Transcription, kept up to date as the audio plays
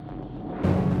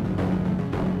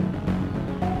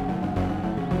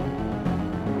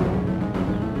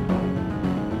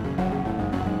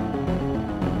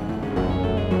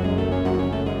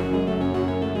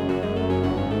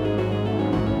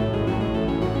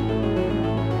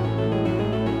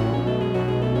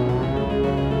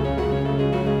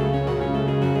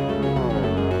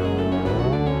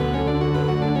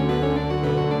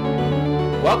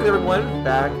Welcome, everyone,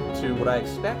 back to what I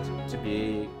expect to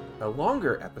be a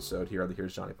longer episode here on the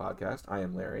Here's Johnny podcast. I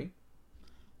am Larry.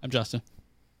 I'm Justin.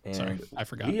 And sorry, I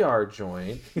forgot. We are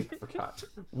joined.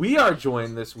 We are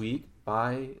joined this week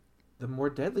by the More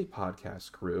Deadly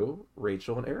podcast crew,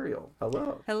 Rachel and Ariel.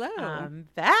 Hello. Hello. I'm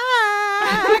back.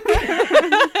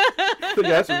 So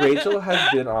yes, Rachel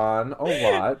has been on a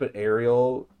lot, but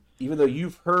Ariel, even though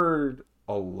you've heard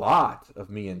a lot of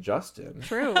me and Justin,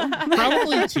 True.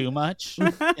 Probably too much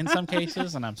in some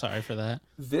cases, and I'm sorry for that.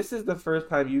 this is the first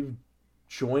time you've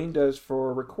joined us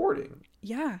for recording.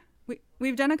 Yeah.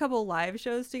 We've done a couple live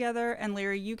shows together, and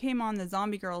Larry, you came on the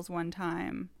Zombie Girls one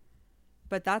time,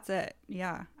 but that's it.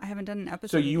 Yeah. I haven't done an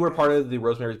episode. So you were part of the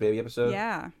Rosemary's Baby episode?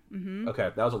 Yeah. Mm-hmm. Okay,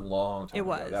 that was a long time It ago.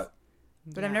 was.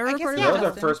 But Yeah. I've never I guess, recorded That with was our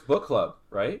Justin. first book club,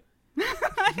 right?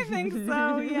 I think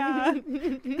so,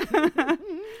 yeah.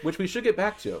 Which we should get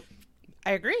back to.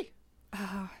 I agree.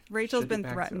 Rachel's Should get been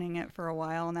back to threatening it for a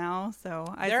while now, so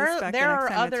I There suspect the are next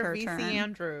time other it's her VC turn.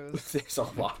 Andrews. There's a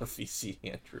lot of VC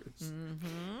Andrews.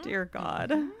 Dear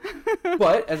God.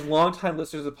 But as longtime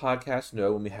listeners of the podcast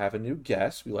know, when we have a new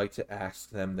guest, we like to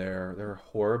ask them their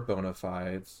horror bona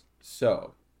fides.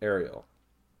 So, Ariel,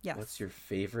 Yes. what's your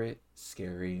favorite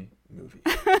scary movie?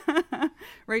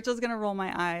 Rachel's gonna roll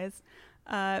my eyes.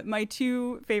 My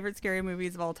two favorite scary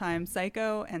movies of all time: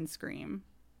 Psycho and Scream.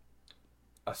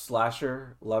 A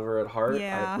slasher lover at heart?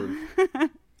 Yeah.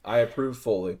 I approve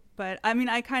fully. But I mean,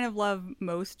 I kind of love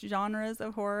most genres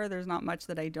of horror. There's not much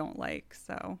that I don't like.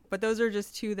 So, but those are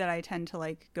just two that I tend to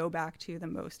like go back to the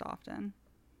most often.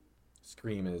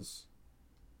 Scream is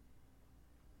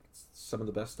some of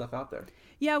the best stuff out there.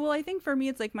 Yeah, well, I think for me,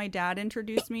 it's like my dad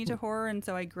introduced me to horror, and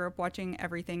so I grew up watching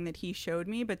everything that he showed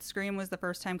me. But Scream was the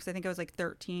first time, because I think I was like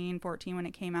 13, 14 when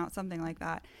it came out, something like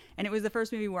that. And it was the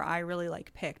first movie where I really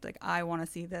like picked, like, I want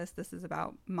to see this. This is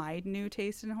about my new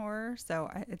taste in horror. So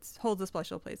it holds a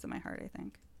special place in my heart, I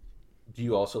think. Do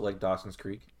you also like Dawson's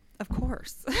Creek? Of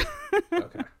course.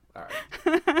 Okay. All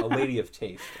right. A lady of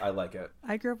taste. I like it.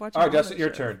 I grew up watching All right, all Justin, those your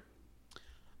shows.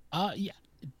 turn. Yeah.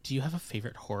 Do you have a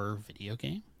favorite horror video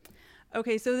game?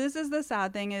 Okay, so this is the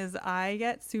sad thing is I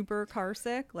get super car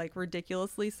sick, like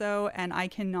ridiculously so, and I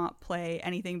cannot play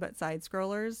anything but side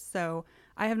scrollers. So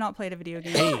I have not played a video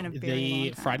game in a very long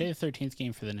The time. Friday the 13th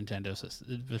game for the Nintendo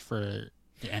system, for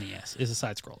the NES, is a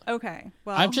side scroller. Okay,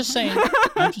 well, I'm just saying.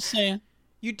 I'm just saying.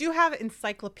 You do have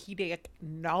encyclopedic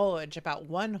knowledge about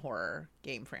one horror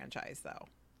game franchise, though.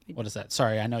 What is that?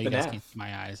 Sorry, I know you guys FNAF. can't see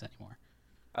my eyes anymore.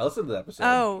 I listened to the episode.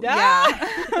 Oh, Ah!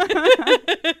 yeah.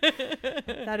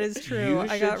 That is true. You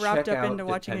I got should wrapped check up out into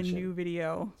watching Detention. a new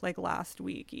video like last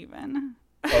week even.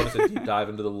 Oh, just a deep dive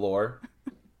into the lore.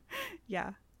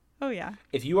 Yeah. Oh, yeah.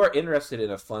 If you are interested in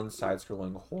a fun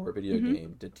side-scrolling horror video Mm-hmm.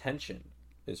 game, Detention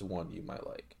is one you might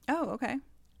like. Oh, okay.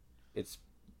 It's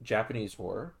Japanese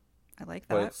horror, I like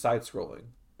but that. it's side-scrolling.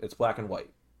 It's black and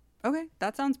white. Okay,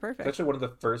 that sounds It's perfect. actually one of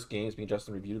the first games me and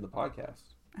Justin reviewed in the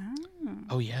podcast. Oh.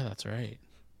 Oh yeah, that's right.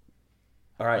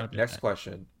 All Gotta right, be next that.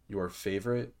 question. Your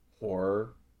favorite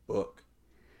horror book?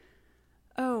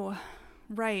 Oh,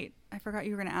 right. I forgot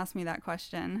you were going to ask me that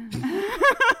question.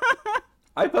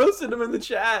 I posted them in the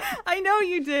chat. I know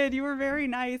you did. You were very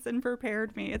nice and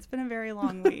prepared me. It's been a very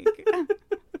long week.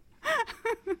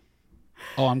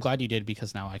 Oh, I'm glad you did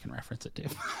because now I can reference it too.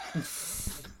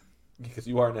 Because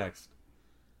you are next.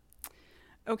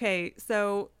 Okay,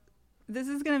 so this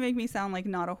is going to make me sound like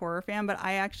not a horror fan, but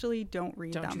I actually don't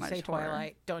read Don't that you much say horror.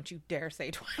 Twilight. Don't you dare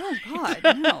say Twilight. Oh,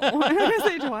 God, no. I'm going to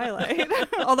say Twilight.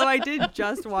 Although I did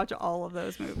just watch all of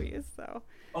those movies, so.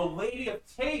 A lady of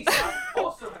taste. I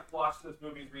also have watched those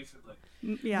movies recently.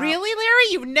 Yeah. Really, Larry?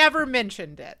 You've never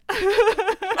mentioned it.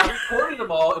 I recorded them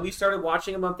all, and we started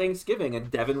watching them on Thanksgiving, and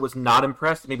Devin was not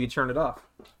impressed. Maybe turn it off.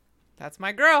 That's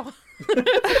my girl.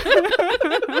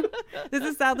 This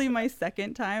is sadly my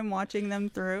second time watching them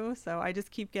through, so I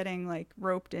just keep getting like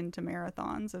roped into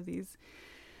marathons of these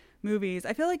movies.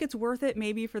 I feel like it's worth it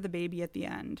maybe for the baby at the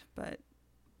end, but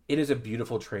It is a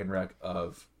beautiful train wreck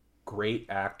of great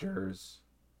actors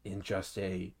in just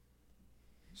a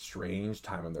strange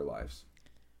time in their lives.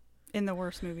 in the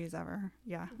worst movies ever.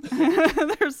 Yeah.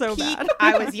 They're so Peak, bad.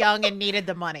 I was young and needed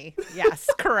the money. Yes,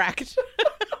 correct.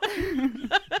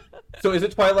 So is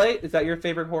it Twilight? Is that your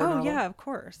favorite horror Oh novel? yeah, of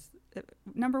course.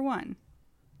 Number one.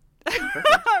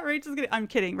 Rachel's gonna. I'm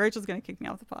kidding. Rachel's gonna kick me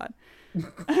off the pod.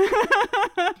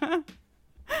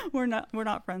 We're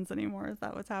not friends anymore. Is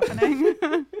that what's happening?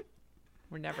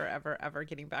 We're never, ever, ever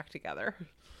getting back together.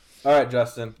 All right,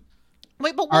 Justin.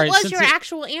 Wait, but All what right, was since your it-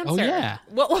 actual answer? Oh, yeah.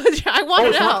 What was I want Oh, to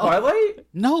it's not know. Twilight?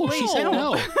 No, she said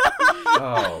no.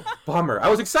 Oh, bummer. I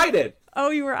was excited. Oh,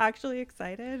 you were actually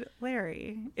excited?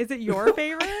 Larry, is it your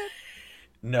favorite?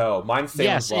 No, mine's Salem's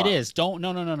Yes, Lot. it is. Don't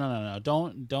no.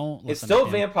 Don't. It's listen still to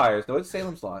him. vampires. No, it's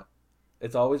Salem's Lot.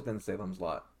 It's always been Salem's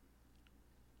Lot.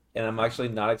 And I'm actually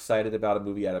not excited about a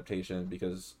movie adaptation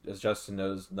because, as Justin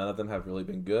knows, none of them have really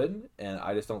been good, and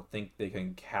I just don't think they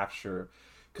can capture,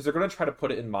 because they're going to try to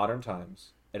put it in modern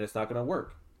times, and it's not going to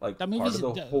work. Like That part movie's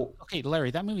of the whole. okay,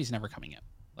 Larry. That movie's never coming out.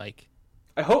 Like,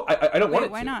 I hope I don't want Wait,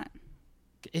 it why to. not?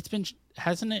 it's been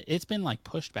hasn't it? It's been like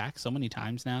pushed back so many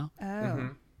times now. Oh.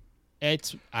 Mhm.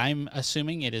 I'm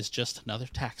assuming it is just another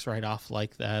tax write-off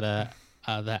like that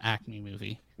the Acme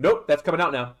movie. Nope, that's coming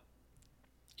out now.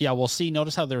 Yeah, we'll see.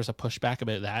 Notice how there's a pushback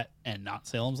about that and not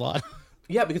Salem's Lot.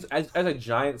 Yeah, because as a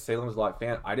giant Salem's Lot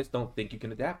fan, I just don't think you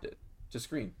can adapt it to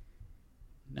screen.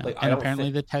 No. Like, I And don't apparently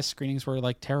think- the test screenings were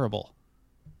like terrible.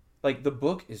 Like, the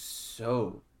book is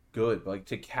so good, but, like,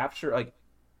 to capture, like,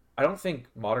 I don't think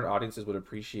modern audiences would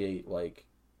appreciate, like,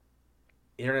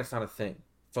 internet's not a thing.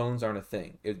 Phones aren't a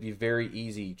thing. It'd be very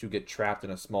easy to get trapped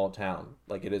in a small town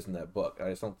like it is in that book. I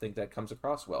just don't think that comes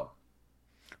across well.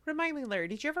 Remind me, Larry,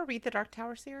 did you ever read the Dark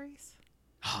Tower series?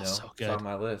 Oh, No, so it's good. on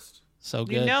my list. So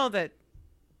good. You know that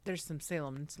there's some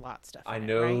Salem's Lot stuff. I in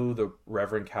know It, right? the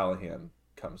Reverend Callahan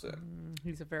comes in.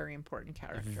 He's a very important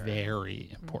character. Very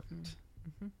important.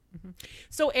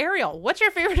 So, Ariel, what's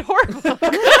your favorite horror book?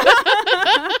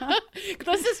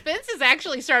 The suspense is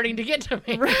actually starting to get to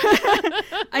me.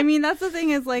 I mean, that's the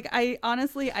thing is, like, I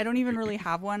honestly, I don't even really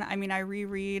have one. I mean, I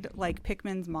reread, like,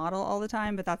 Pickman's Model all the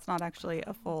time, but that's not actually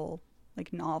a full,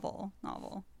 like, novel.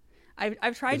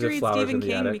 I've tried Is to it read Flowers in Stephen the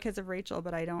King Attic? because of Rachel,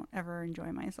 but I don't ever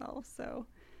enjoy myself, so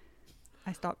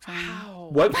I stopped trying. Wow.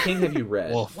 What King have you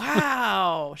read? Wolf.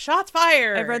 Wow. Shots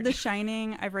fired. I've read The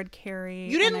Shining. I've read Carrie.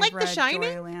 You didn't and like I've The read Shining?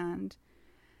 Joyland.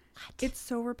 It's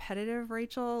so repetitive,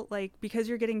 Rachel. Like, because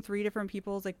you're getting three different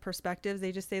people's, like, perspectives,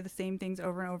 they just say the same things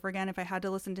over and over again. If I had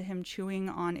to listen to him chewing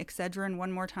on Excedrin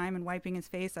one more time and wiping his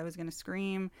face, I was going to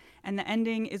scream. And the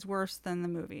ending is worse than the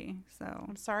movie. So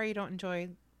I'm sorry you don't enjoy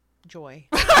joy.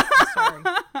 I'm sorry.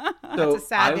 So a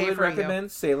sad I day would for you.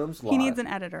 recommend Salem's Lot. he needs an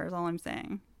editor, is all I'm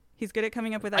saying. He's good at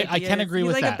coming up with I ideas. can agree He's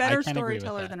with like that. a better I can agree with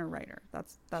storyteller that. than a writer.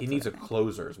 That's He what needs I a think.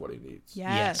 closer is what he needs.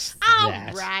 Yes. All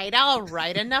that.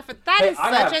 right, enough. That Hey, is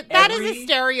I such have a that is a every-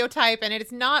 stereotype, and it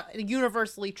is not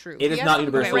universally true. It is He not has some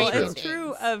universally Well, great it's true. true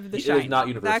things. of The It is Shining. not That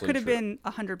universally could have true. been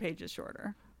 100 pages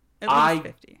shorter. At I- least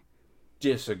 50.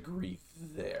 Disagree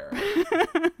there.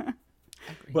 Agree.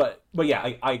 But yeah,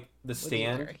 I The Would you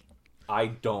Stand. agree? I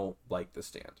don't like The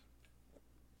Stand.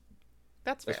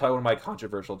 That's fair. That's probably one of my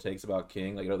controversial takes about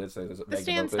King. Like, there's The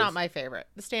Stand's not my favorite.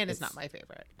 The Stand is not my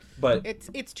favorite. But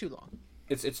It's too long.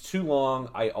 it's too long.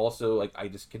 I also like. I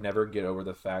just can never get over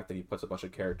the fact that he puts a bunch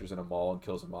of characters in a mall and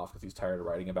kills them off because he's tired of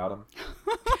writing about them.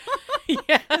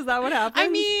 Yeah. Is that what happened? I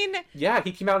mean, Yeah,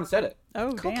 he came out and said it.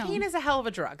 oh, cocaine damn. is a hell of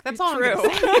a drug. That's all True. I'm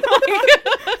gonna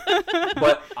say.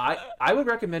 But I would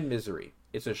recommend Misery.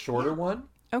 It's a shorter one,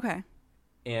 Okay.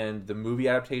 and the movie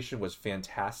adaptation was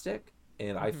fantastic.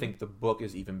 And Mm-hmm. I think the book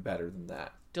is even better than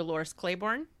that. Dolores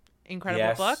Claiborne, incredible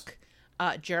Yes. book.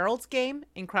 Gerald's Game,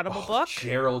 incredible book.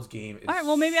 Gerald's Game is All right.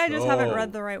 Well, maybe I just haven't so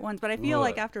read the right ones, but I feel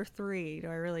like good. after 3, do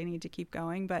I really need to keep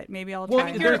going? But maybe I'll Well,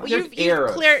 try. there- another there's one.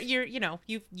 eras.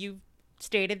 You've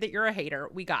stated that you're a hater.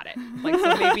 We got it. Like,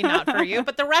 so maybe not for you,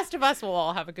 but the rest of us will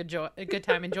all have a good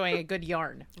time enjoying a good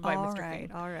yarn by All Mr. right.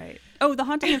 King. All right. Oh, The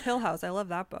Haunting of Hill House. I love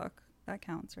that book. That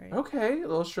counts, right? Okay, a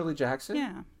little Shirley Jackson.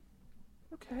 Yeah.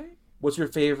 Okay. What's your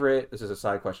favorite? This is a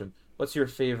side question. What's your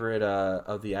favorite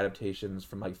of the adaptations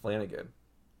from Mike Flanagan?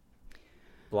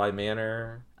 Bly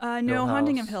Manor. No, Hill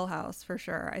Haunting of House. Hill House for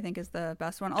sure. I think is the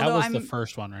best one. That Although was I'm the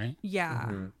first one, right? yeah.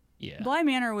 Mhm. Yeah. Bly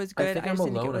Manor was I good. think I I'm just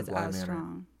didn't think it alone in was Bly as Manor.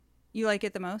 strong. You like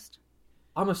it the most?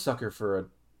 I'm a sucker for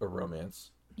a romance.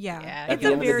 Yeah. Yeah, At It's the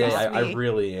a end of the very day, I sweet.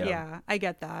 really am. Yeah, I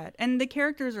get that. And the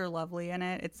characters are lovely in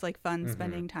it. It's like fun Mhm.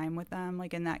 spending time with them,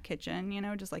 like in that kitchen,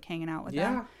 just like hanging out with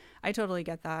Yeah. them. I totally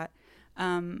get that.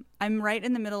 I'm right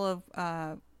in the middle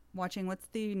of watching, what's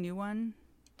the new one?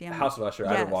 Damn. House of Usher.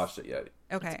 I haven't Yes. watched it yet.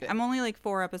 Okay. good. I'm only like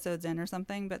 4 episodes in or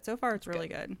something, but so far it's really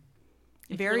good.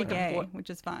 If Very you're looking gay, for- which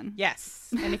is fun. Yes,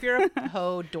 and if you're a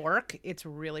ho dork, it's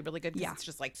really, really good. 'Cause Yeah. it's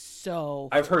just like so.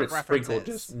 I've full heard of it's sprinkled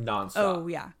references. just nonstop. Oh,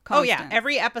 yeah. Oh yeah, Constant.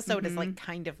 every episode is like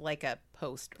kind of like a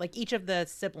post. Like each of the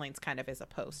siblings kind of is a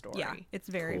post story. Yeah, it's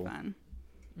very Cool. fun.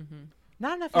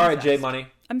 Not enough. All right, Jay incest. Money.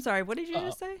 I'm sorry, what did you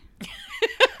just say?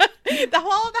 The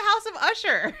whole of the House of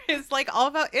Usher is like all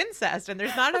about incest, and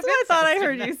there's not That's enough. what I thought I incest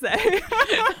heard in you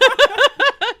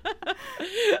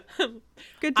say.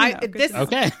 Good to know. good this to know.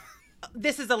 Okay.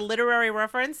 This is a literary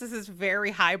reference. This is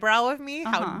very highbrow of me.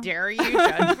 How Uh-huh. dare you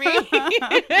judge me?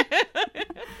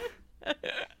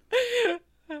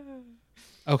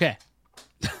 Okay.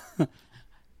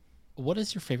 What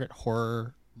is your favorite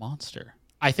horror monster?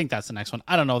 I think that's the next one.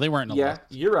 I don't know. They weren't in the Yeah, list.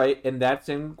 you're right, and that's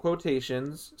in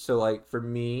quotations. So, like, for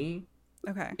me,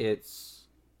 Okay. it's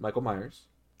Michael Myers.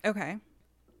 Okay.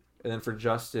 And then for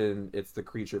Justin, it's the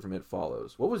creature from It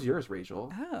Follows. What was yours,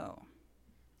 Rachel? Oh.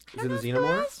 Is it a xenomorph?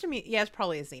 Surprised to me. Yeah, it's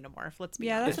probably a xenomorph. Let's be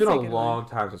Yeah, honest. It's that's been a a good long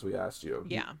time since we asked you.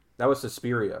 Yeah. That was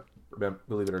Suspiria,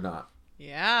 believe it or not.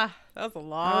 Yeah, that was a That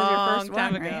long was your first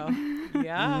time one, ago. right?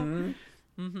 Yeah. Mhm.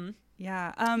 Mm-hmm.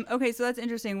 Yeah. Okay, so that's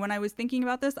interesting. When I was thinking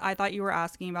about this, I thought you were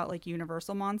asking about like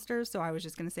universal monsters, so I was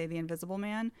just going to say the Invisible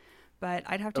Man, but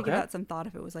I'd have to give Okay. that some thought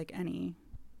if it was like any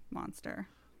monster.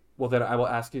 Well, then I will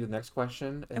ask you the next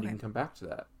question, and you Okay. can come back to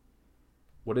that.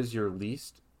 What is your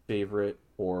least favorite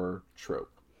horror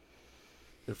trope?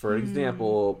 And for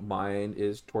example, mine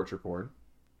is torture porn,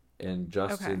 and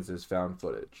Justin's is found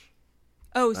footage.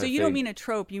 Oh, so I you don't think- mean a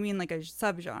trope, you mean like a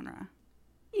subgenre.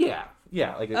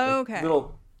 Yeah, like a Okay.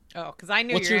 little. Oh, because I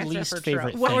knew What's your your answer least for favorite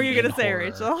trope. What were thing you going in to say,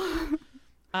 horror?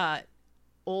 Rachel?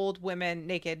 Old women,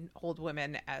 naked old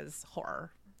women as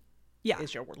horror Yeah.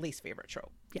 is your least favorite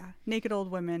trope. Yeah. Naked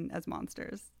old women as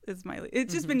monsters is my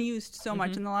it's just been used so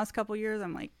much in the last couple years.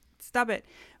 I'm like, stop it.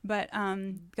 But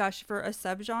gosh, for a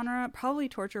subgenre, probably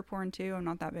torture porn too. I'm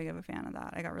not that big of a fan of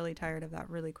that. I got really tired of that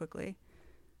really quickly.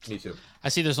 Me too. I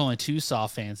see there's only 2 Saw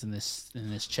fans in this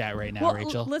chat right now, Well,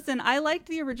 Rachel. listen, I liked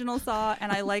the original Saw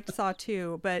and I liked Saw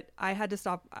 2, but I had to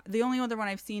stop. The only other one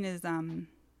I've seen is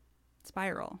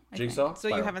Spiral. I think. Jigsaw. So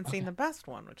you Spiral. haven't seen the best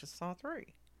one, which is Saw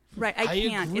 3. Right, I I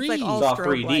can't. It's like agree. all Saw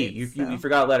strobe 3D. lights, You so-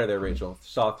 forgot a letter there, Rachel.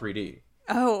 Saw 3D.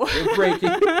 Oh.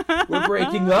 We're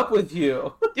breaking up with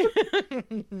you.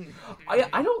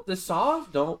 I don't. The Saws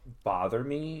don't bother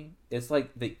me. It's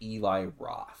like the Eli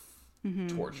Roth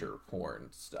torture porn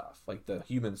stuff, like the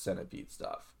human centipede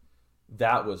stuff.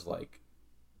 That was like,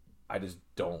 I just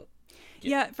don't.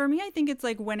 Yeah, for me, I think it's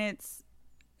like when it's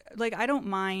like I don't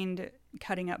mind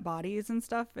cutting up bodies and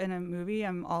stuff in a movie.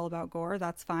 I'm all about gore.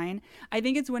 That's fine. I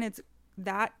think it's when it's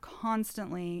that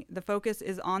constantly the focus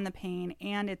is on the pain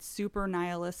and it's super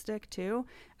nihilistic too.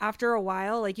 After a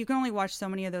while, like you can only watch so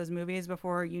many of those movies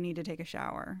before you need to take a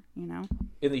shower, you know?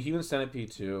 In the human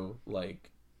centipede too,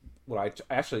 like when I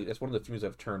actually, that's one of the things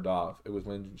I've turned off. It was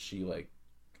when she like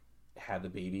had the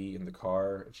baby in the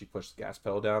car and she pushed the gas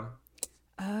pedal down.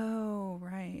 Oh,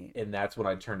 right. And that's when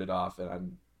I turned it off,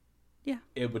 and Yeah.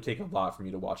 it would take a lot for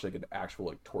me to watch like an actual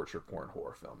like torture porn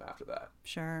horror film after that.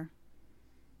 Sure.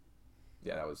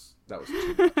 Yeah, that was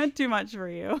too much. Too much for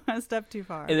you. A step too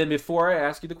far. And then before I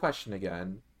ask you the question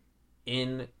again,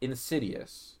 in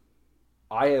Insidious,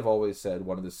 I have always said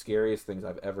one of the scariest things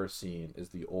I've ever seen is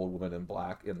the old woman in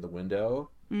black in the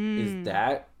window. Is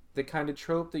that the kind of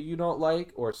trope that you don't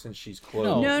like, or since she's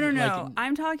clothed? No. Like-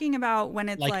 I'm talking about when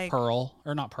it's like Pearl,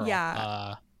 or not Pearl.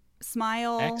 Yeah.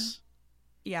 Smile. X.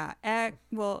 Yeah. X.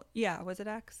 Well, yeah. Was it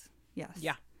X? Yes.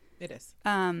 Yeah, it is.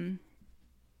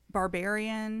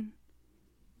 Barbarian.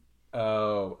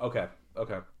 Oh, okay.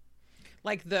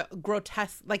 Like the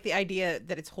grotesque, like the idea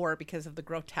that it's horror because of the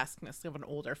grotesqueness of an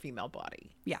older female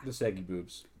body. Yeah. The saggy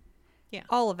boobs.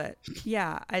 All of it.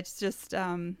 Yeah. It's just, I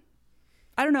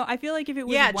don't know. I feel like if it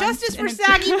was Yeah, once justice in for a-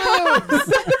 saggy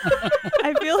boobs.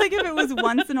 I feel like if it was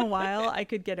once in a while, I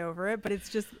could get over it. But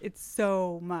it's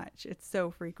so much. It's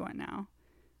so frequent now.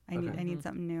 I need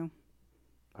something new.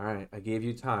 All right, I gave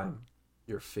you time.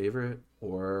 Your favorite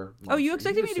horror monster. Oh, you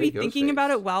expected me just to say be thinking Ghostface.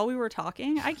 about it while we were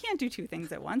talking? I can't do 2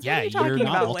 things at once. Yeah, what are you talking you're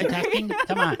not about, Larry? multitasking.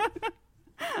 Come on.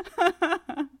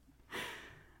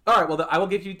 All right, well, I will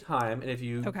give you time, and if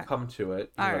you Okay. come to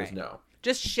it, you All let us right. know.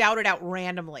 Just shout it out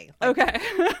randomly. Like, Okay.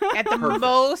 at the Perfect.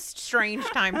 most strange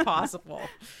time possible.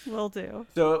 Will do.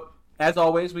 So, as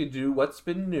always, we do what's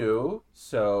been new.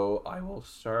 So, I will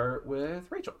start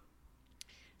with Rachel.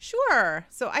 Sure.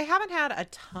 So I haven't had a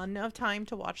ton of time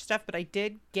to watch stuff, but I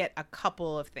did get a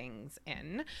couple of things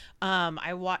in.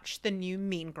 I watched the new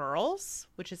Mean Girls,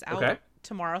 which is out Okay.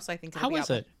 tomorrow, so I think it'll How be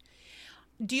is out. it?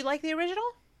 Do you like the original?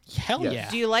 Hell Yes. yeah.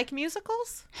 Do you like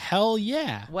musicals? Hell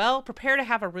yeah. Well, prepare to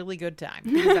have a really good time,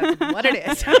 because that's what it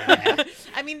is.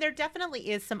 I mean, there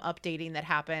definitely is some updating that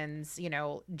happens. You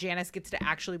know, Janice gets to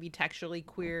actually be textually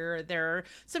queer. There are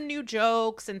some new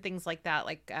jokes and things like that.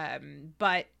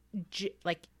 But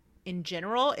in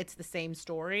general, it's the same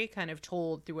story, kind of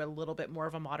told through a little bit more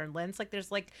of a modern lens. Like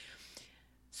there's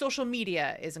social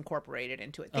media is incorporated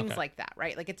into it, things Okay. like that,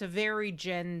 right? Like it's a very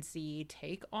Gen Z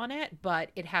take on it,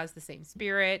 but it has the same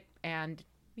spirit and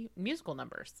musical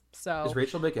numbers. So Is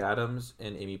Rachel McAdams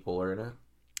and Amy Poehler in it?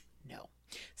 no.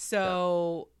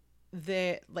 So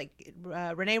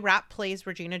Renee Rapp plays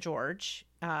Regina George,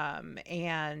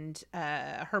 and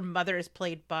her mother is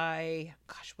played by,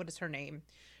 gosh, what is her name?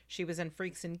 She was in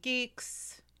Freaks and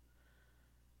Geeks.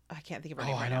 I can't think of her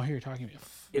name right I now. know who you're talking about.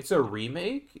 It's a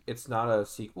remake. It's not a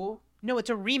sequel. No, it's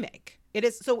a remake. It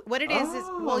is. So what it is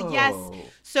well, yes.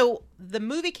 So the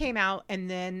movie came out, and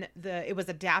then it was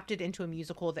adapted into a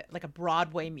musical, like a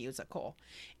Broadway musical,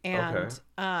 and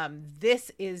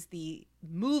this is the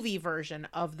movie version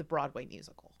of the Broadway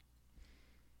musical.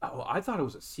 Oh, I thought it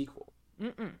was a sequel.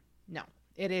 No,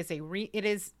 it is it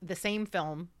is the same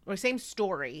film or same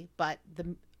story, but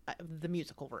the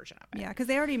musical version of it. Yeah, because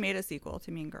they already made a sequel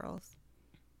to Mean Girls.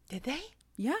 Did they?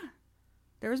 Yeah,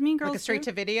 there was Mean Girls. Like a straight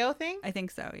to video thing? I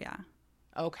think so. Yeah.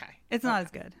 Okay. It's not as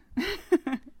good.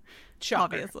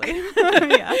 Shocker. Obviously.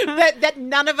 Yeah. that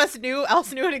none of us knew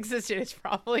it existed is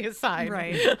probably a sign.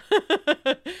 Right.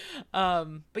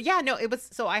 But yeah, no, it was,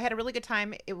 so I had a really good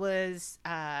time. It was,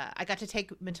 I got to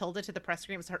take Matilda to the press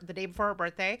screening. It was the day before her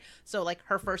birthday. So like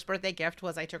her first birthday gift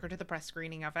was I took her to the press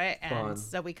screening of it. And Fun.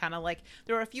 so we kind of like,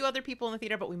 there were a few other people in the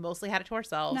theater, but we mostly had it to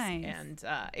ourselves. Nice. And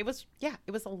it was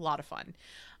a lot of fun.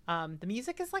 The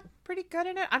music is like pretty good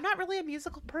in it. I'm not really a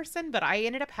musical person, but I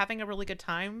ended up having a really good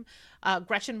time.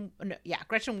 Gretchen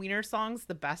Wiener's song's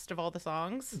the best of all the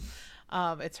songs.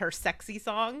 It's her sexy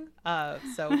song.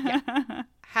 So yeah,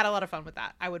 had a lot of fun with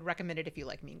that. I would recommend it if you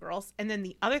like Mean Girls. And then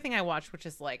the other thing I watched, which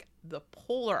is like the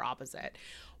polar opposite,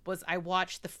 was I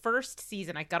watched the first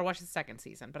season. I got to watch the second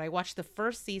season, but I watched the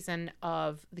first season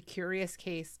of The Curious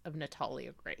Case of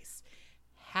Natalia Grace.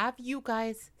 Have you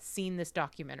guys seen this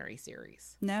documentary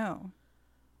series? No.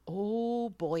 Oh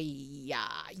boy, yeah.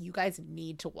 You guys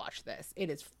need to watch this. It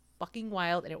is fucking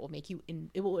wild, and it will make you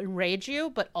it will enrage you,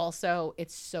 but also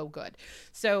it's so good.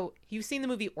 So you've seen the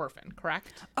movie Orphan,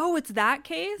 correct? Oh, it's that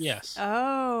case? Yes.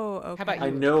 Oh, okay. How about you? I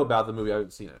know about the movie. I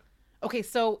haven't seen it. Okay,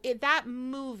 so that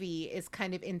movie is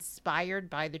kind of inspired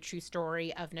by the true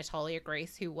story of Natalia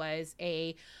Grace, who was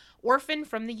a orphan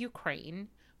from the Ukraine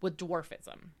with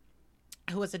dwarfism,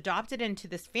 who was adopted into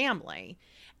this family,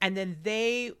 and then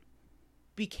they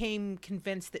became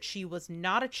convinced that she was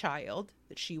not a child,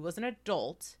 that she was an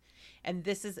adult,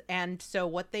 and so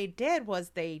what they did was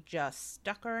they just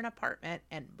stuck her in an apartment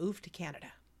and moved to Canada.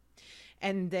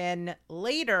 And then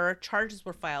later charges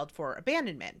were filed for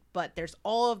abandonment, but there's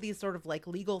all of these sort of like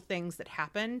legal things that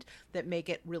happened that make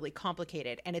it really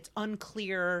complicated, and it's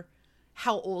unclear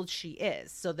how old she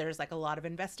is. So there's like a lot of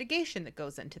investigation that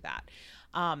goes into that.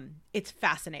 It's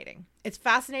fascinating. It's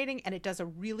fascinating, and it does a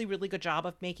really, really good job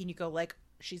of making you go like,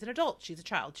 she's an adult, she's a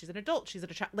child, she's an adult, she's a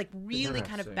child, like really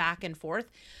kind of back and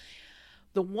forth.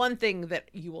 The one thing that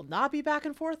you will not be back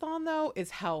and forth on, though,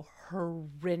 is how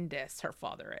horrendous her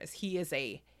father is. He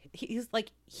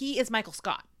is Michael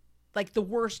Scott, like the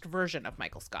worst version of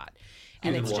Michael Scott.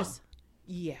 And it's just,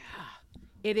 yeah,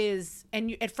 it is.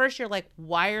 And at first you're like,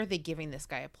 why are they giving this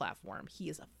guy a platform? He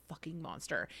is a fucking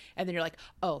monster. And then you're like,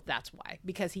 oh, that's why,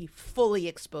 because he fully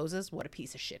exposes what a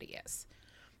piece of shit he is.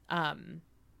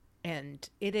 And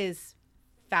it is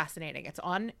fascinating. It's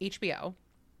on HBO.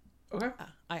 Okay.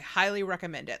 I highly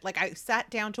recommend it. Like, I sat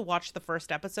down to watch the first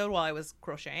episode while I was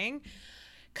crocheting.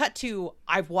 Cut to,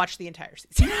 I've watched the entire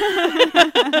season.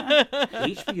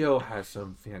 HBO has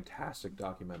some fantastic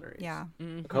documentaries. Yeah.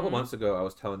 A couple months ago, I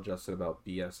was telling Justin about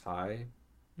BS High,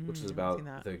 which is about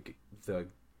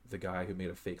the guy who made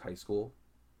a fake high school.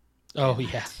 Oh,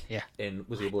 yeah. And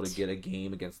was able to get a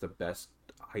game against the best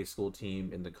high school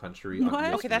team in the country. What?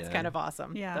 On Okay, that's ESPN. kind of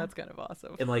awesome. Yeah. That's kind of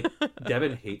awesome. And like,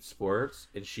 Devin hates sports,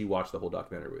 and she watched the whole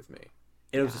documentary with me.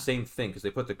 And it was the same thing, because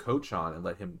they put the coach on and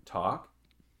let him talk.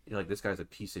 You're like, this guy's a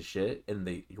piece of shit, and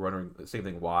you're wondering the same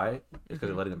thing why. It's because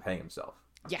they're letting him hang himself.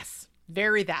 Yes,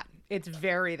 very that. It's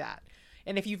very that.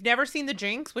 And if you've never seen The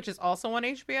Jinx, which is also on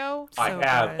HBO, I So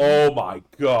have. good. Oh my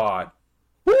god.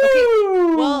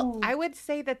 okay. Well, I would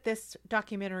say that this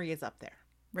documentary is up there.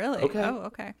 Really? Okay. Oh,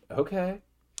 okay. Okay.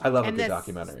 I love a And good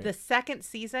documentary. the second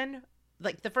season,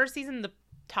 like the first season, the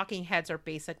talking heads are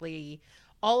basically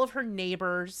all of her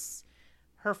neighbors,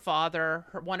 her father,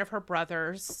 one of her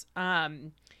brothers,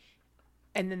 and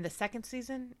then the second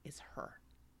season is her.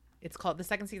 The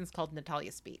second season is called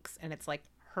Natalia Speaks, and it's like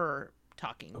her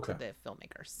talking to the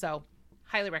filmmakers. So,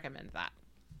 highly recommend that.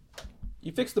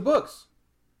 You fixed the books.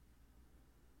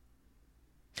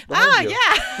 Yeah.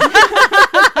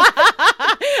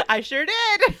 I sure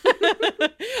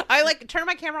did. I like turned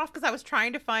my camera off because I was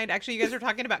trying to find, actually you guys were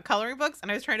talking about coloring books,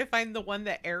 and I was trying to find the one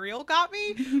that Ariel got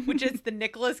me, which is the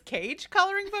Nicolas Cage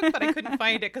coloring book, but I couldn't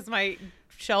find it because my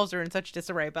shelves are in such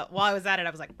disarray. But while I was at it, I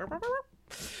was like, burp, burp, burp.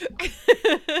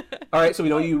 All right, so we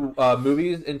know you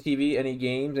movies and TV, any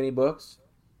games, any books?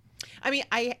 I mean,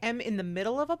 I am in the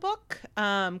middle of a book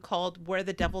called Where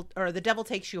the Devil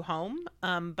Takes You Home,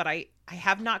 but I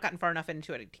have not gotten far enough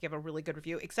into it to give a really good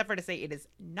review, except for to say it is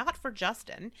not for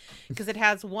Justin, because it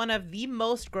has one of the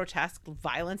most grotesque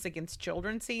violence against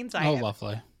children scenes I have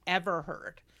lovely. ever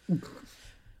heard,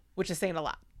 which is saying a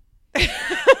lot.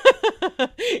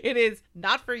 It is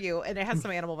not for you, and it has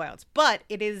some animal violence, but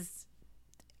it is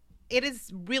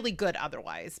really good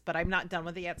otherwise. But I'm not done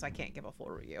with it yet, so I can't give a full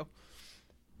review.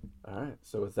 All right.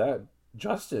 So with that,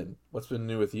 Justin, what's been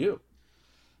new with you?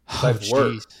 Oh, Besides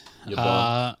work, jeez. you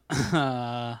bum.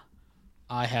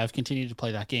 I have continued to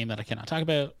play that game that I cannot talk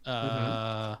about.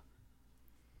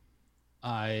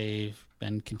 I've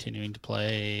been continuing to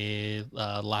play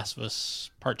Last of Us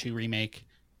Part 2 remake,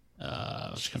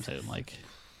 which comes out in like...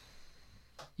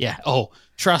 Yeah. Oh,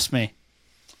 trust me.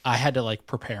 I had to like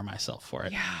prepare myself for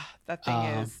it. Yeah, that thing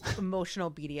is emotional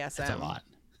BDSM. It's a lot.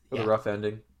 With a rough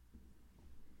ending.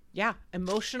 Yeah,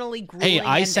 emotionally grueling. Hey,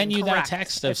 I ending, send you correct. that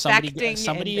text of Affecting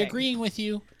somebody ending. agreeing with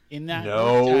you in that.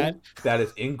 No, chat. that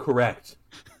is incorrect.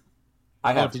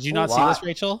 I Oh, have. did you not see this,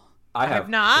 Rachel? I have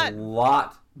not.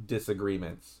 lot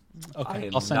disagreements. I Okay,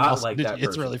 am I'll send. not I'll like send it that to you.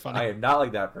 It's person. really funny. I am not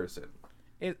like that person.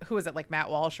 Who is it, like Matt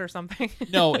Walsh or something?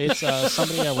 No, it's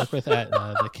somebody I work with at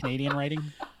the Canadian writing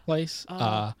place. They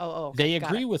got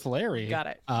agree it. with Larry. Got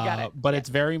it. Got it. But it's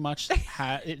very much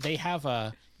they have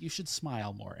a you should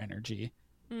smile more energy.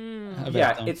 about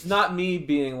Yeah, them. it's not me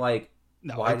being like,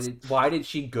 No, why did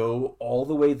she go all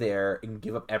the way there and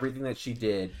give up everything that she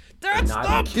did? That's and the not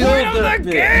point kill of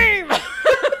the thing? game!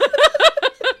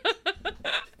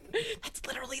 That's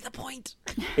literally the point.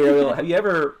 Ariel,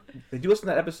 did you listen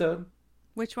to that episode?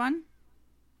 Which one?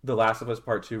 The Last of Us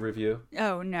Part 2 review?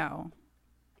 Oh, no.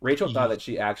 Rachel thought that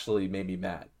she actually made me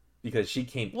mad because she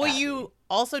came Well, at you me.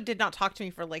 also did not talk to me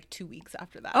for like 2 weeks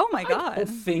after that. Oh my I god. don't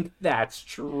think that's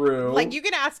true. Like you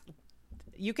can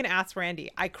ask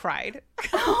Randy. I cried.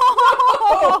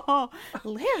 Oh,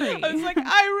 Larry. I was like,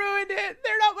 I ruined it.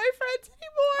 They're not my friends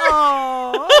anymore.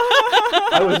 Oh.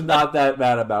 I was not that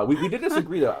mad about it. We did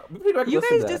disagree though. We did You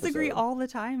listen guys to that disagree episode. all the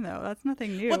time, though. That's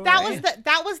nothing new. Well, that right?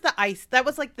 was the ice. That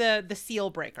was like the seal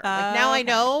breaker. Like now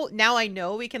I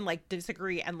know we can like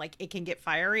disagree and like it can get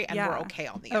fiery and we're Yeah. okay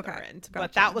on the Okay, other end. But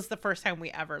gotcha. that was the first time we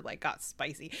ever like got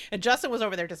spicy. And Justin was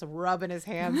over there just rubbing his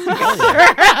hands.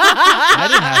 I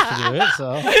didn't have to do it,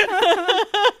 so.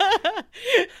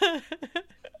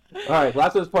 All right,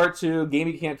 Last of Us Part 2, game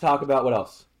you can't talk about. What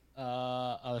else?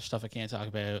 Other stuff I can't talk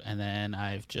about, and then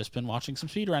I've just been watching some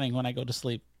speedrunning when I go to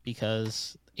sleep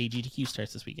because AGDQ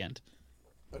starts this weekend.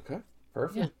 Okay,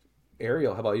 perfect.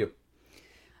 Ariel, how about you?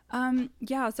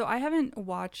 Yeah, so I haven't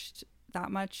watched that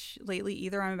much lately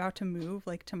either. I'm about to move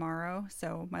like tomorrow,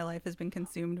 so my life has been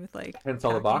consumed with like Hence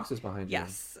all the packing. boxes behind you.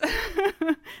 Yes.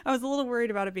 I was a little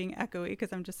worried about it being echoey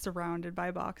because I'm just surrounded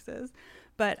by boxes.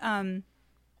 But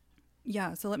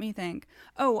yeah, so let me think.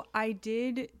 Oh, I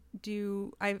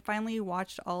finally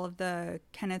watched all of the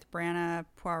Kenneth Branagh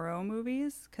Poirot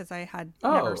movies because I had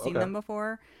never seen them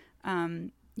before.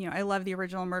 I love the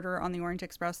original Murder on the Orient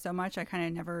Express so much. I kind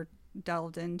of never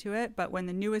delved into it. But when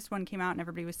the newest one came out and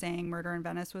everybody was saying Murder in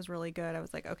Venice was really good, I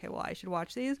was like, okay, well, I should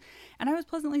watch these. And I was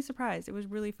pleasantly surprised. It was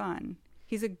really fun.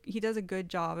 He does a good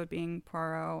job of being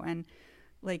Poirot, and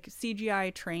like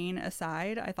CGI train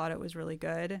aside, I thought it was really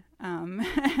good.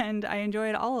 And I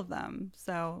enjoyed all of them.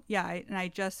 So yeah,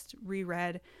 I just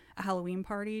reread A Halloween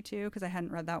Party too, because I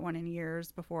hadn't read that one in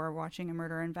years before watching A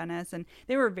Murder in Venice, and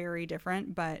they were very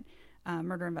different, but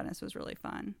Murder in Venice was really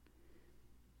fun.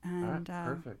 And All right,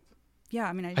 perfect. yeah,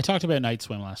 I mean, I talked about Night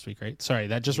Swim last week, right? Sorry,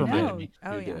 that just reminded me.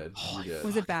 Oh You yeah. did. Oh, You did.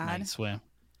 Was it bad? Night Swim.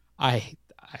 I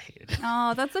hated it.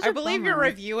 Oh, that's such a I believe your bummer.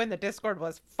 review in the Discord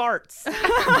was farts.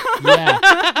 Yeah.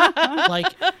 Like,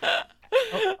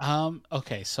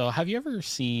 okay, so have you ever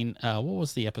seen, what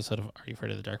was the episode of Are You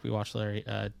Afraid of the Dark we watched, Larry?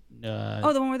 Oh,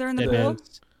 the one where they're in the Dead pool?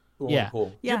 Man's- Cool, Yeah.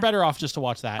 cool. Yeah. You're better off just to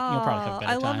watch that. You'll probably have a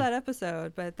better I love time. that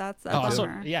episode, but that's a Oh, so,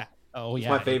 bummer. yeah. Oh, It's yeah.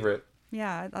 my favorite.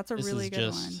 Yeah, that's a This really is good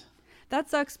just one. That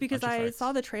sucks because bunch of I farts.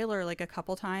 saw the trailer like a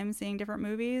couple times seeing different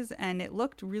movies, and it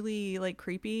looked really like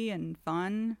creepy and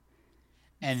fun.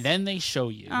 And then they show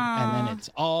you, and then it's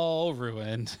all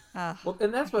ruined. Ugh. Well,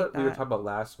 and that's what we were that. talking about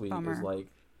last week. Is Bummer. like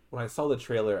when I saw the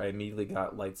trailer, I immediately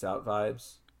got Lights Out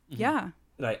vibes, Yeah.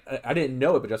 and I didn't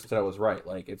know it, but Justin said I was right.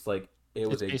 Like it was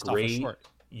It's a based off a great short.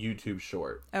 YouTube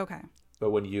short, Okay.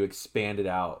 but when you expand it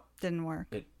out, Didn't work.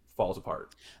 it falls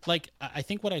apart. Like, I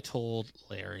think what I told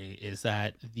Larry is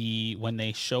that when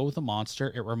they show the monster,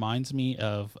 it reminds me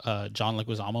of John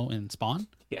Leguizamo in Spawn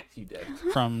Yeah, you did.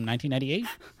 from 1998.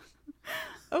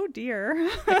 Oh dear.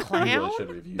 The You clown? really should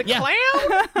review The that. Yeah.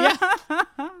 clown?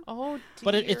 Yeah, Oh, dear.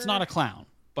 but it's not a clown.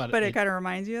 but But it kind of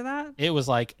reminds you of that. it was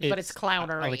like But it's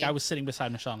clownery. Like I was sitting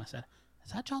beside Michelle and I said,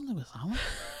 "Is that John Leguizamo?"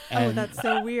 Oh, And, that's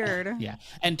so weird. yeah.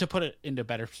 And to put it into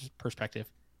better perspective,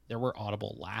 there were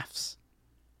audible laughs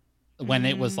when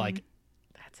it was like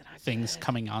That's not things good.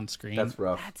 coming on screen. That's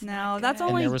rough. That's No, not that's good.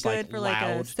 And there always was, good like, for like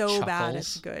a loud so bad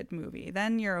it's chuckles. good movie.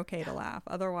 Then you're okay to laugh.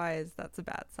 Otherwise, that's a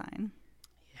bad sign.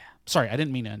 Sorry, I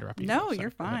didn't mean to interrupt you. No, Sorry, you're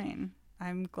go ahead. fine.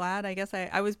 I'm glad. I guess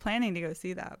I was planning to go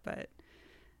see that, but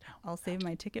I'll save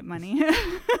my ticket money.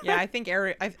 Yeah, I think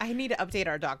I need to update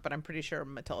our doc, but I'm pretty sure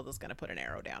Matilda's going to put an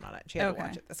arrow down on it. She had to Okay.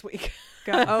 watch it this week.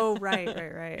 Oh,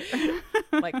 right.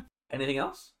 Like, Anything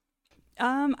else?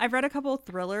 I've read a couple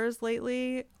thrillers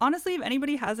lately. Honestly, if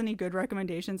anybody has any good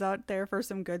recommendations out there for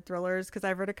some good thrillers, because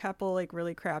I've read a couple like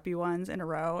really crappy ones in a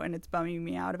row, and it's bumming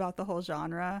me out about the whole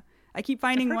genre. I keep I've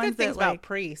finding heard ones good things that about like.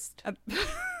 Priest.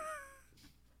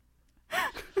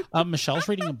 Michelle's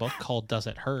reading a book called "Does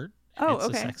It Hurt?" Oh, It's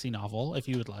okay. a sexy novel, if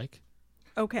you would like.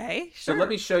 Okay, So sure. let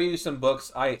me show you some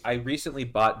books. I recently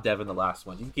bought Devin the last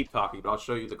one. You can keep talking, but I'll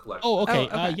show you the collection. Oh, okay.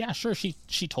 Oh, okay. Yeah, sure. She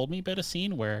told me about a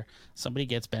scene where somebody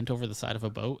gets bent over the side of a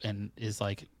boat and is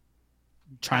like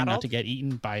trying not to Paddled? get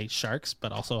eaten by sharks,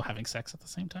 but also having sex at the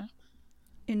same time.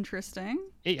 Interesting.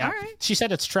 Yeah, All right. she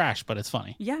said it's trash, but it's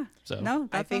funny. Yeah. So No,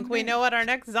 that I think sounds we great. know what our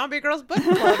next Zombie Girls book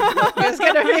club book is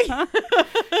going to be.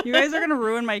 You guys are gonna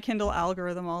ruin my Kindle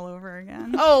algorithm all over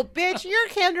again. Oh, bitch, your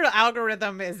Kindle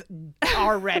algorithm is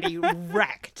already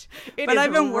wrecked. It but is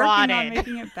I've been working on rotted.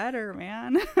 making it better,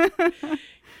 man.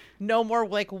 No more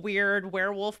like weird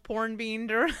werewolf porn being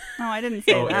No, I didn't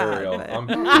say Oh, that. Ariel. but- I'm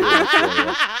curious,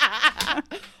 Ariel.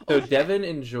 So Devin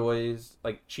enjoys,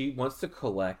 like, she wants to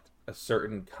collect a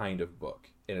certain kind of book,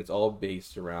 and it's all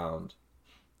based around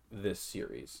this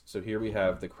series. So here we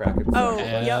have the Kraken Oh,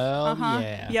 Sacrifice, yep. Hell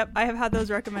yeah. Yep. I have had those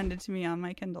recommended to me on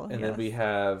my Kindle. and yes. then we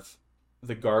have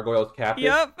the Gargoyles Captive.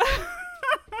 Yep.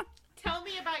 Tell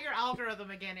me about your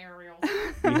algorithm again, Ariel.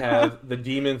 We have the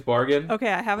Demon's Bargain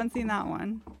Okay, I haven't seen that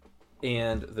one.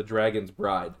 and the Dragon's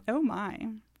Bride. Oh my.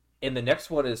 And the next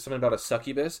one is something about a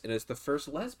succubus, and it's the first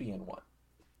lesbian one.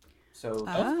 So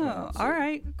that's coming Oh, out soon. all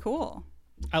right. Cool.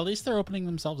 At least they're opening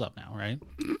themselves up now, right?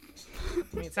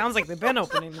 I mean, it sounds like they've been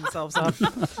opening themselves up.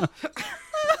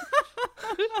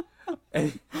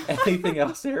 Anything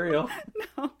else, Ariel?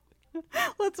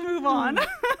 Let's move on.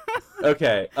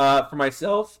 Okay. For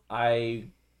myself, I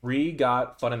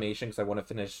got Funimation because I want to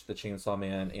finish the Chainsaw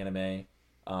Man anime.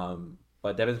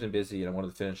 But Devin's been busy, and I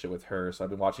wanted to finish it with her. So I've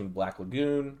been watching Black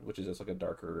Lagoon, which is just like a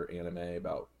darker anime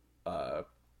about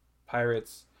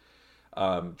pirates.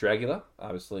 Dragula,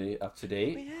 obviously up to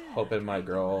date. yeah. Hoping my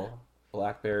girl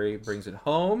Blackberry brings it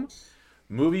home.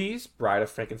 Movies, Bride of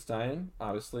Frankenstein,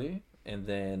 obviously. And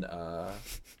then a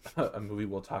movie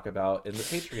we'll talk about in the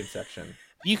Patreon section.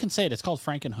 You can say it. It's called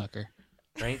Frankenhooker.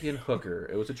 Frankenhooker.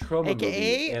 It was a trauma movie.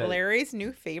 AKA and- Larry's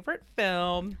new favorite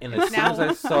film. And as soon Now as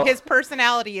I saw, his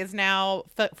personality is now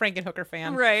Frankenhooker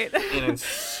fan. Right. and as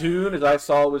soon as I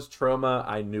saw it was trauma,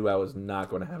 I knew I was not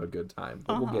going to have a good time.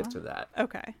 But we'll get to that.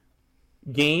 Okay.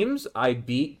 Games. I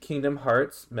beat Kingdom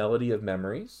Hearts: Melody of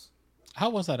Memories. How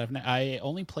was that? I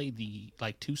only played the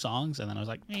like 2 songs, and then I was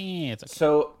like, it's okay.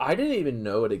 So I didn't even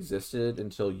know it existed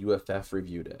until UFF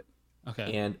reviewed it.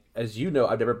 Okay. And as you know,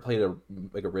 I've never played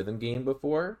a rhythm game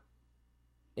before,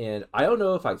 and I don't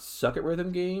know if I suck at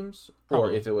rhythm games or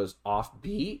Probably. if it was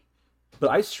offbeat, but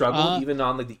I struggled even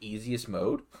on like the easiest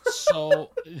mode.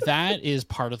 So that is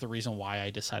part of the reason why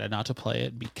I decided not to play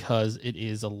it, because it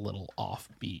is a little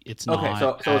offbeat. It's not Okay,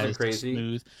 so is it as crazy?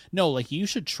 smooth. No, like you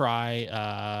should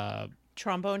try.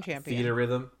 Trombone champion. Theater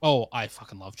rhythm. Oh, I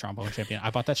fucking love Trombone Champion.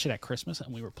 I bought that shit at Christmas,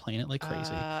 and we were playing it like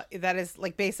crazy. That is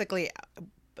like basically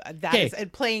that Okay. is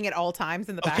playing at all times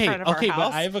in the Okay, background of okay, our but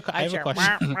house. I have a share-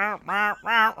 question. Does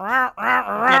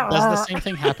Does the same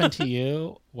thing happen to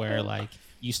you, where like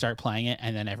you start playing it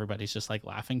and then everybody's just like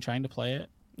laughing trying to play it?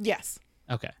 Yes.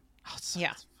 Okay. Oh,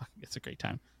 Yeah. it's a great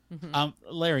time. Mhm.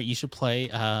 Larry, you should play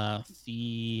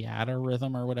Theater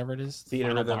Rhythm or whatever it is. Theater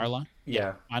Final Rhythm. Bar Line.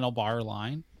 Yeah. Final Bar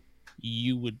Line.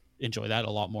 You would enjoy that a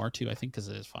lot more too, I think, because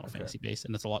it is Final Okay. Fantasy based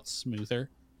and it's a lot smoother.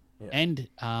 Yeah. And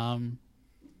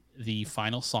the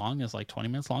final song is like 20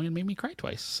 minutes long and made me cry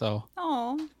twice. So,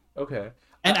 Oh. Okay.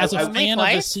 and as a I- fan of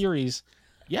the twice? series,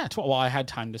 yeah, well, I had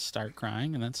time to start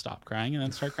crying and then stop crying and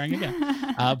then start crying again.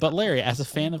 But Larry, as a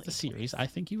fan of the series, I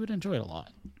think you would enjoy it a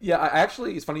lot. Yeah, I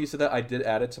actually, it's funny you said that. I did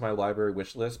add it to my library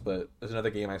wish list, but there's another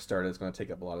game I started. It's going to take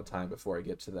up a lot of time before I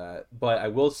get to that. But I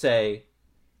will say,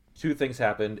 2 things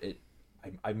happened.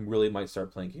 I really might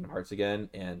start playing Kingdom Hearts again,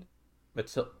 and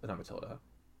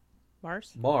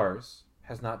Mars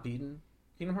has not beaten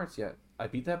Kingdom Hearts yet. I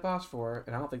beat that boss for her,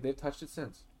 and I don't think they've touched it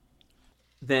since.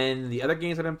 Then the other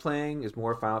games that I'm playing is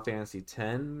more Final Fantasy X.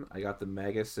 I got the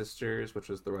Mega Sisters, which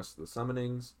was the rest of the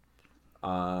summonings.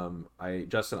 I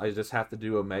just have to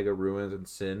do Omega Ruins and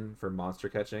Sin for monster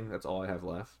catching. That's all I have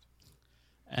left.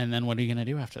 And then what are you gonna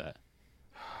do after that?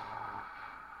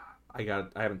 I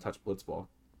haven't touched Blitzball.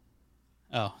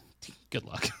 Oh, good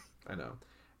luck. I know.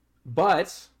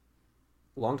 But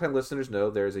longtime listeners know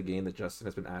there's a game that Justin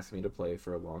has been asking me to play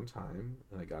for a long time,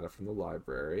 and I got it from the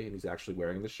library, and he's actually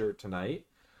wearing the shirt tonight.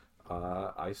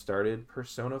 I started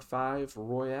Persona 5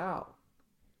 Royale.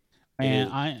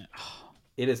 Man,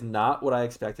 It is not what I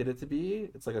expected it to be.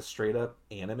 It's like a straight up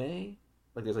anime.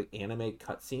 Like there's like anime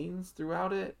cutscenes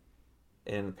throughout it.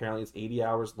 And apparently it's 80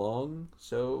 hours long.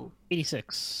 So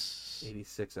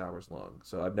 86 hours long.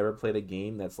 So I've never played a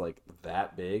game that's like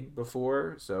that big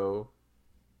before. So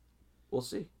we'll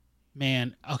see.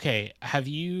 Man, okay. Have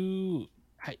you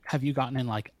gotten in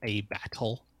like a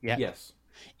battle yet? Yes.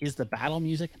 Is the battle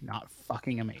music not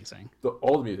fucking amazing?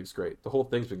 All the music's great. The whole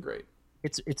thing's been great.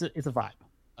 It's a vibe.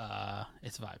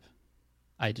 It's a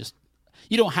vibe.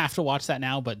 You don't have to watch that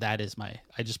now, but that is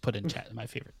I just put in chat my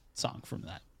favorite song from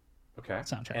that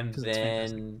soundtrack. And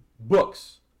then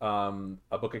books.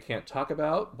 A book I can't talk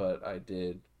about, but I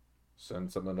did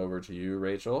send something over to you,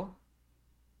 Rachel.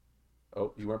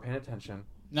 Oh, you weren't paying attention.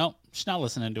 No, she's not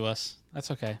listening to us.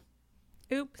 That's okay.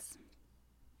 Oops.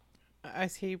 I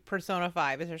see Persona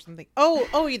 5. Is there something?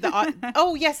 Oh,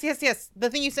 yes. The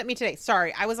thing you sent me today.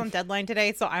 Sorry, I was on deadline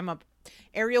today, so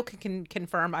Ariel can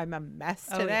confirm I'm a mess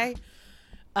today.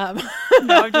 No,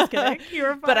 I'm just kidding.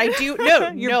 You're fine. But I do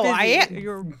You're busy. I am.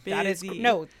 You're busy.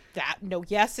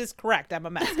 Yes is correct. I'm a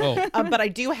mess. Oh. But I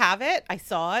do have it. I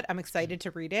saw it. I'm excited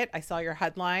to read it. I saw your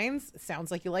headlines.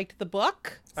 Sounds like you liked the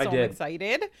book. So I did. I'm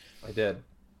excited. I did.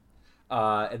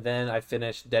 And then I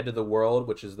finished Dead to the World,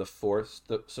 which is the fourth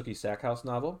Sookie Stackhouse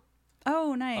novel.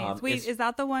 Oh, nice. Wait, it's- is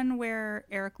that the one where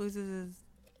Eric loses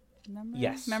his memory?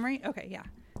 Yes. Memory? Okay, yeah.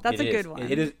 That's It a is. good one.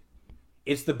 It is.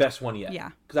 It's the best one yet.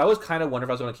 Yeah. Because I was kind of wondering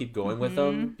if I was going to keep going with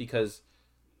them because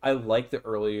I liked the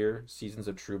earlier seasons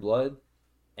of True Blood,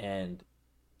 and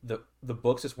the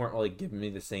books just weren't really giving me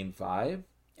the same vibe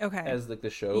Okay. as like the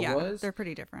show was. They're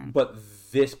pretty different. But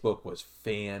this book was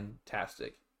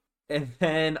fantastic. And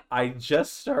then I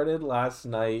just started last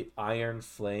night Iron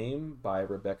Flame by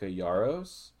Rebecca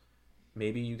Yarros.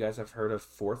 Maybe you guys have heard of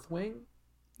Fourth Wing?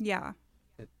 Yeah.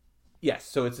 Yes,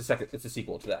 so it's a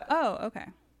sequel to that. Oh, okay.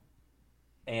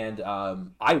 And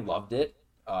I loved it.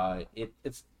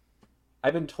 It's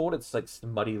I've been told it's like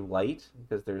smutty light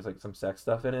because there's like some sex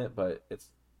stuff in it, but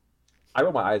I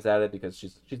roll my eyes at it because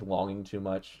she's longing too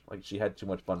much. Like she had too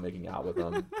much fun making out with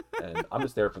them, and I'm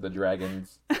just there for the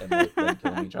dragons and like them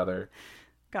killing each other.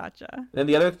 Gotcha. Then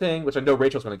the other thing, which I know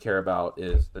Rachel's going to care about,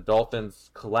 is the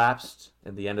Dolphins collapsed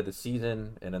in the end of the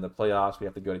season, and in the playoffs we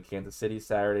have to go to Kansas City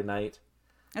Saturday night.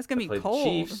 That's going to Play be the cold.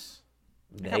 Chiefs.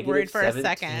 I got worried for a 17.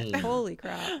 second. Holy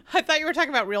crap. I thought you were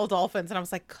talking about real dolphins, and I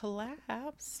was like,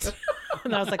 collapsed.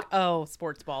 And I was like, oh,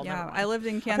 sports ball. Yeah, never mind. I lived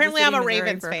in Kansas Apparently, City, I'm a Missouri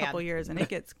Ravens for a fan. couple years, and it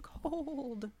gets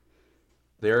cold.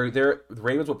 The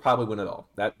Ravens will probably win it all.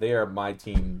 That they are my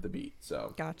team to beat.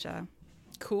 So Gotcha.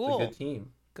 it's a Cool. good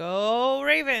team. Go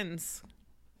Ravens.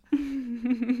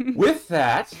 With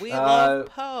that, We love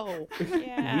Poe.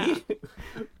 Yeah.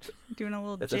 Doing a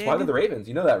little that's jig. why they're the Ravens.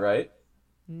 You know that, right?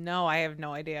 No, I have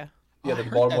no idea. Yeah, I the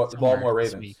heard Baltimore, that the Baltimore somewhere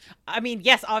this Ravens. week. I mean,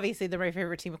 yes, obviously they're my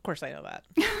favorite team. Of course, I know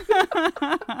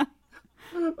that.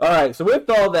 All right, so with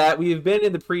all that, we've been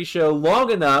in the pre-show long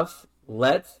enough.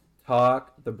 Let's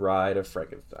talk The Bride of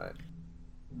Frankenstein.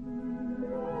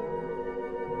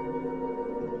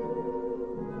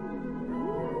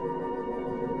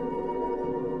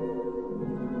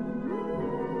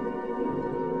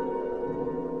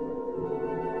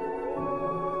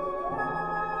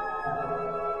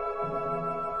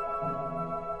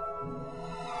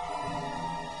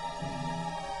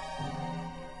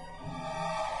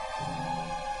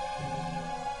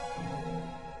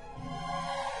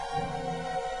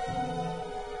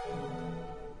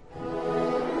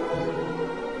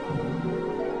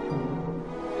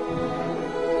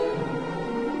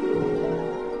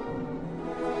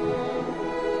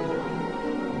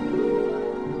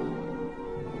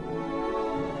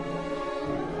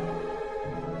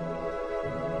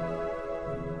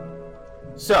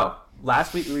 So,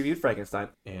 last week we reviewed Frankenstein,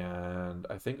 and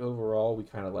I think overall we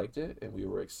kind of liked it, and we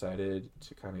were excited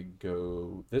to kind of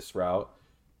go this route.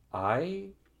 I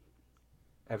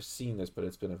have seen this, but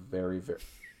it's been a very, very,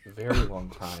 very long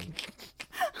time.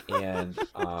 And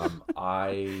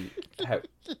I have...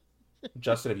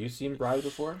 Justin, have you seen Bride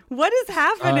before? What is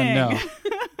happening? No.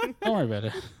 Don't worry about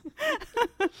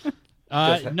it.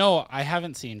 No, I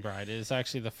haven't seen Bride. It is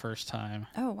actually the first time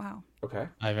Oh, wow. Okay.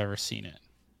 I've ever seen it.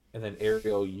 And then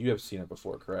Ariel, you have seen it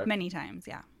before, correct? Many times,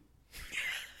 yeah.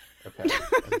 Okay.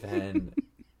 And then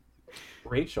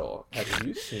Rachel, have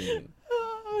you seen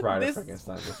Bride of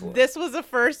Frankenstein before? This was a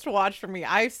first watch for me.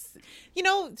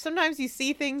 Sometimes you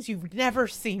see things you've never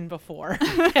seen before.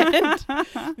 And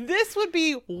this would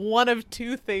be one of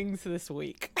two things this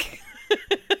week.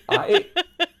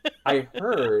 I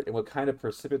heard, and what kind of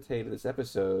precipitated this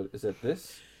episode is that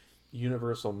this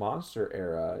Universal Monster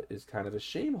era is kind of a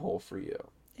shame hole for you.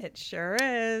 It sure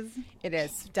is. It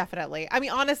is, definitely. I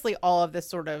mean, honestly, all of this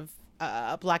sort of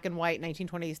black and white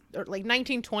 1920s, or like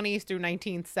 1920s through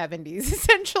 1970s,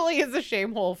 essentially is a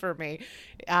shame hole for me.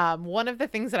 One of the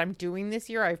things that I'm doing this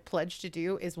year, I've pledged to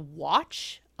do, is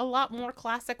watch a lot more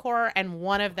classic horror, and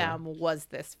one of them was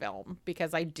this film,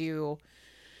 because I'm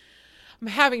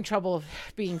having trouble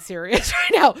being serious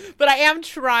right now, but I am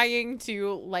trying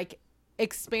to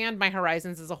expand my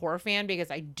horizons as a horror fan, because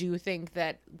I do think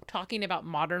that talking about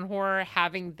modern horror,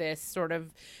 having this sort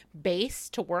of base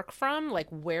to work from, like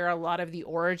where a lot of the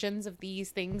origins of these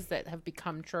things that have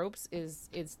become tropes is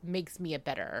makes me a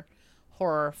better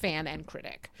horror fan and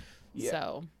critic. Yeah.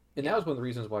 So, and that was one of the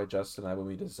reasons why Justin and I, when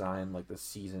we designed like the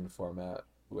season format,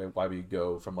 why we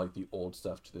go from like the old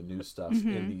stuff to the new stuff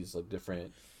in these like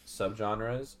different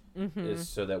subgenres, is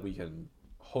so that we can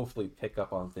hopefully pick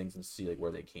up on things and see like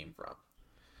where they came from.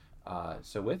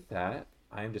 So with that,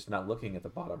 I am just not looking at the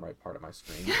bottom right part of my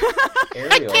screen.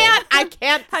 Ariel, I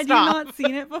can't Had stop. you not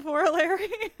seen it before, Larry?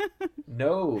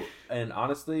 no, and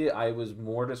honestly, I was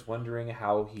more just wondering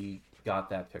how he got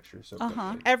that picture so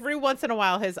quickly. Every once in a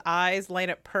while, his eyes line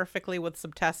up perfectly with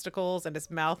some testicles, and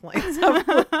his mouth lines up.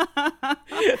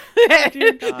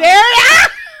 Dear God. There.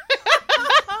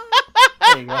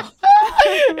 There you go.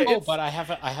 Oh, but I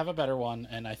have a better one,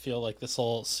 and I feel like this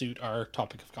will suit our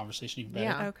topic of conversation even better.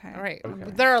 Yeah. Okay. All right.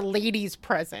 Okay. There are ladies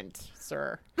present,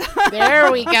 sir.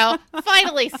 There we go.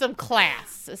 Finally, some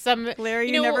class. Some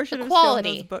Larry, you never should have shown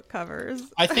equality. those book covers.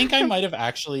 I think I might have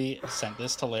actually sent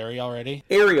this to Larry already.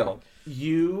 Ariel,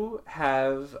 you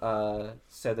have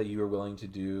said that you were willing to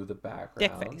do the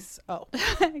background. Dick face. Oh.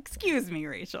 Excuse me,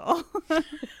 Rachel.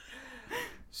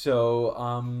 So,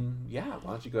 yeah,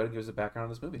 why don't you go ahead and give us a background on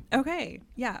this movie? Okay.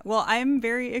 Yeah. Well, I'm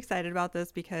very excited about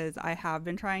this because I have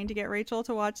been trying to get Rachel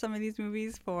to watch some of these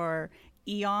movies for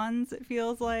eons, it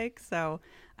feels like. So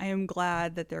I am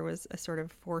glad that there was a sort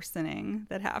of forcing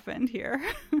that happened here.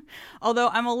 Although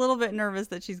I'm a little bit nervous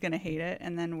that she's going to hate it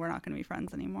and then we're not going to be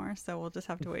friends anymore. So we'll just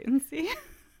have to wait and see.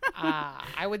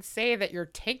 I would say that your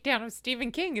takedown of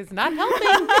Stephen King is not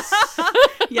helping.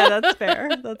 Yeah, that's fair.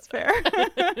 That's fair.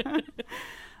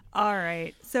 All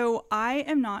right. So I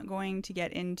am not going to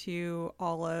get into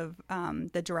all of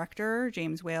the director,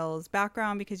 James Whale's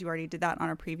background, because you already did that on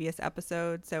a previous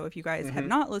episode. So if you guys have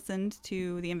not listened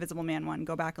to the Invisible Man one,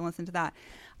 go back and listen to that.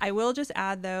 I will just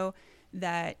add, though,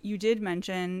 that you did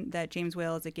mention that James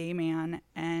Whale is a gay man.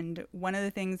 And one of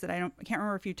the things that I can't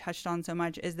remember if you touched on so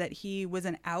much is that he was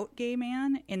an out gay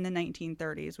man in the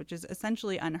 1930s, which is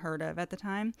essentially unheard of at the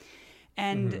time.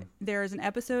 And there's an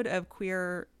episode of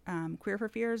Queer for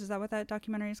Fears. Is that what that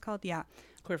documentary is called? Yeah.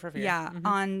 Queer for Fear. Yeah.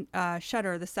 On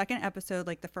Shudder, the second episode,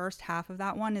 like the first half of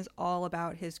that one is all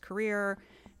about his career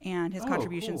and his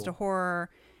contributions to horror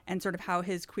and sort of how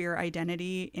his queer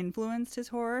identity influenced his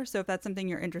horror. So if that's something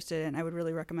you're interested in, I would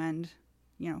really recommend,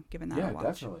 giving that a watch. Yeah,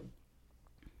 definitely.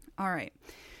 All right.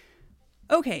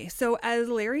 Okay, so as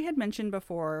Larry had mentioned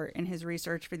before in his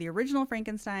research for the original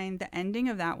Frankenstein, the ending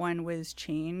of that one was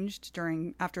changed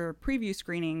after preview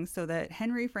screenings so that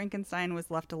Henry Frankenstein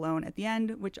was left alone at the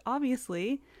end, which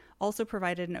obviously also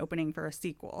provided an opening for a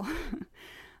sequel.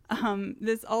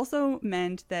 This also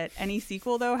meant that any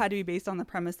sequel, though, had to be based on the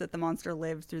premise that the monster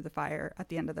lives through the fire at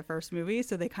the end of the first movie.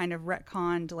 So they kind of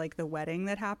retconned like the wedding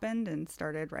that happened and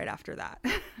started right after that.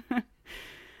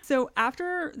 So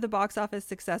after the box office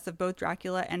success of both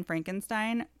Dracula and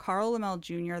Frankenstein, Carl Laemmle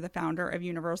Jr., the founder of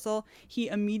Universal, he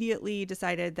immediately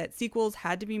decided that sequels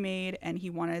had to be made and he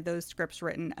wanted those scripts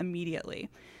written immediately.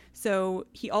 So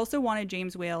he also wanted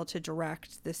James Whale to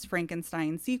direct this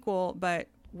Frankenstein sequel, but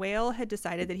Whale had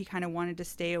decided that he kind of wanted to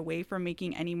stay away from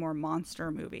making any more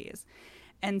monster movies.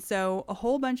 And so a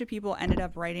whole bunch of people ended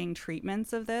up writing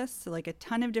treatments of this, so like a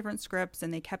ton of different scripts,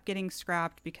 and they kept getting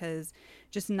scrapped because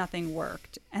just nothing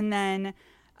worked. And then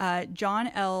John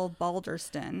L.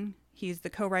 Balderston, he's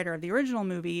the co-writer of the original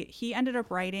movie, he ended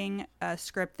up writing a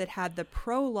script that had the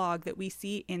prologue that we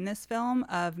see in this film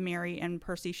of Mary and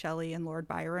Percy Shelley and Lord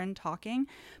Byron talking,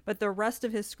 but the rest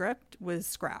of his script was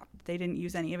scrapped. They didn't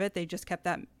use any of it. They just kept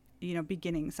that,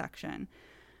 beginning section.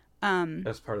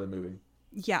 That's part of the movie.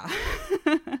 Yeah.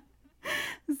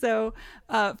 So,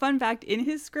 fun fact, in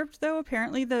his script, though,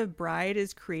 apparently the bride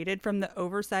is created from the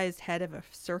oversized head of a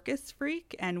circus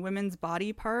freak and women's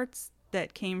body parts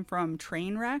that came from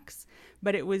train wrecks,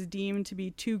 but it was deemed to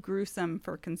be too gruesome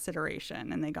for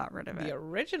consideration, and they got rid of The it.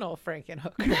 original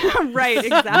Frankenhooker. Right,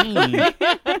 exactly.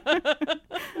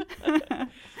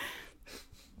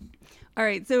 All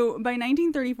right, so by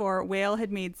 1934, Whale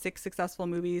had made 6 successful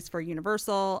movies for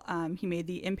Universal. He made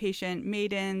The Impatient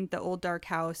Maiden, The Old Dark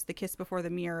House, The Kiss Before the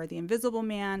Mirror, The Invisible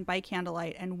Man, By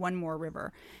Candlelight, and One More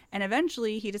River. And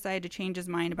eventually, he decided to change his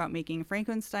mind about making a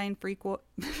Frankenstein prequel.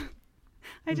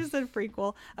 I just said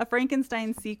prequel, a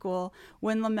Frankenstein sequel,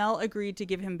 when Lammel agreed to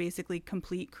give him basically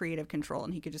complete creative control,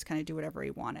 and he could just kind of do whatever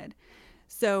he wanted.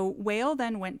 So Whale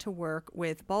then went to work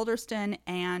with Balderston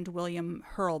and William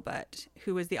Hurlbut,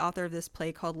 who was the author of this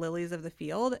play called Lilies of the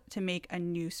Field, to make a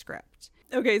new script.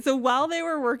 Okay, so while they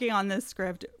were working on this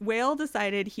script, Whale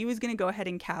decided he was going to go ahead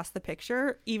and cast the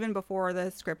picture even before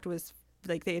the script was,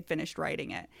 like, they had finished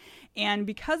writing it. And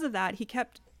because of that, he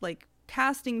kept, like,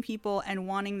 casting people and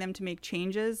wanting them to make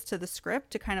changes to the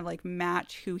script to kind of like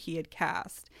match who he had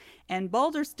cast. And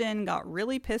Balderston got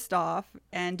really pissed off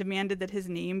and demanded that his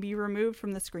name be removed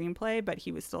from the screenplay, but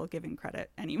he was still given credit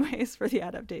anyways for the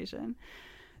adaptation.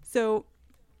 So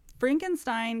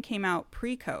Frankenstein came out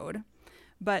pre-code,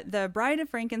 but The Bride of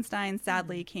Frankenstein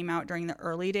sadly came out during the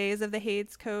early days of the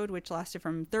Hays Code, which lasted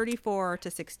from 34 to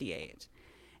 68.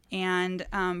 And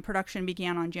production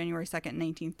began on January 2nd,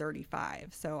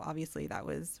 1935. So obviously that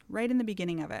was right in the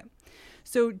beginning of it.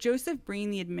 So Joseph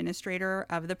Breen, the administrator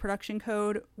of the production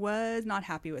code, was not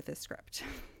happy with this script.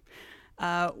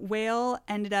 Whale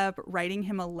ended up writing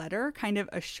him a letter kind of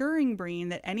assuring Breen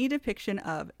that any depiction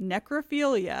of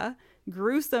necrophilia,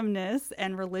 gruesomeness,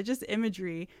 and religious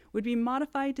imagery would be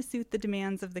modified to suit the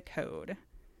demands of the code.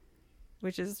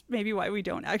 Which is maybe why we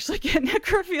don't actually get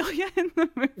necrophilia in the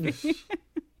movie.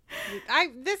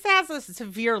 This has a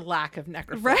severe lack of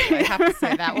necrophilia. Right. I have to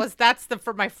say that's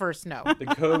for my first note. The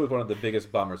code was one of the biggest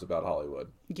bummers about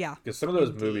Hollywood. Yeah. Because some of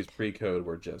those movies pre-code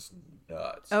were just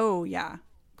nuts. Oh, yeah.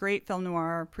 Great film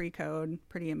noir, pre-code,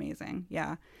 pretty amazing.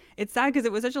 Yeah. It's sad because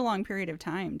it was such a long period of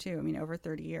time, too. I mean, over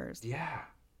 30 years. Yeah.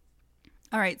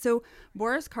 All right, so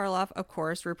Boris Karloff, of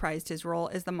course, reprised his role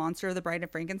as the monster of The Bride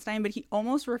of Frankenstein, but he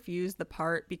almost refused the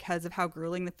part because of how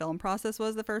grueling the film process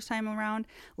was the first time around.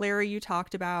 Larry, you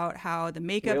talked about how the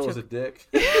makeup Whale was a dick.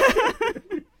 and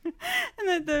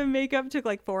that the makeup took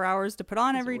like 4 hours to put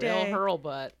on every day. Real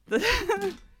hurlbutt.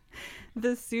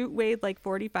 The suit weighed like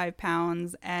 45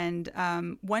 pounds. And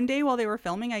one day while they were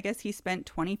filming, I guess he spent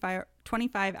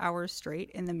 25 hours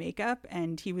straight in the makeup.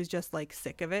 And he was just like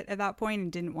sick of it at that point and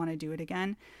didn't want to do it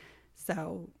again.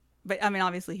 So, but I mean,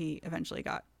 obviously he eventually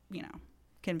got,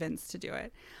 convinced to do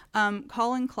it.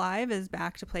 Colin Clive is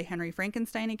back to play Henry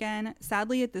Frankenstein again.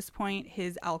 Sadly, at this point,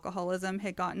 his alcoholism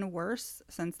had gotten worse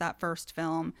since that first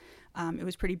film. It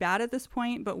was pretty bad at this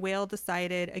point, but Whale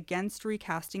decided against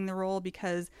recasting the role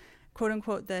because, quote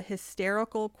unquote, the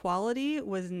hysterical quality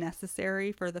was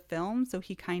necessary for the film. So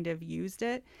he kind of used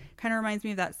it. Kind of reminds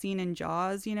me of that scene in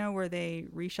Jaws, where they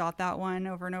reshot that one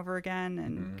over and over again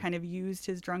and kind of used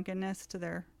his drunkenness to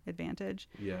their advantage.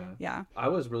 Yeah. I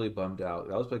was really bummed out.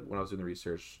 That was like when I was doing the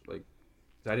research, like,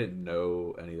 I didn't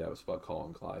know any of that was about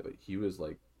Colin Clive, but he was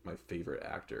like my favorite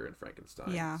actor in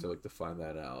Frankenstein. Yeah. So like to find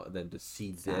that out and then to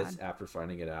see Sad. this after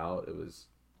finding it out, it was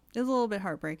a little bit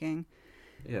heartbreaking.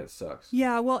 Yeah, it sucks.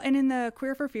 Yeah, well, and in the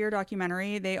Queer for Fear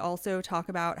documentary, they also talk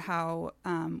about how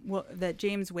that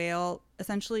James Whale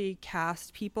essentially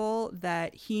cast people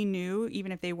that he knew,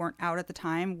 even if they weren't out at the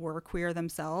time, were queer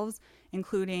themselves,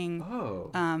 including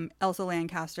Elsa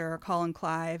Lancaster, Colin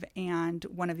Clive, and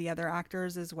one of the other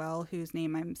actors as well, whose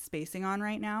name I'm spacing on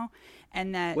right now.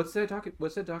 And that what's that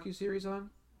docuseries on?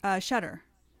 Shudder.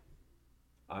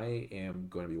 I am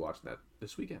going to be watching that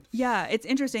this weekend. Yeah, it's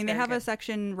interesting. They have good. a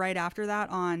section right after that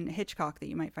on Hitchcock that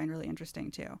you might find really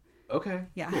interesting too. Okay.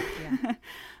 Yeah.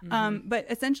 Yeah. But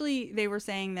essentially they were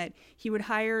saying that he would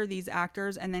hire these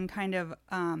actors and then kind of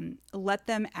let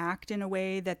them act in a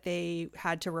way that they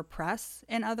had to repress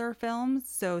in other films.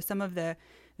 So some of the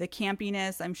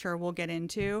campiness, I'm sure we'll get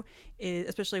into,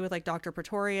 especially with like Dr.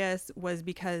 Pretorius, was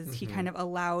because he kind of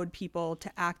allowed people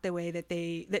to act the way that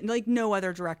like no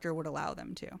other director would allow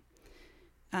them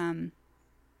to.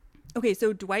 Okay,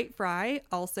 so Dwight Fry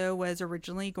also was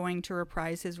originally going to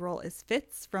reprise his role as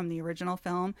Fitz from the original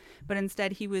film, but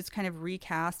instead he was kind of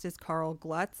recast as Carl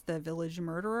Glutz, the village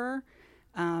murderer.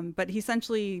 But he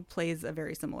essentially plays a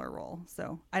very similar role.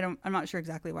 So I'm not sure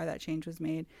exactly why that change was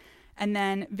made. And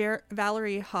then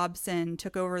Valerie Hobson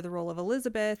took over the role of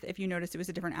Elizabeth. If you notice, it was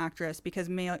a different actress because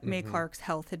May Clark's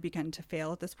health had begun to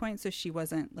fail at this point, so she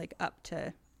wasn't like up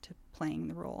to playing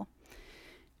the role.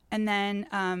 And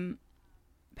then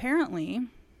apparently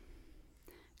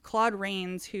Claude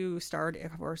Rains, who starred,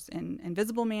 of course, in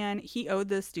Invisible Man, he owed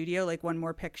the studio like one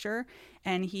more picture,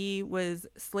 and he was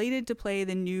slated to play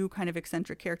the new kind of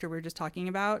eccentric character we were just talking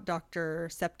about, Dr.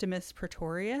 Septimus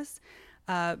Pretorius.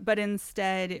 But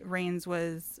instead, Rains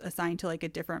was assigned to like a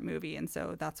different movie, and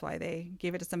so that's why they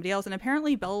gave it to somebody else. And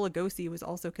apparently, Bela Lugosi was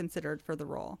also considered for the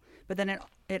role, but then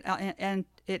it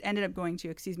ended up going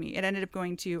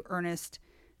to Ernest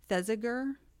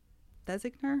Thesiger.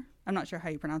 I'm not sure how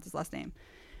you pronounce his last name.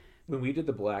 When we did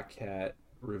the Black Cat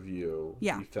review, we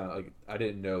found like I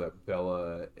didn't know that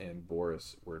Bella and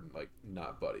Boris were like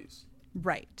not buddies.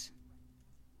 Right.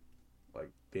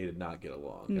 Like they did not get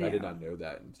along, No. and I did not know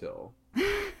that until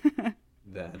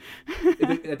then.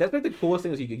 That's like the coolest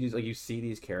thing is you see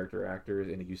these character actors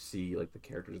and you see like the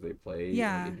characters they play.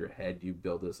 Yeah. And, like, in your head, you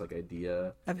build this like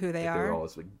idea Of who they like, are. They're all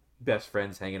like best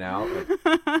friends hanging out.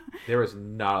 Like, there was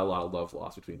not a lot of love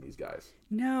lost between these guys.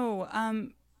 No.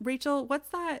 Rachel, what's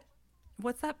that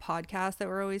podcast that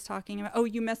we're always talking about? Oh,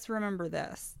 You Must Remember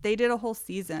This. They did a whole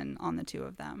season on the two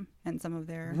of them and some of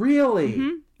their... Really?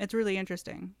 Mhm. It's really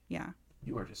interesting. Yeah.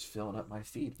 You are just filling up my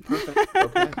feed. Perfect.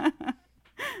 Okay.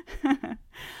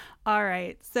 All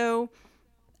right. So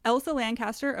Elsa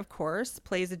Lancaster, of course,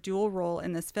 plays a dual role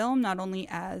in this film, not only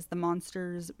as the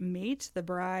monster's mate, the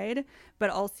bride, but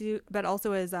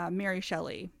also as Mary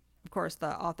Shelley, of course,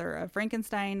 the author of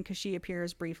Frankenstein, because she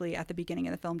appears briefly at the beginning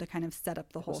of the film to kind of set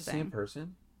up the whole It's the thing. same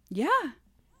person? Yeah.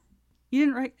 You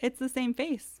didn't it's the same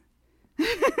face.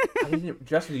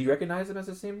 Justin, do you recognize him as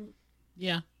the same?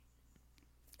 Yeah.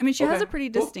 I mean, she has Okay, a pretty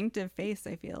cool. distinctive face,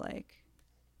 I feel like.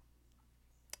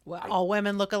 Well, all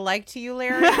women look alike to you,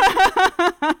 Larry?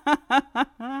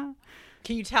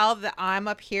 Can you tell that I'm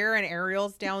up here and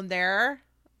Ariel's down there?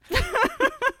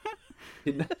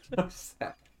 Did not notice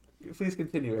that. Please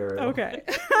continue, Ariel. Okay.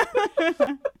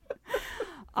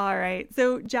 All right.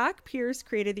 So Jack Pierce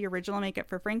created the original makeup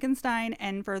for Frankenstein,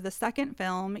 and for the second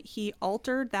film, he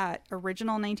altered that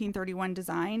original 1931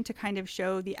 design to kind of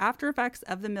show the after effects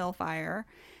of the mill fire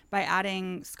by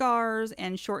adding scars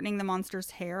and shortening the monster's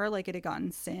hair like it had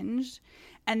gotten singed.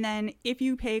 And then if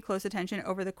you pay close attention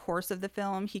over the course of the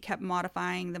film, he kept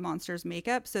modifying the monster's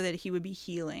makeup so that he would be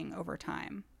healing over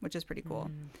time, which is pretty cool.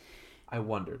 I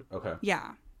wondered. Okay.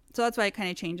 Yeah. So that's why it kind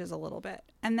of changes a little bit.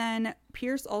 And then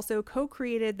Pierce also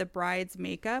co-created the bride's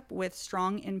makeup with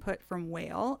strong input from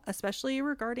Whale, especially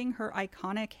regarding her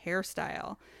iconic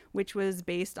hairstyle, which was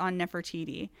based on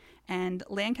Nefertiti. And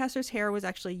Lancaster's hair was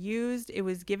actually used. It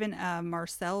was given a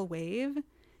Marcel wave,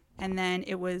 and then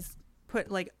it was put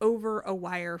like over a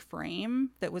wire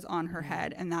frame that was on her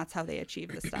head, and that's how they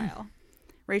achieved the style.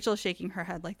 Rachel's shaking her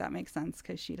head like that makes sense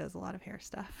because she does a lot of hair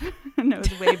stuff. Knows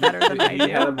way better than I You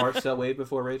had a do. Marcel wave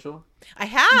before, Rachel? I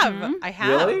have. Mhm. I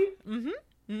have. Really?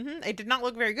 It did not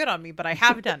look very good on me, but I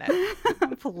have done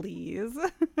it. Please.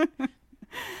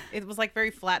 It was like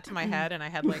very flat to my head, and I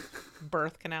had like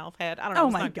birth canal head. I don't know. Oh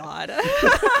it's my not God.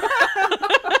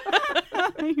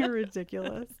 You're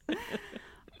ridiculous.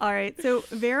 All right. So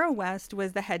Vera West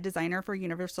was the head designer for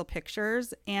Universal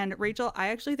Pictures. And Rachel, I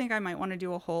actually think I might want to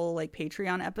do a whole like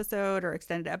Patreon episode or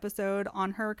extended episode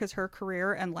on her because her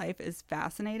career and life is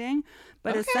fascinating.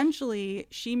 But essentially,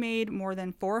 she made more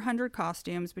than 400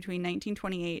 costumes between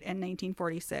 1928 and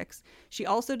 1946. She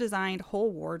also designed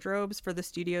whole wardrobes for the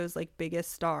studio's like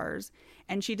biggest stars.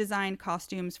 And she designed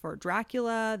costumes for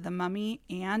Dracula, the Mummy,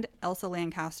 and Elsa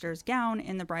Lancaster's gown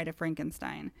in The Bride of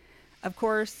Frankenstein. Of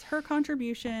course, her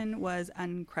contribution was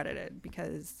uncredited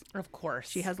because Of course.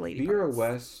 she has lady Vera parts.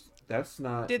 West, that's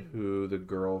not who the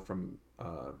girl from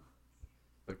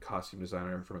the costume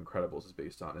designer from Incredibles is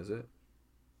based on, is it?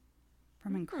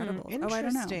 From Incredibles. Interesting. Oh, I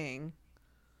don't know.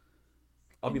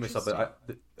 I'll be myself,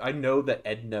 but I know that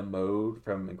Edna Mode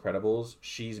from Incredibles,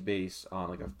 she's based on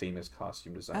like a famous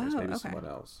costume designer, so Oh, maybe okay. someone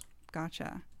else.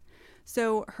 Gotcha.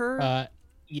 So her...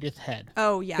 Edith Head.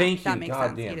 oh, yeah. Thank that you. makes God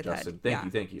sense. damn, Edith Justin.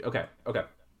 Head. Thank you. Okay.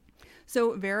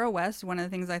 So Vera West, one of the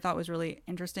things I thought was really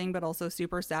interesting but also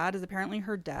super sad is apparently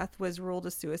her death was ruled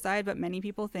a suicide, but many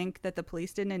people think that the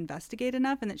police didn't investigate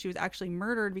enough and that she was actually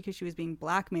murdered because she was being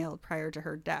blackmailed prior to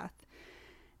her death.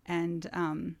 And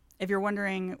if you're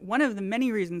wondering, one of the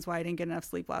many reasons why I didn't get enough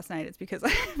sleep last night, it's because I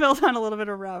fell down a little bit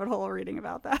of a rabbit hole reading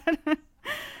about that.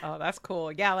 Oh, that's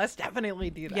cool. Yeah, let's definitely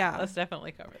do that. Yeah. Let's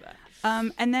definitely cover that.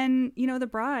 And then, you know, the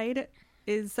bride,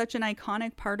 is such an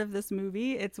iconic part of this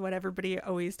movie. It's what everybody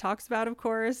always talks about, of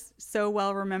course. So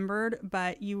well remembered,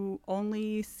 but you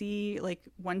only see, like,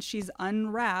 once she's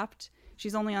unwrapped,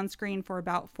 she's only on screen for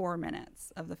about 4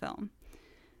 minutes of the film.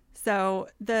 So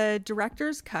the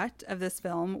director's cut of this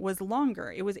film was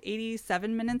longer. It was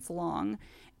 87 minutes long.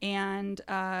 And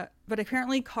but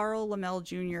apparently Carl Lammel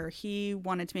Jr., he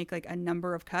wanted to make like a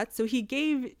number of cuts. So he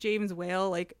gave James Whale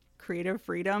like creative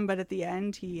freedom, but at the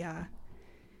end he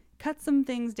cut some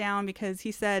things down because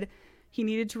he said he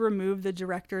needed to remove the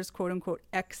director's quote unquote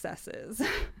excesses.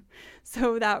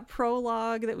 So that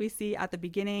prologue that we see at the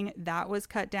beginning, that was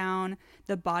cut down.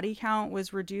 The body count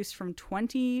was reduced from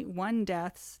 21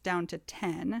 deaths down to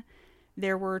 10.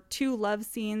 There were 2 love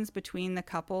scenes between the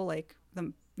couple, like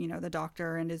the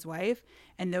doctor and his wife,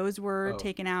 and those were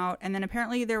taken out. And then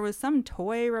apparently there was some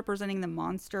toy representing the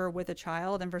monster with a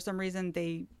child, and for some reason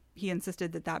he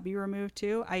insisted that be removed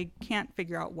too. I can't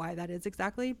figure out why that is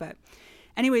exactly, but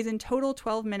anyways, in total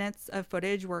 12 minutes of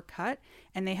footage were cut,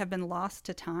 and they have been lost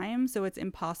to time, so it's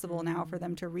impossible now for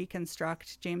them to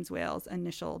reconstruct James Whale's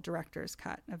initial director's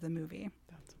cut of the movie.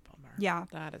 That's a bummer. Yeah.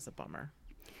 That is a bummer.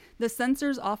 The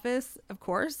censor's office, of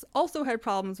course, also had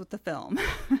problems with the film.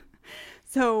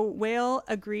 So Whale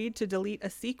agreed to delete a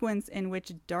sequence in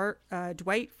which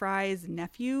Dwight Fry's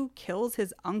nephew kills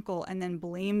his uncle and then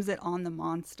blames it on the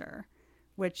monster,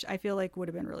 which I feel like would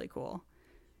have been really cool.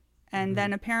 And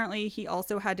then apparently he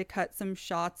also had to cut some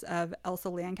shots of Elsa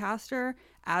Lancaster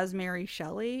as Mary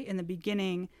Shelley in the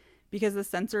beginning because the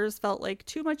censors felt like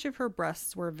too much of her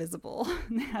breasts were visible.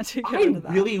 They had to get rid of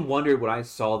that. Really wondered when I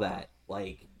saw that,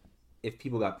 like, if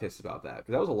people got pissed about that,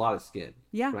 because that was a lot of skin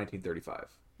for 1935.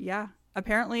 Yeah,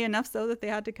 apparently enough so that they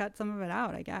had to cut some of it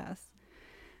out, I guess.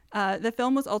 The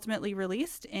film was ultimately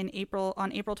released on April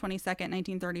 22nd,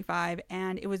 1935,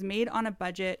 and it was made on a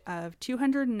budget of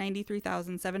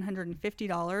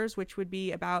 $293,750, which would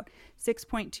be about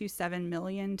 $6.27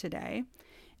 million today.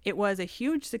 It was a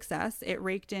huge success. It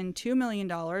raked in $2 million,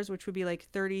 which would be like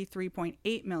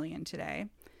 $33.8 million today.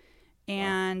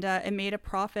 And it made a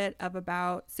profit of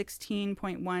about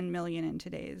 $16.1 million in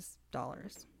today's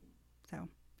dollars. So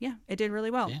yeah, it did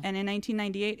really well. Yeah. And in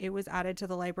 1998, it was added to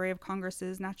the Library of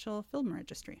Congress's National Film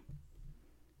Registry.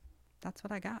 That's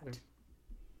what I got.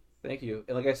 Thank you.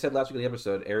 And like I said last week in the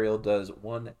episode, Ariel does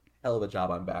one hell of a job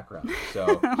on background.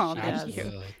 So thank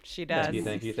you. She does.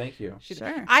 Thank you.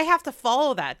 Sure. I have to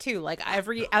follow that too. Like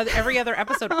every other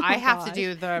episode, I have to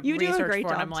do the you research do a great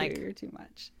for it. job I'm like, too. You're too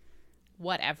much.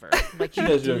 Whatever. Like she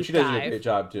does do a great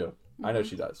job too. I know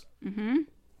she does. Mm-hmm.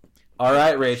 All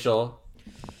right, Rachel.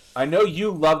 I know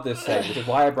you love this segment, which is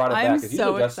why I brought it back. Because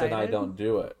so usually Justin and I don't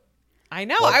do it. I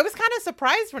know. I was kind of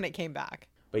surprised when it came back.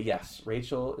 But yes,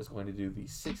 Rachel is going to do the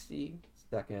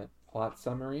 60-second plot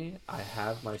summary. I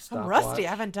have my stopwatch. I'm rusty.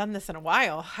 I haven't done this in a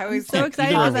while. I was so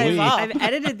excited because I've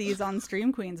edited these on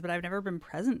Stream Queens, but I've never been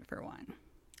present for one.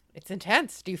 It's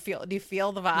intense. Do you feel the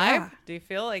vibe? Yeah. Do you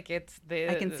feel like it's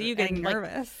the? I can see you getting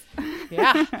nervous.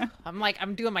 Yeah,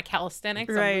 I'm doing my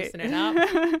calisthenics. Right. I'm loosening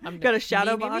up. I'm got a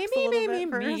shadow box a little bit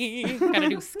first. Gotta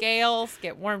do scales,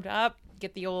 get warmed up,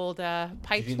 get the old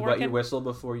pipes Did you working. wet your whistle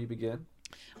before you begin?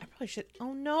 I probably should.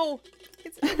 Oh no,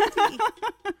 it's empty.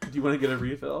 Do you want to get a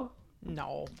refill?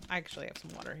 No, I actually have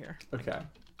some water here. Okay.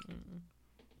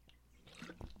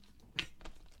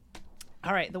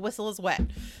 All right, the whistle is wet.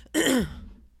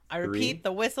 I repeat, 3,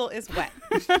 the whistle is wet.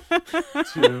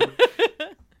 2,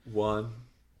 1,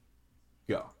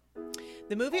 go.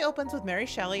 The movie opens with Mary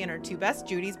Shelley and her 2 best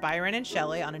Judies, Byron and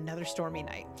Shelley, on another stormy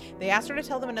night. They ask her to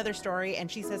tell them another story,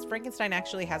 and she says Frankenstein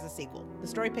actually has a sequel. The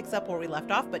story picks up where we left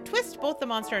off, but twist, both the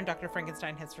monster and Dr.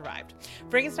 Frankenstein has survived.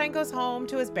 Frankenstein goes home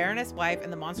to his Baroness wife,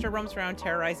 and the monster roams around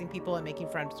terrorizing people and making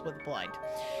friends with the blind.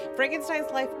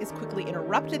 Frankenstein's life is quickly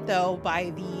interrupted, though, by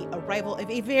the arrival of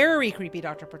a very creepy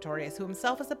Dr. Pretorius, who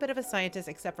himself is a bit of a scientist,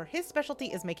 except for his specialty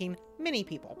is making mini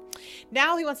people.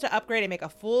 Now he wants to upgrade and make a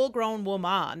full-grown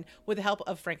woman with the help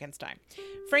of Frankenstein.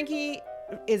 Frankie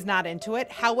is not into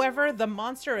it. However, the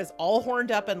monster is all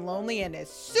horned up and lonely and is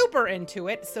super into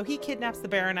it, so he kidnaps the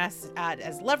Baroness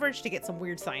as leverage to get some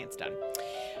weird science done.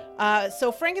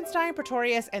 So Frankenstein,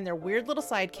 Pretorius, and their weird little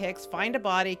sidekicks find a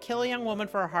body, kill a young woman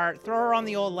for her heart, throw her on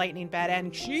the old lightning bed,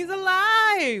 and she's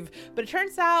alive! But it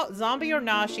turns out, zombie or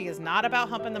not, she is not about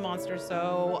humping the monster,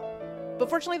 but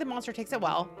fortunately the monster takes it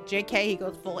well. JK, he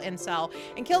goes full incel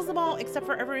and kills them all except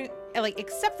for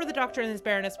the doctor and his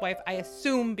Baroness wife, I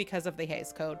assume because of the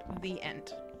Hays Code. The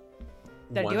end.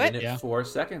 Did I do it? 1 minute, 4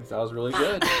 seconds. That was really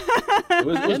good. It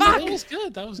was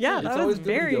good. That was good. Yeah, it's that always was good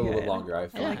very to go good. a little longer, I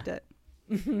feel. I liked it.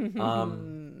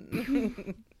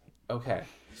 Okay,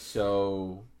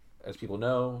 so as people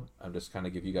know, I'm just kind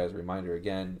of give you guys a reminder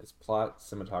again. It's plot,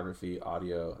 cinematography,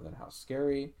 audio, and then how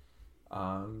scary.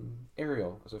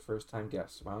 Ariel, as a first-time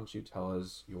guest, why don't you tell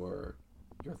us your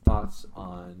thoughts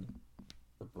on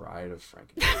The Bride of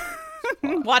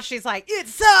Frankenstein? Watch, she's like, it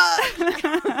sucks.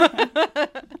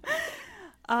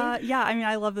 Yeah, I mean,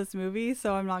 I love this movie,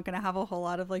 so I'm not gonna have a whole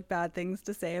lot of like bad things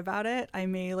to say about it. I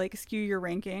may like skew your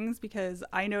rankings because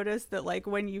I noticed that like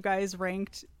when you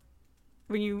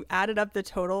added up the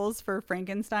totals for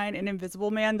Frankenstein and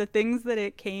Invisible Man, the things that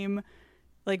it came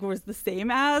like was the same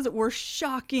as were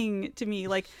shocking to me.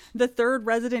 Like the third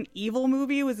Resident Evil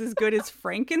movie was as good as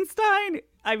Frankenstein.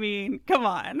 I mean, come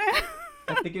on.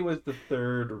 I think it was the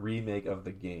third remake of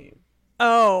the game.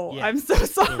 Oh, Yeah, I'm so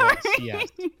sorry. yes.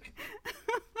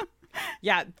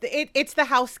 Yeah, it's the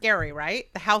how scary, right?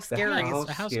 The how scary. How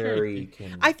How scary scary.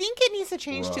 can I think it needs to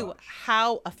change to Rush.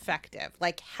 how effective.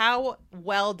 Like, how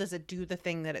well does it do the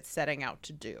thing that it's setting out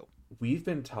to do? We've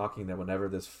been talking that whenever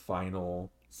this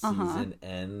final season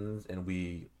ends and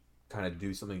we kind of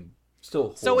do something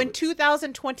still So in horrible-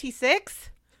 2026,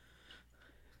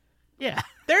 Yeah.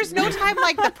 there's no time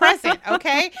like the present,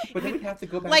 okay? but then we have to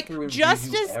go back like, through and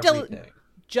justice redo del- everything.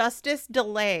 Justice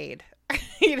delayed.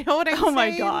 You know what I'm saying? Oh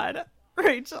my god,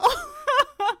 Rachel.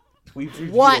 We've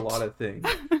reviewed What? a lot of things.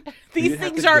 These We'd have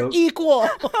things to are go- equal.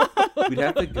 We'd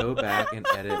have to go back and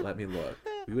edit. Let me look.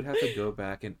 We would have to go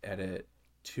back and edit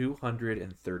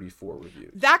 234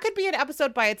 reviews. That could be an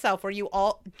episode by itself where you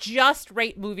all just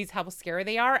rate movies how scary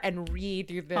they are and read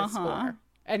through the score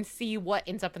and see what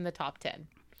ends up in the top 10.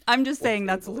 I'm just saying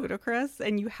that's ludicrous,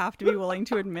 and you have to be willing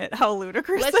to admit how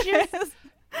ludicrous Let's it just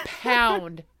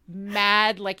pound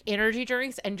mad like energy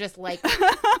drinks and just like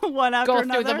one after go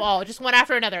another. through them all, just one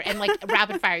after another, and like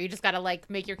rapid fire. You just gotta like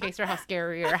make your case for how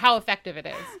scary or how effective it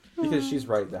is. Because she's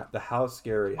right. The how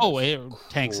scary. Oh, has it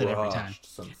tanks it every time.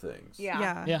 crushed some things.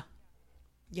 Yeah. Yeah.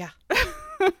 Yeah.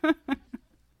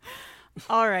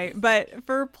 All right, but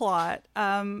for plot,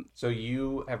 So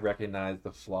you have recognized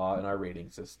the flaw in our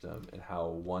rating system and how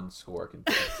one score can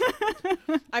be.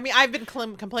 I mean, I've been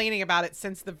complaining about it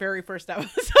since the very first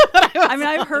episode. I mean,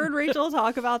 I've heard Rachel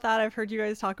talk about that. I've heard you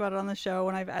guys talk about it on the show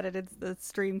when I've edited the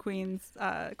Stream Queens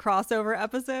crossover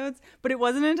episodes. But it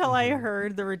wasn't until I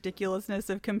heard the ridiculousness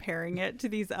of comparing it to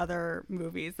these other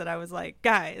movies that I was like,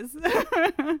 guys,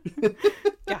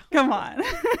 Yeah. come on.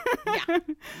 Yeah.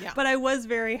 Yeah. But I was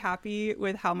very happy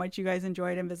with how much you guys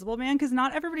enjoyed Invisible Man because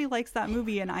not everybody likes that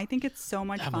movie, and I think it's so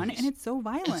much That fun movie's- and it's so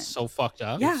violent. It's so fucked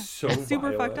up. yeah, It's so it's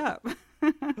super violent. fucked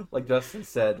up. Like Justin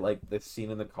said, like the scene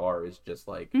in the car is just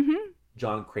like Mm-hmm.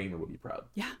 John Kramer would be proud.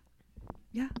 Yeah.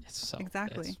 It's so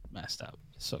Exactly. It's messed up.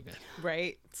 It's so good.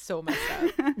 Right. So messed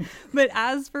up. But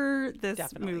as for this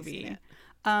Definitely seen movie,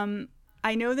 it.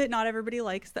 I know that not everybody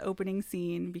likes the opening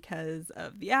scene because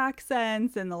of the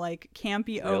accents and the like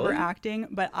campy overacting,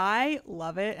 but I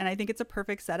love it and I think it's a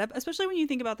perfect setup, especially when you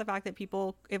think about the fact that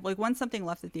people, if like once something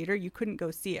left the theater, you couldn't go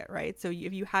see it, right? So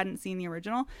if you hadn't seen the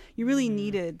original, you really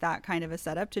needed that kind of a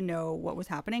setup to know what was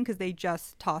happening because they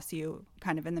just toss you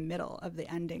kind of in the middle of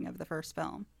the ending of the first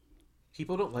film.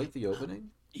 People don't like the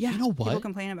opening. Yeah, You know people what?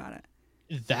 complain about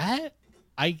it. That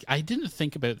I didn't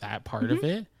think about that part of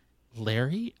it.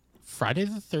 Larry, Friday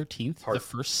the 13th, the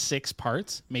first 6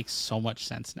 parts makes so much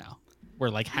sense now. Where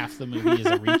like half the movie is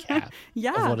a recap of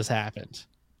Yeah, what has happened.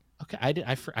 Okay,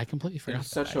 I completely forgot. It's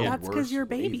such that. a Yeah. That's 'cause worse you're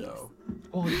way, babies. though.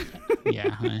 Oh,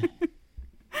 yeah.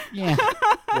 Yeah.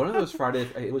 One of those Fridays,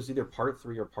 it was either part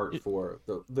 3 or part 4.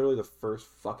 Literally the first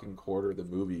fucking quarter of the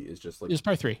movie is just like, It was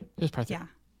part 3. It was part 3. yeah,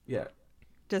 yeah,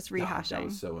 just God, rehashing. that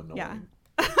was so annoying. Yeah.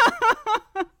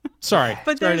 Sorry.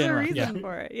 But Sorry there's to a interrupt. reason Yeah.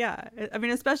 for it. Yeah. I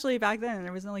mean, especially back then,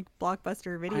 there was no like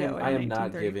Blockbuster video I am in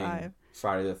not 1935. giving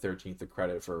Friday the 13th the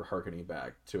credit for harkening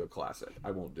back to a classic.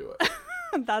 I won't do it.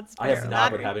 That's I have fair.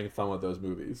 not been having fun with those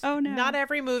movies. Oh no. Not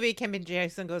every movie can be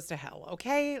Jason Goes to Hell,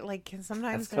 okay? Like,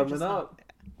 sometimes That's they're coming just up.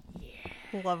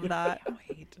 Love that.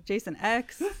 Wait. Jason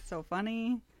X, so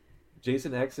funny.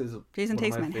 Jason X is Jason one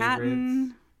Takes of my Manhattan.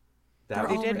 favorites. That They're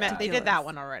was all They bad. did that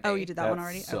one already. Oh, you did that one That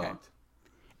already? Okay. sucked.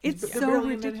 It's They're so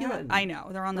barely in ridiculous. Manhattan. I know.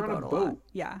 They're on the They're on boat a a lot. boat.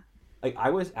 Yeah. Like I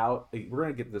was out. Like, we're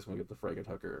gonna get this when we get to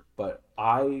Frankentucker, but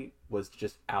I was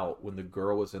just out when the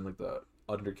girl was in like the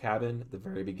under cabin at the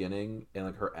very beginning, and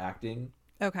like her acting,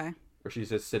 Okay. where she's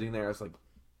just sitting there. It's like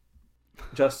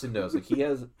Justin knows. Like he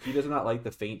does not like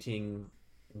the fainting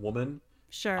woman.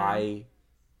 Sure. I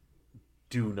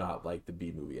do not like the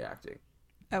B movie acting.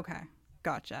 Okay.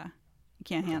 Gotcha. You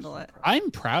can't handle it.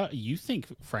 I'm proud. You think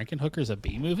Frankenhooker's a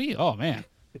B movie? Oh man,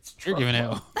 It's you're giving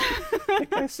it.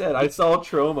 Like I said, I saw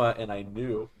Trauma and I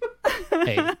knew.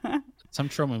 Hey, some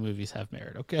trauma movies have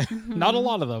merit. Okay, not a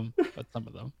lot of them, but some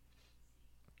of them.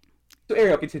 So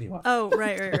Ariel, continue on. Oh,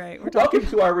 right. We're talking. Welcome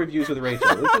to our reviews with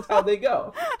Rachel. This is how they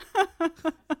go.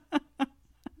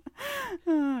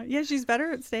 Yeah, she's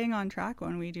better at staying on track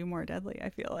when we do More Deadly, I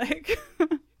feel like.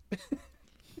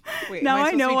 Wait, Now am I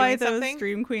supposed to know be why doing those something?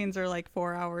 Stream Queens are like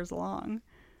 4 hours long.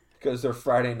 Because they're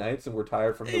Friday nights and we're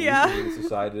tired from the week Yeah. and we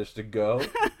decided just to go.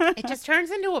 It just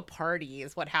turns into a party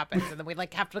is what happens, and then we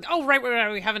like have to like, oh right,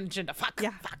 we have an agenda. Fuck.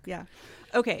 Yeah.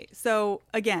 Okay, so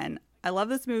again, I love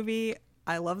this movie.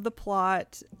 I love the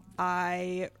plot.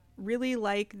 I really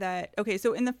like that. Okay,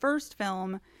 so in the first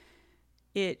film,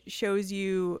 it shows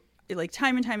you like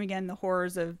time and time again the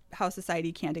horrors of how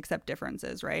society can't accept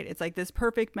differences, right? It's like this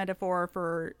perfect metaphor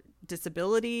for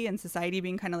disability and society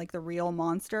being kind of like the real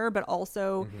monster, but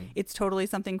also it's totally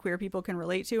something queer people can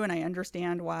relate to. And I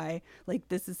understand why like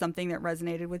this is something that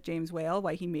resonated with James Whale,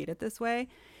 why he made it this way.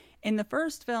 In the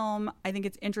first film, I think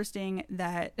it's interesting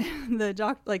that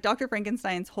Dr.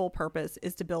 Frankenstein's whole purpose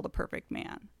is to build a perfect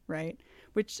man, right?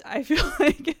 Which I feel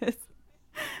like is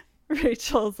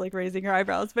Rachel's like raising her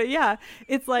eyebrows, but yeah,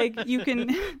 it's like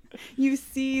you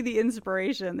see the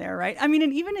inspiration there, right? I mean,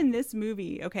 and even in this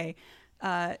movie, okay,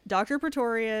 Dr.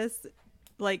 Pretorius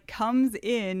like comes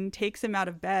in, takes him out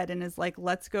of bed, and is like,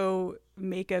 "Let's go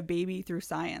make a baby through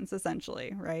science,"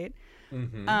 essentially, right? I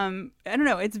don't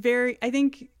know. I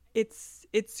think it's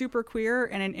super queer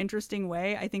in an interesting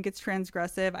way. I think it's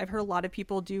transgressive. I've heard a lot of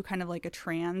people do kind of like a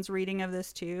trans reading of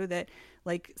this too, that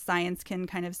like science can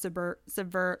kind of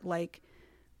subvert like,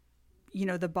 you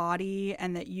know, the body,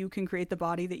 and that you can create the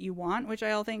body that you want, which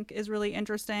I all think is really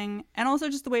interesting. And also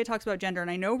just the way it talks about gender.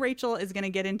 And I know Rachel is going to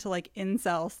get into like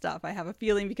incel stuff. I have a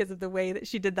feeling because of the way that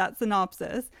she did that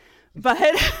synopsis,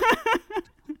 but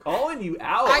Calling you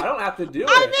out. I don't have to do it.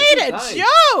 I made a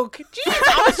joke. Jeez,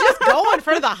 I was just going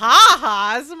for the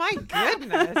ha-has. My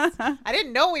goodness. I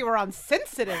didn't know we were on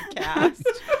Sensitive Cast.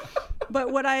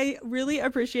 But what I really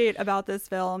appreciate about this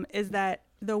film is that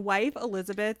the wife,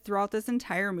 Elizabeth, throughout this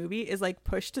entire movie is like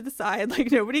pushed to the side.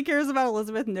 Like nobody cares about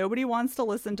Elizabeth. Nobody wants to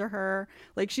listen to her.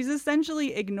 Like she's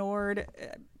essentially ignored.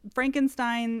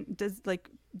 Frankenstein does like,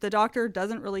 the doctor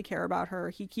doesn't really care about her.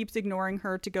 He keeps ignoring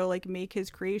her to go like make his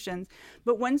creations.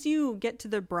 But once you get to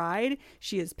the bride,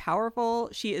 she is powerful.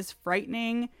 She is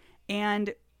frightening.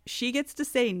 And she gets to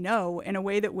say no in a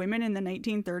way that women in the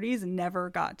 1930s never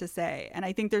got to say. And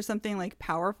I think there's something like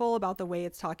powerful about the way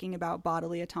it's talking about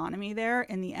bodily autonomy there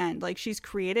in the end. Like she's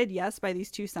created, yes, by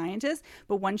these two scientists,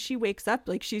 but once she wakes up,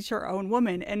 like she's her own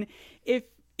woman. And if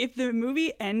the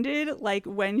movie ended like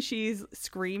when she's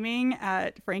screaming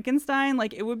at Frankenstein,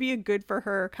 like it would be a good for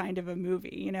her kind of a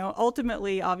movie, you know.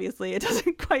 Ultimately, obviously, it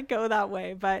doesn't quite go that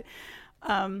way, but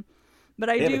I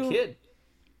They do. have a kid.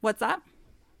 What's that?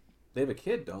 They have a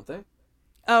kid, don't they?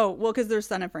 Oh, well, because they're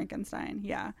Son of Frankenstein.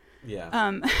 Yeah.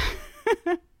 Yeah.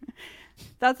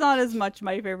 That's not as much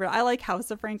my favorite. I like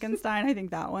House of Frankenstein. I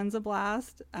think that one's a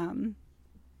blast.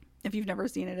 If you've never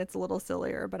seen it, it's a little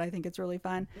sillier, but I think it's really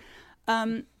fun.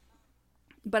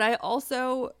 But I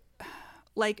also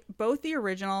like both the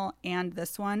original and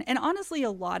this one. And honestly,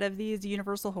 a lot of these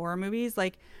Universal horror movies,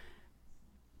 like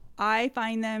I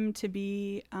find them to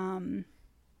be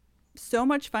so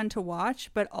much fun to watch,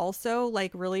 but also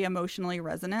like really emotionally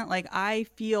resonant. Like I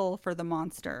feel for the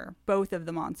monster, both of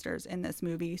the monsters in this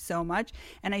movie so much.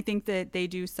 And I think that they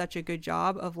do such a good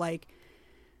job of like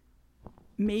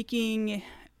making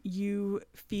you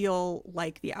feel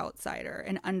like the outsider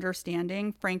and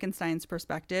understanding Frankenstein's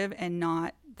perspective and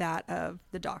not that of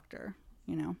the doctor,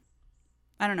 you know?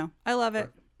 I don't know. I love it.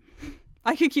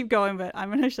 I could keep going, but I'm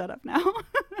going to shut up now.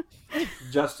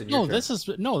 Justin, No, your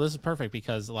turn. this is perfect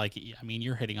because like I mean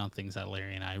you're hitting on things that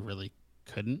Larry and I really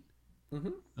couldn't,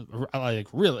 like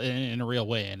real in a real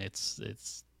way, and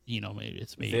it's you know maybe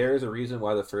it's me. There's a reason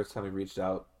why the first time we reached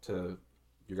out to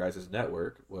your guys'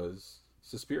 network was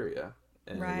Suspiria,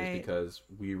 and it was because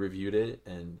we reviewed it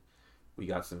and we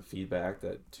got some feedback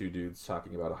that two dudes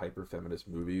talking about a hyper feminist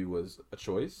movie was a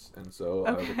choice, and so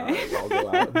I was like, all right, well, I'll go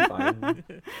out and find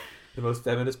the most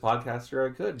feminist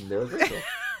podcaster I could, and there was Rachel.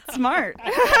 Smart.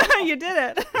 You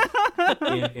did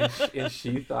it. and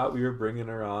she thought we were bringing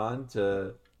her on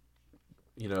to,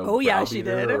 you know, oh yeah, she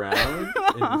did. her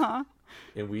around,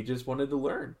 and we just wanted to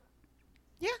learn.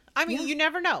 Yeah, I mean, you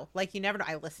never know. Like, you never know.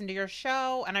 I listened to your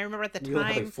show, and I remember at the We only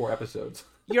had time, like 4 episodes.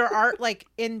 your art, like,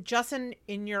 in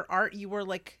your art, you were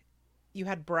like you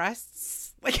had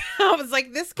breasts. Like I was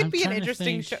like, this could I'm be an trying to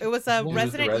interesting think. show. It was a What was It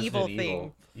was the Resident Evil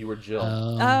thing. You were Jill.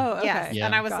 Oh, okay. Yes, Yeah.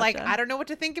 and I was like, Gotcha. I don't know what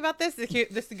to think about this.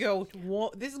 This could go,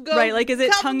 Right, like is it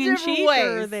couple tongue in different cheek or ways.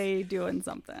 are they doing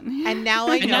something? And now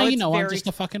I know, And now you it's know very... I'm just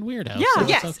a fucking weirdo. Yeah. so it's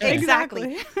Yes, okay.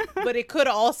 exactly. But it could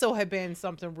also have been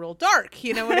something real dark.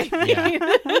 You know what I mean?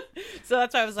 Yeah. So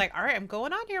that's why I was like, all right, I'm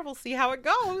going on here. We'll see how it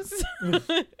goes.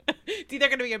 It's either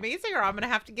going to be amazing or I'm going to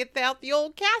have to get out the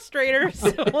old castrator.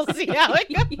 So we'll see how it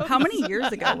goes. How many years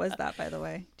ago was that, by the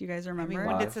way? Do you guys I remember? mean,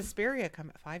 when did Suspiria come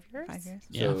out? 5 years? 5 years?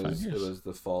 Yeah, So 5 years. it was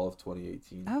the fall of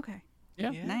 2018. Okay.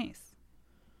 Yeah. Nice.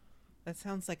 That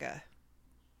sounds like a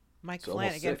Mike It's almost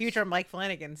Flanagan, 6. future Mike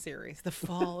Flanagan series. The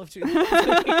fall of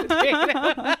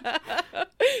 2018.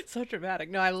 So dramatic.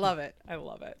 No, I love it. I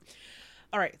love it.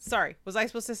 All right. Sorry. Was I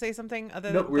supposed to say something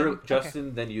other No, than... we were okay.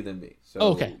 Justin, then you, then me. So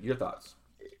Okay. your thoughts.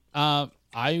 I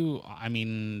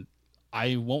mean,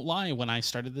 I won't lie. When I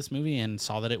started this movie and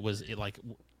saw that it was like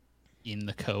in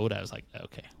the code, I was like,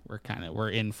 okay, we're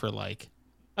in for like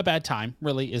a bad time.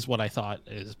 Really, is what I thought.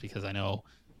 Is because I know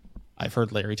I've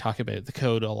heard Larry talk about the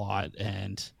code a lot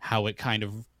and how it kind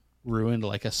of ruined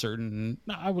like a certain.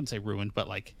 No, I wouldn't say ruined, but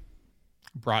like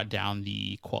brought down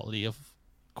the quality of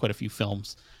quite a few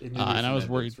films. It And I was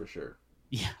worried for sure.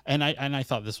 Yeah, and I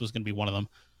thought this was going to be one of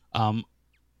them.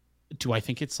 Do I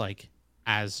think it's like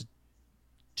as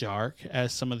dark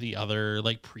as some of the other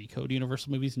like pre-code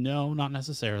Universal movies? No, not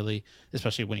necessarily,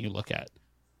 especially when you look at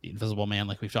The Invisible Man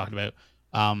like we've talked about.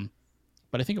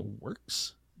 But I think it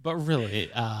works. But really,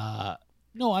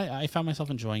 no, I found myself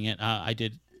enjoying it. I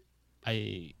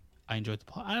enjoyed the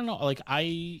plot. I don't know, like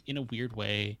I in a weird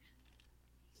way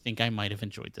think I might have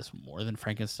enjoyed this more than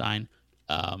Frankenstein.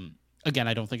 Again,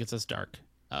 I don't think it's as dark.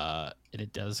 And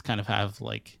it does kind of have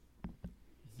like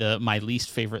my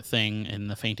least favorite thing in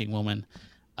the fainting woman.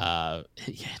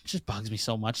 It just bugs me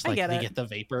so much. Like they get the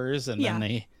vapors and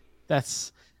then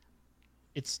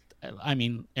I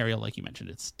mean, Ariel, like you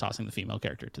mentioned, it's tossing the female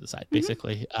character to the side,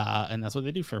 basically. And that's what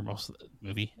they do for most of the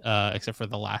movie, except for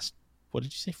the last, what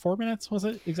did you say, 4 minutes, was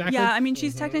it exactly? Yeah, I mean,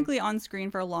 she's technically on screen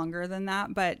for longer than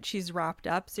that, but she's wrapped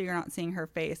up, so you're not seeing her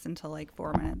face until like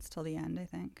 4 minutes till the end, I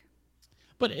think.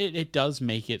 But it does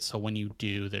make it so when you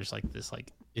do, there's like this,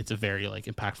 like, it's a very like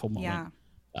impactful moment.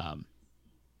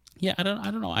 Yeah. I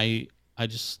don't know. I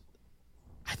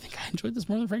think I enjoyed this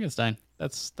more than Frankenstein.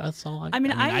 That's all.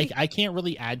 I can't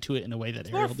really add to it in a way that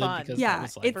Ariel did because that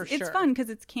was like, it's fun because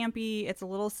it's campy. It's a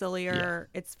little sillier.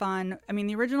 Yeah. It's fun. I mean,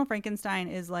 the original Frankenstein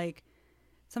is like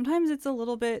sometimes it's a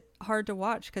little bit hard to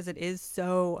watch because it is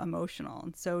so emotional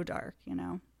and so dark. You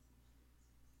know.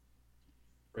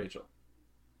 Rachel.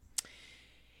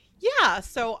 Yeah.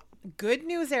 So. Good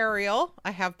news, Ariel.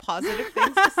 I have positive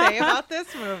things to say about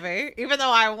this movie, even though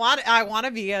I want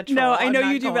to be a troll. No, I know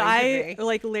you do, but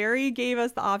like Larry gave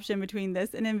us the option between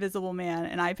this and Invisible Man,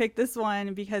 and I picked this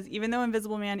one because even though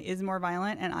Invisible Man is more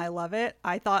violent and I love it,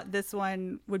 I thought this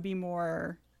one would be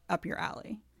more up your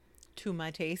alley. To my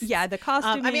taste. Yeah, the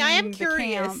costume. I mean, I am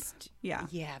curious. Yeah,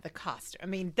 the costume. I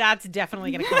mean, that's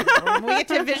definitely going to come. When we get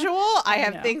to visual, I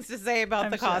have things to say about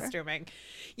the costuming.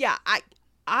 Yeah,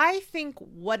 I think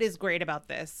what is great about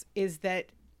this is that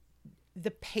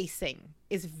the pacing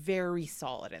is very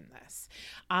solid in this.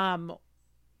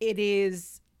 It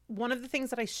is one of the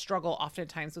things that I struggle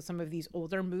oftentimes with some of these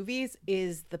older movies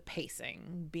is the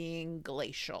pacing being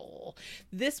glacial.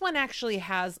 This one actually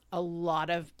has a lot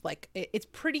of like, it's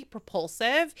pretty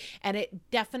propulsive, and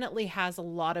it definitely has a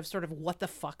lot of sort of what the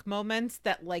fuck moments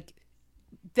that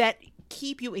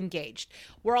keep you engaged.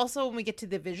 We're also, when we get to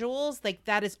the visuals, like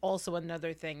that is also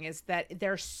another thing, is that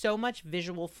there's so much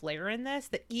visual flair in this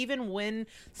that even when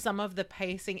some of the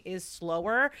pacing is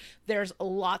slower, there's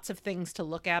lots of things to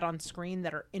look at on screen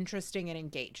that are interesting and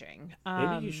engaging.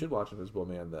 Maybe you should watch Invisible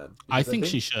Man then. I think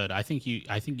she should. I think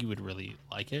you would really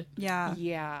like it. Yeah.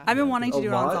 I've been wanting to do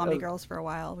it on Zombie Girls for a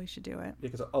while. We should do it.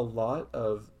 Because a lot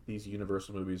of these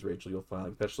Universal movies, Rachel, you'll find,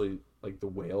 especially like the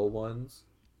whale ones,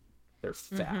 they're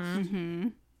fast. Mm-hmm.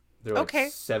 They're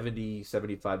like 70,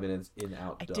 75 minutes in,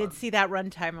 out, I done. did see that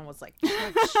runtime and was like,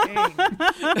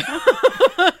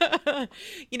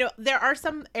 you know, there are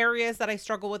some areas that I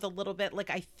struggle with a little bit.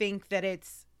 Like, I think that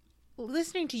it's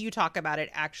listening to you talk about it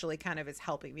actually kind of is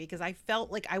helping me, because I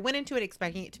felt like I went into it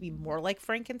expecting it to be more like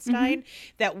Frankenstein.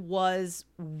 That was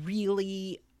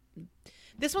really...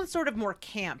 This one's sort of more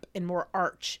camp and more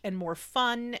arch and more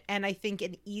fun, and I think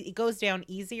it goes down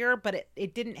easier, but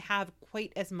it didn't have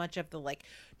quite as much of the like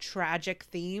tragic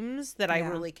themes that I Yeah.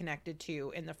 really connected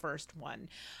to in the first one.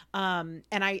 And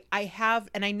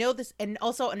I know this, and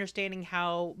also understanding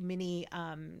how many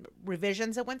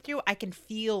revisions it went through, I can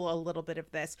feel a little bit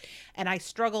of this. And I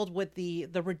struggled with the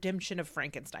redemption of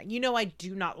Frankenstein. You know, I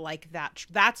do not like that.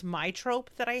 That's my trope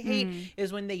that I hate,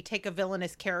 is when they take a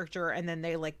villainous character and then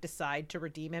they like decide to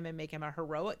redeem him and make him a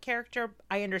heroic character.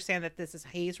 I understand that this is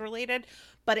Hayes related,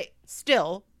 but it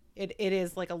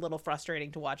is like a little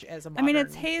frustrating to watch as a I modern mean,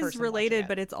 it's Hayes person related, watching it.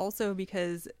 but it's also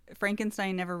because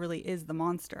Frankenstein never really is the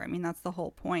monster. I mean, that's the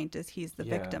whole point, is he's the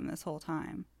Yeah. victim this whole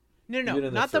time. No, Even in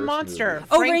the not the first monster. movie.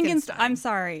 Oh, Frankenstein. I'm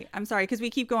sorry, because we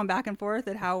keep going back and forth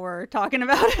at how we're talking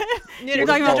about it. No, You're no,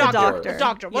 talking no, about the Boris. doctor. The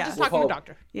doctor. We'll Yeah. just We'll talk about call the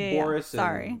doctor. Yeah, Boris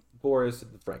sorry. Boris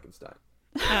and Frankenstein.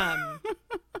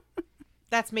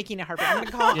 That's making it hard. I'm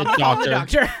gonna call Yeah, him the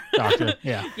doctor. Doctor.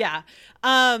 Yeah. Yeah.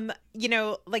 You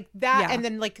know, like that, Yeah. and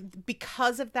then like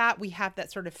because of that, we have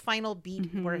that sort of final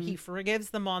beat where Mm-hmm. he forgives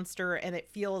the monster, and it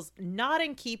feels not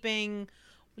in keeping,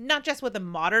 not just with a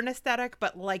modern aesthetic,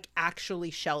 but like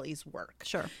actually Shelley's work.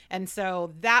 Sure. And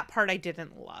so that part I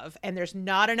didn't love. And there's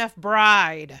not enough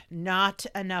bride,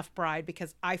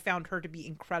 because I found her to be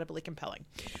incredibly compelling.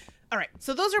 All right,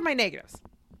 so those are my negatives.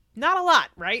 Not a lot,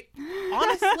 right?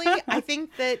 Honestly, I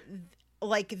think that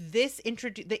like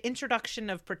the introduction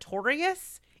of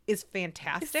Pretorius is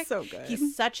fantastic. It's so good.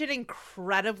 He's such an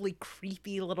incredibly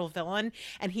creepy little villain,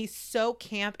 and he's so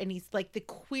camp, and he's like the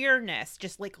queerness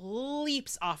just like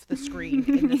leaps off the screen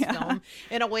in this Yeah. film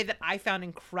in a way that I found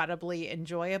incredibly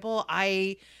enjoyable.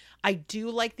 I do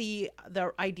like the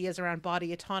ideas around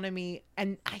body autonomy,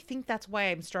 and I think that's why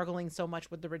I'm struggling so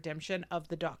much with the redemption of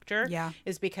the Doctor. Yeah.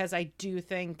 Is because I do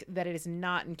think that it is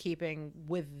not in keeping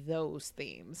with those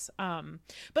themes.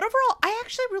 But overall, I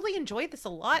actually really enjoyed this a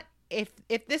lot. If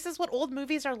this is what old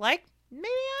movies are like, maybe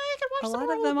I could watch A some lot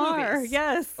more of old them are. movies.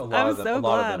 Yes. A lot I'm of them- so a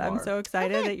lot of glad. them I'm are. so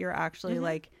excited Okay. that you're actually Mhm.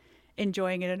 like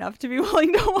enjoying it enough to be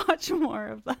willing to watch more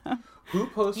of them. Who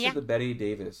posted Yeah. the Betty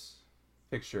Davis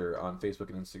picture on Facebook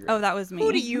and Instagram? Oh, that was me.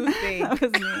 Who do you think? That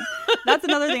was me. That's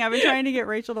another thing. I've been trying to get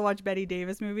Rachel to watch Betty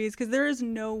Davis movies because there is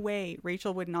no way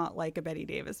Rachel would not like a Betty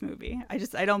Davis movie. I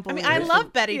don't I believe mean, I it.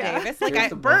 love Betty Yeah. Davis. Like, Here's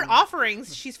the Burnt one.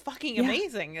 Offerings, she's fucking Yeah.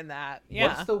 amazing in that. Yeah.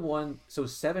 What's the one? So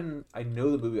Seven. I know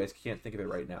the movie. I just can't think of it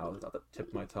right now. It's on the tip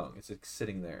of my tongue. It's like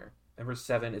sitting there. Remember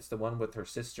Seven? It's the one with her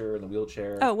sister in the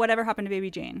wheelchair. Oh, whatever happened to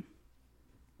Baby Jane?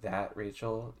 That,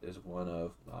 Rachel, is one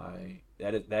of my.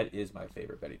 That is my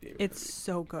favorite Betty Davis. It's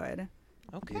so good.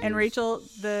 Okay. And It Rachel,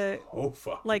 is the so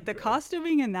fucking like the good.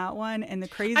 costuming in that one and the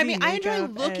crazy. I mean, I enjoy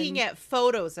makeup looking and- at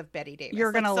photos of Betty Davis.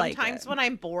 You're gonna like sometimes it. when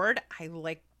I'm bored, I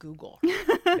like Google Yeah,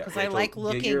 because I Rachel, like get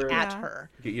looking your- at Yeah. her.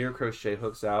 Get your crochet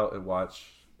hooks out and watch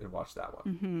that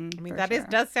one. Mhm, I mean, for that sure.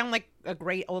 does sound like a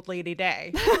great old lady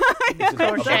day. It's a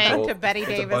bunch of Crocheting old- to Betty it's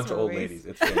Davis a bunch of old movies. ladies.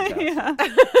 It's fantastic.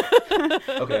 Yeah.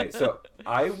 Okay, so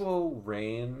I will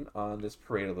rain on this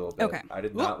parade a little bit. Okay. I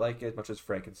did not like it as much as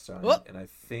Frankenstein, Whoop. and I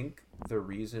think the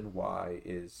reason why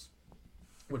is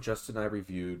when Justin and I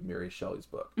reviewed Mary Shelley's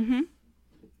book. Mhm.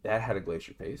 That had a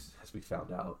glacier pace, as we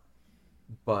found out.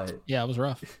 But Yeah, it was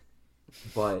rough.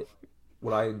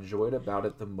 what I enjoyed about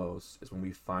it the most is when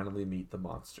we finally meet the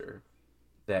monster,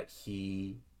 that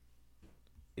he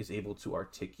is able to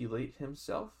articulate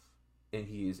himself and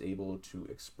he is able to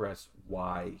express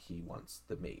why he wants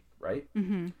the mate, right?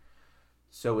 Mhm.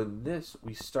 So in this,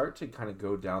 we start to kind of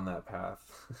go down that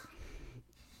path.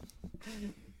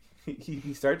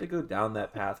 he started to go down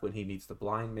that path when he meets the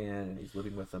blind man and he's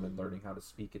living with him and learning how to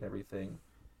speak and everything.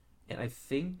 And I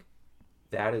think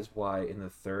that is why in the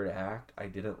third act, I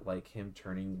didn't like him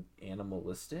turning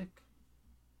animalistic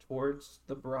towards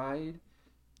the bride.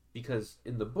 Because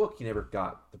in the book, he never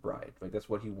got the bride. Like, that's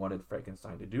what he wanted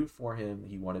Frankenstein to do for him.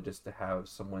 He wanted just to have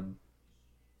someone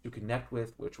to connect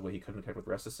with, which way he couldn't connect with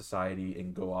the rest of society,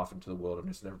 and go off into the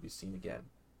wilderness and never be seen again.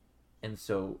 And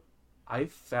so I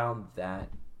found that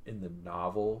in the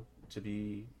novel to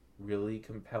be really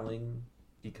compelling,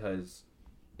 because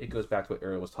it goes back to what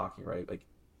Ariel was talking, right? Like,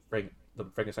 the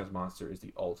Frankenstein's monster is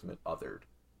the ultimate othered.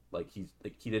 Like, he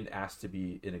didn't ask to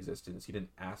be in existence. He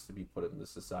didn't ask to be put into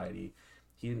society.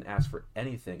 He didn't ask for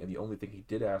anything, and the only thing he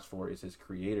did ask for is his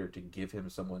creator to give him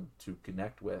someone to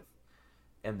connect with,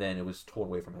 and then it was torn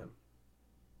away from him.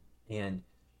 And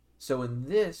so in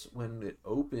this, when it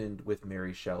opened with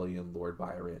Mary Shelley and Lord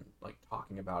Byron like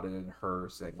talking about it, and her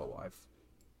saying, well, I've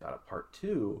got a part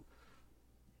 2,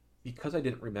 because I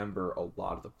didn't remember a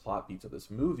lot of the plot beats of this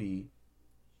movie,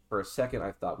 for a second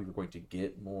I thought we were going to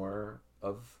get more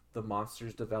of the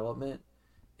monster's development,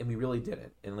 and we really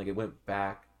didn't. And like, it went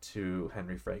back to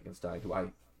Henry Frankenstein, who I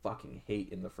fucking hate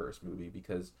in the first movie,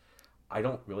 because I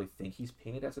don't really think he's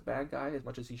painted as a bad guy as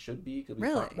much as he should be, because we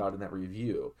Really? talked about it in that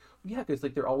review. Yeah, because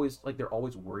they're always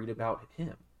worried about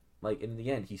him. Like, in the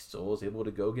end, he still is able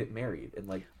to go get married, and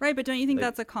like, Right, but don't you think like,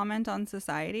 that's a comment on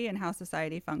society and how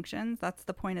society functions? That's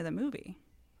the point of the movie.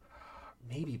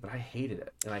 maybe, but I hated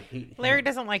it, and I hate him. Larry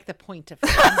doesn't like the point of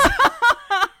things.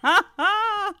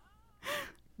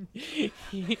 he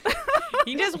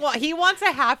wants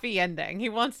a happy ending. He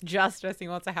wants justice. He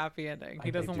wants a happy ending.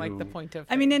 He doesn't like the point of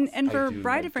I mean, things. and for I do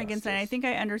Bride like of Frankenstein, I justice. think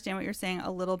I understand what you're saying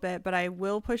a little bit, but I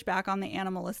will push back on the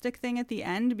animalistic thing at the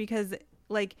end, because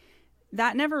like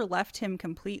that never left him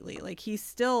completely. Like, he's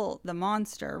still the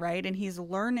monster, right? And he's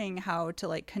learning how to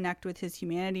like connect with his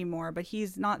humanity more, but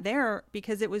he's not there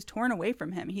because it was torn away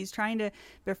from him. He's trying to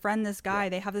befriend this guy.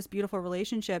 They have this beautiful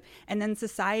relationship, and then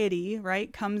society,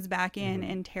 right, comes back in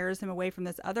and tears him away from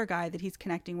this other guy that he's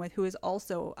connecting with, who is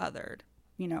also othered,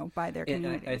 you know, by their And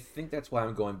community. I think that's why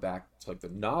I'm going back to like the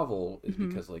novel, is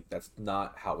because like that's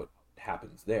not how it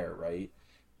happens there, right?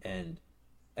 And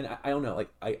I don't know,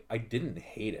 like I didn't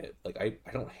hate it. Like I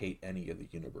don't hate any of the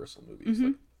Universal movies.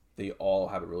 Like they all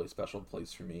have a really special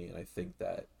place for me, and I think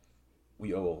that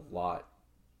we owe a lot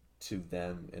to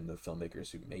them and the filmmakers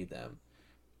who made them.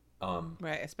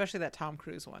 Right, especially that Tom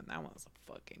Cruise one. That one was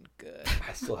fucking good.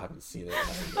 I still haven't seen it, and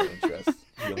I have no interest.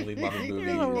 The only mummy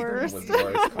movie You're is the the one worst. with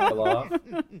Boris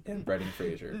Karloff and Brendan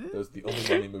Fraser. Those are the only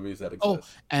mummy movies that exist. Oh,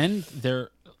 and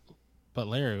but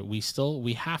Larry, we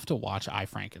have to watch I,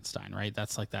 Frankenstein, right?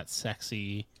 That's like that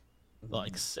sexy,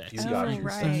 like You sexy got Oh, your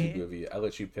right. sexy movie. I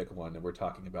let you pick one, and we're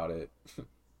talking about it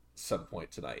some point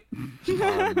tonight.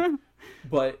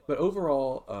 But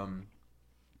overall,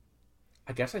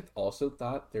 I guess I also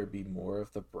thought there'd be more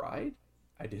of the bride.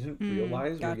 I didn't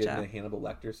realize we're getting gotcha. a Hannibal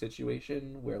Lecter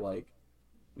situation where like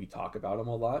we talk about him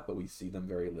a lot, but we see them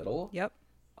very little. Yep.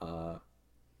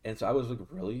 And so I was like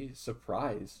really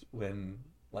surprised when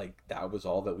like that was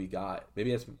all that we got.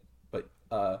 Maybe that's, but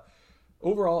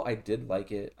overall I did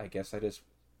like it. I guess I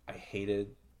hated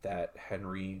that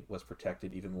Henry was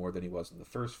protected even more than he was in the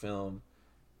first film.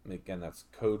 And again, that's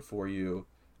code for you.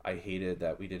 I hated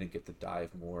that we didn't get to dive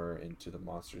more into the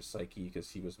monster's psyche, because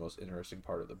he was the most interesting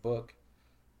part of the book.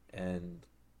 And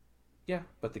yeah,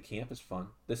 but the camp is fun.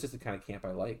 This is the kind of camp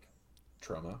I like.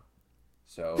 Trauma.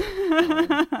 So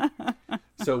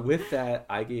so with that,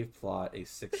 I gave plot a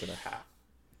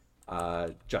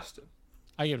 6.5. Justin,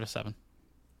 I give it a 7.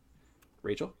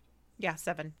 Rachel, Yeah,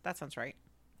 7. That sounds right.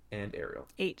 and Ariel.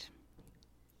 8.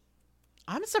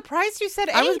 I'm surprised you said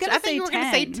 8. I was gonna thought say you were 10,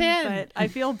 gonna say 10. but I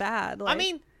feel bad. I Like,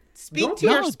 mean,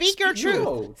 No, speak your truth.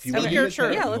 No. Do you want Speak to your give it 10?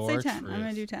 truth. yeah, let's say Your 10. I'm truth.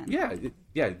 gonna do 10.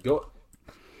 Yeah, go.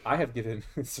 I have given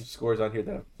some scores on here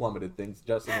that have plummeted things.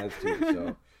 Justin has too,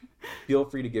 so feel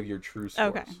free to give your true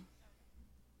scores. Okay.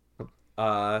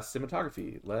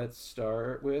 Cinematography. Let's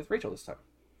start with Rachel this time.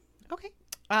 Okay.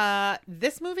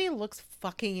 This movie looks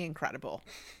fucking incredible.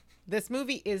 This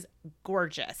movie is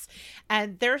gorgeous.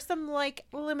 And there's some like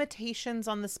limitations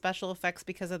on the special effects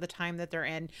because of the time that they're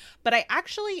in. But I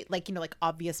actually like, you know, like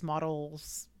obvious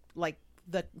models, like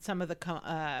some of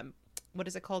the what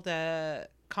is it called?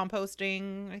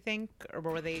 Composting, I think, or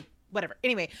were they whatever.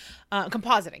 Anyway,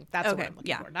 compositing. That's what Okay, I'm looking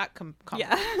yeah. for. Not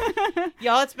Yeah.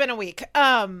 Y'all, it's been a week.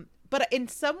 But in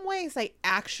some ways, I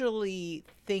actually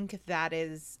think that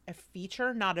is a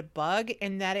feature, not a bug,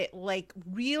 and that it like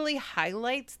really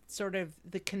highlights sort of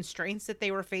the constraints that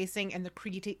they were facing and the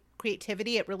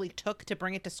creativity it really took to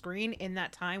bring it to screen in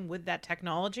that time with that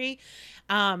technology.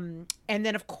 And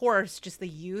then, of course, just the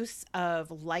use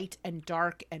of light and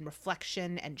dark and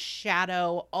reflection and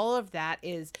shadow. All of that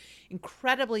is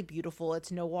incredibly beautiful.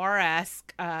 It's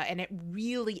noir-esque, and it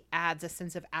really adds a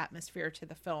sense of atmosphere to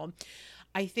the film.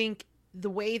 I think the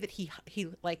way that he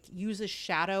like uses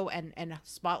shadow and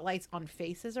spotlights on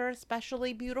faces are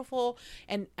especially beautiful,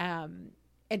 and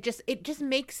it just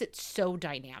makes it so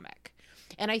dynamic.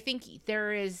 And I think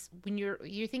there is, when you're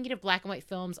thinking of black and white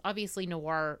films, obviously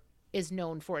noir is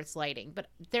known for its lighting, but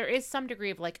there is some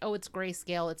degree of like, oh, it's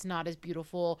grayscale, it's not as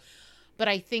beautiful. But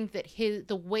I think that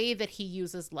the way that he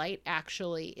uses light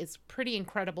actually is pretty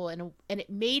incredible, and it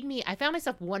made me. I found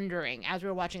myself wondering as we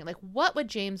were watching it, like, what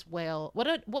would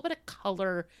what would a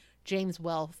color James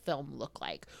Whale film look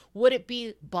like? Would it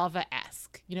be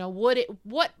Bava-esque? You know, what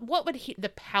would the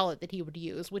palette that he would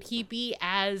use? Would he be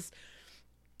as,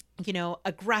 you know,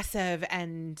 aggressive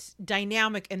and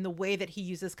dynamic in the way that he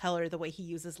uses color, the way he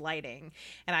uses lighting?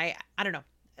 And I don't know.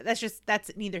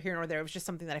 That's neither here nor there. It was just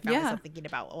something that I found myself thinking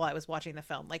about while I was watching the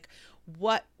film. Like,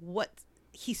 what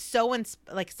he's so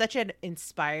like such an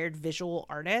inspired visual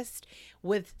artist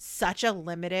with such a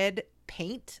limited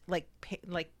paint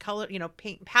color,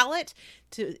 paint palette.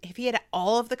 To if he had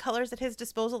all of the colors at his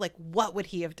disposal, like what would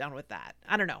he have done with that?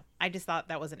 I don't know. I just thought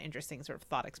that was an interesting sort of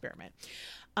thought experiment.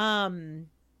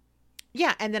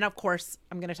 Yeah, and then of course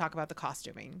I'm going to talk about the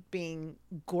costuming being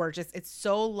gorgeous. It's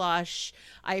so lush.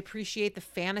 I appreciate the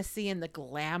fantasy and the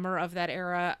glamour of that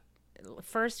era.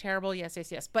 First, terrible, yes,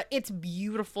 but it's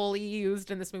beautifully used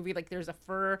in this movie. Like there's a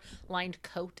fur-lined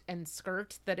coat and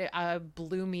skirt that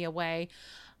blew me away.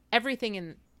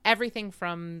 Everything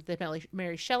from the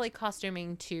Mary Shelley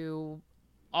costuming to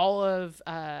all of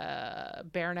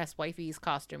Baroness Wifey's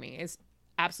costuming is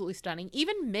absolutely stunning.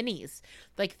 Even Minnie's,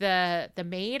 like the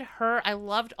maid, I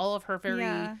loved all of her very.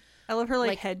 Yeah. I love her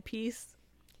like headpiece.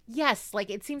 Yes, like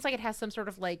it seems like it has some sort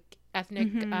of like ethnic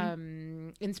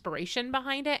inspiration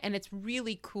behind it, and it's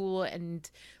really cool and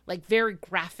like very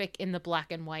graphic in the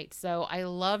black and white. So I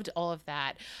loved all of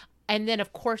that. And then,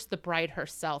 of course, the bride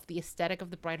herself. The aesthetic of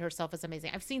the bride herself is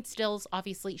amazing. I've seen stills.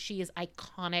 Obviously, she is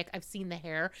iconic. I've seen the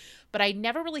hair, but I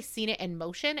never really seen it in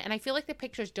motion. And I feel like the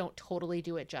pictures don't totally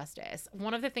do it justice.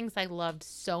 One of the things I loved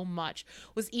so much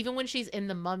was even when she's in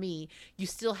the mummy, you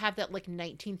still have that like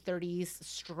 1930s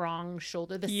strong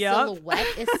shoulder. The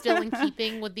silhouette is still in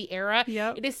keeping with the era.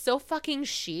 Yep. It is so fucking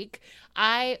chic.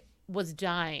 I was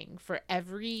dying for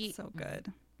every so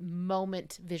good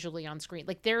moment visually on screen.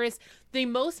 Like there is the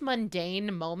most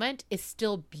mundane moment is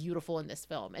still beautiful in this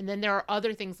film, and then there are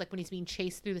other things like when he's being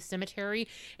chased through the cemetery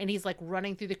and he's like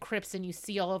running through the crypts and you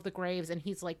see all of the graves and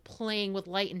he's like playing with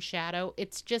light and shadow.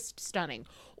 It's just stunning.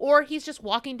 Or he's just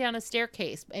walking down a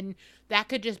staircase, and that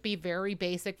could just be very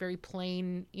basic, very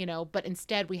plain, but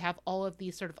instead we have all of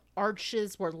these sort of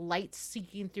arches where light's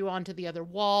seeking through onto the other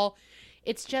wall.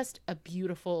 It's just a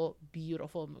beautiful,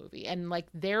 beautiful movie. And like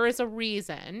there is a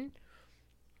reason,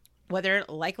 whether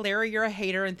like Larry, you're a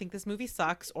hater and think this movie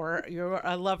sucks, or you're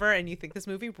a lover and you think this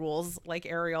movie rules like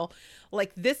Ariel,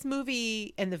 like this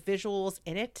movie and the visuals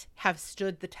in it have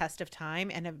stood the test of time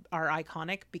and are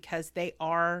iconic because they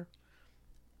are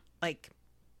like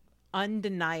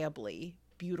undeniably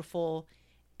beautiful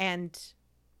and,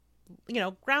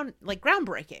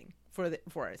 groundbreaking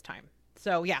for its time.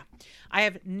 So yeah, I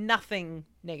have nothing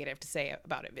negative to say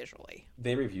about it visually.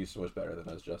 They review so much better than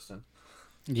us, Justin.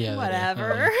 Yeah.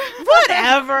 Whatever.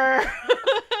 Whatever.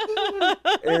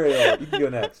 Ariel, you can go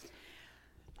next.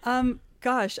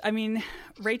 Gosh, I mean,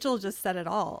 Rachel just said it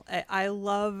all. I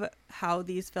love how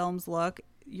these films look.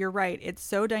 You're right. It's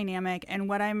so dynamic. And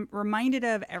what I'm reminded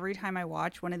of every time I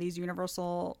watch one of these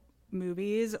Universal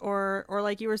movies or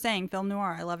like you were saying, film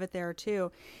noir, I love it there too,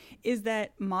 is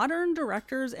that modern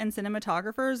directors and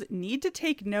cinematographers need to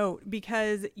take note,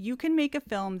 because you can make a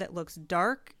film that looks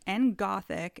dark and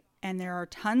gothic and there are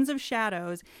tons of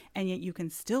shadows and yet you can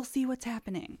still see what's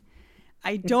happening.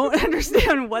 I don't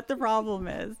understand what the problem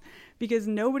is, because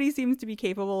nobody seems to be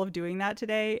capable of doing that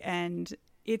today, and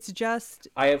it's just...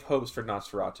 I have hopes for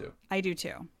Nosferatu. I do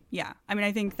too. Yeah. I mean,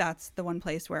 I think that's the one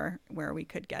place where we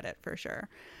could get it for sure.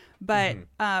 But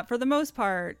for the most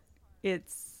part,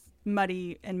 it's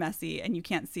muddy and messy and you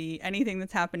can't see anything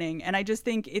that's happening. And I just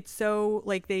think it's so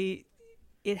like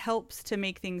it helps to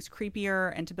make things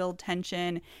creepier and to build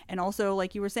tension. And also,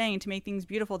 like you were saying, to make things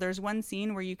beautiful. There's one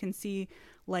scene where you can see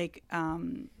like,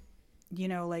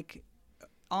 like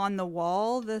on the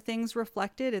wall, the things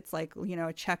reflected. It's like,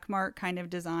 a check mark kind of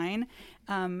design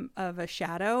of a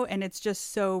shadow. And it's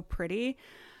just so pretty.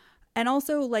 And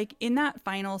also, like, in that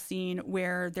final scene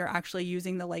where they're actually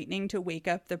using the lightning to wake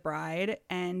up the bride,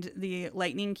 and the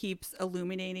lightning keeps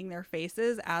illuminating their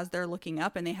faces as they're looking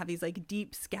up, and they have these, like,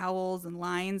 deep scowls and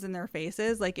lines in their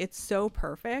faces. Like, it's so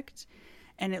perfect,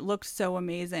 and it looks so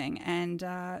amazing. And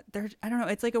I don't know,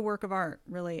 it's like a work of art,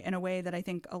 really, in a way that I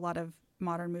think a lot of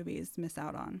modern movies miss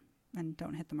out on and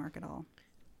don't hit the mark at all.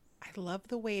 I love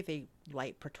the way they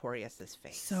light Pretorius's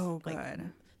face. So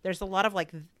good. There's a lot of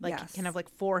like yes. kind of like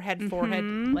forehead,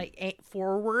 like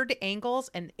forward angles,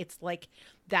 and it's like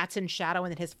that's in shadow,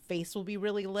 and then his face will be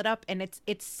really lit up, and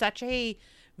it's such a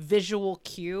visual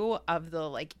cue of the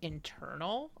like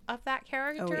internal of that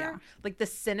character. Oh, yeah. Like the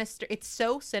sinister. It's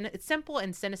so it's simple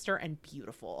and sinister and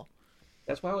beautiful.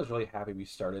 That's why I was really happy we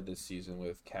started this season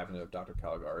with Cabinet of Dr.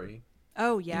 Caligari.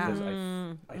 Oh yeah,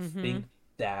 because I think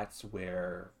that's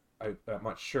where. I'm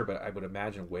not sure, but I would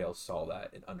imagine Wales saw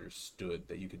that and understood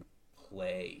that you can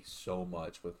play so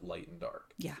much with light and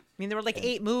dark. Yeah. I mean, there were like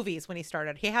 8 movies when he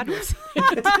started. He had to have seen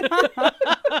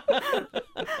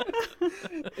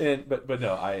it. But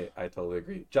no, I totally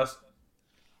agree. Just,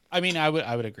 I mean, I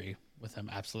would agree. with them,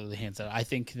 absolutely, hands down. I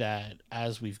think that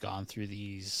as we've gone through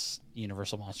these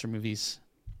Universal monster movies,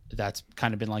 that's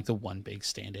kind of been like the one big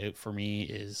standout for me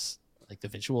is like the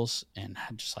visuals and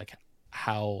just like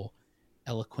how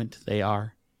eloquent they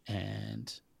are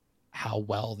and how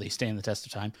well they stand the test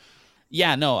of time.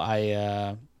 Yeah, no,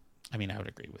 I mean, I would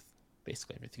agree with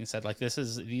basically everything you said. Like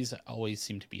these always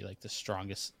seem to be like the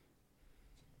strongest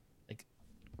like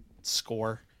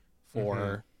score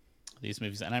for these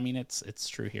movies, and I mean it's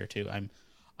true here too.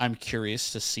 I'm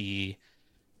curious to see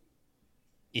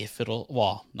if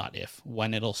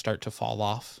when it'll start to fall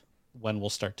off, when we'll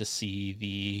start to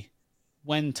see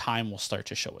when time will start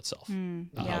to show itself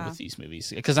with these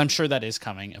movies, because I'm sure that is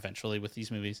coming eventually with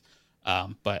these movies.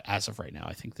 But as of right now,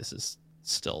 I think this is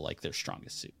still like their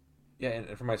strongest suit. Yeah,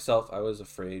 and for myself, I was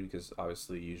afraid because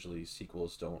obviously usually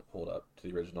sequels don't hold up to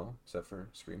the original, except for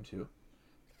Scream 2.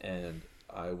 And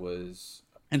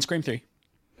And Scream 3.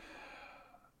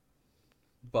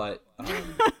 But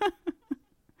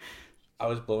I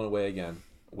was blown away again.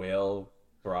 Whale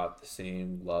brought the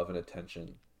same love and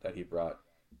attention that he brought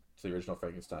to the original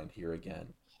Frankenstein here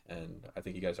again. And I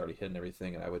think you guys already hit on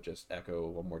everything, and I would just echo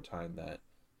one more time that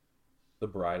the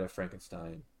Bride of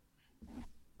Frankenstein,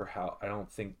 for how I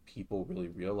don't think people really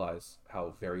realize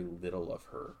how very little of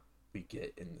her we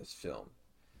get in this film.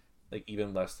 Like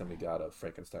even less than we got of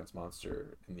Frankenstein's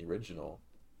monster in the original,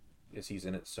 because he's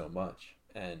in it so much,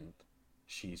 and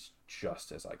she's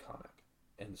just as iconic,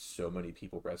 and so many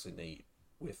people resonate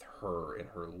with her and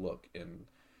her look and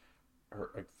her,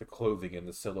 like, the clothing and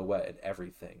the silhouette and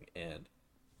everything, and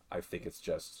I think it's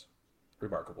just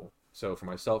remarkable. So for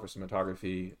myself, for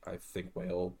cinematography, I think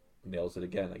Whale nails it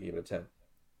again. I gave it a 10.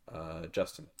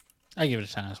 Justin, I give it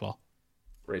a 10 as well.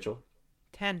 Rachel,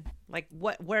 10. Like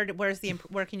what? Where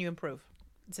can you improve?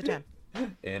 It's a 10.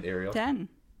 and Ariel. 10.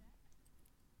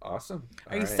 Awesome.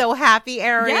 Are you so happy,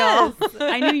 Ariel? Yes.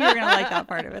 I knew you were gonna like that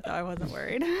part of it, though. I wasn't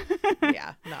worried.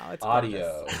 Yeah. No, it's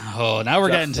Audio. gorgeous. Oh, now we're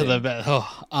getting to Justin, the bed.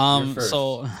 you're first.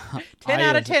 So 10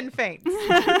 out of 10 faints.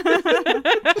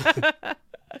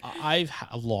 I've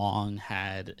long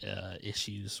had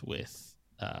issues with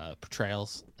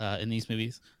portrayals in these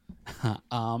movies,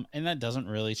 and that doesn't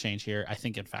really change here. I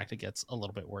think, in fact, it gets a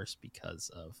little bit worse because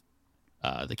of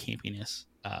the campiness.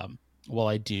 While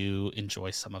I do enjoy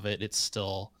some of it, it's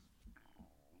still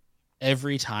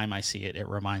every time I see it, it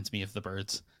reminds me of The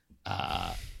Birds,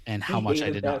 and how much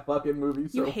I did not. Fucking movie.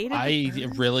 You So hated I the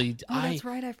bird? really, Oh, that's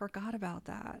right. I forgot about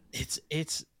that.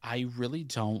 it's I really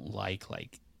don't like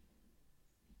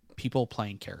people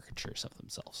playing caricatures of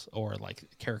themselves or like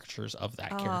caricatures of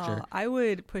that character. I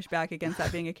would push back against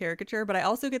that being a caricature, but I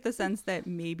also get the sense that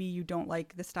maybe you don't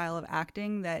like the style of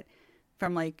acting that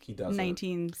from like He doesn't.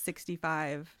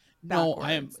 1965 No,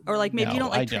 backwards. Or like maybe you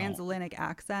don't I like don't. transatlantic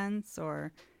accents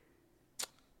or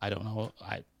I don't know.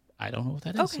 I don't know what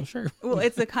that is. Okay. So sure. well,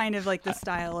 it's the kind of like the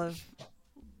style of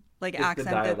like it's accent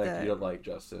the dialect that you don't like,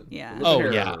 Justin. Yeah. Look Oh, at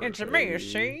her. yeah. It's me,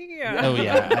 see? Oh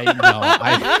yeah,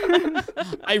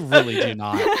 I really do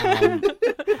not.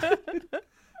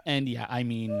 And yeah, I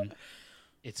mean,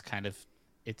 it's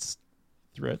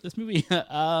throughout this movie.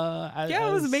 Yeah,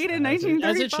 it was made in as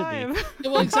it should 1935. be.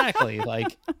 Well, exactly.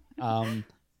 Like,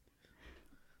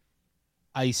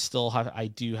 I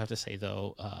do have to say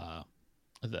though,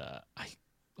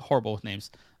 horrible with names.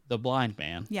 The blind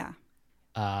man, Yeah.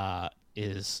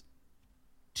 is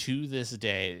to this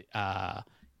day,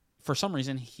 for some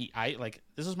reason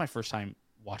this is my first time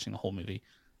watching the whole movie,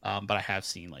 but I have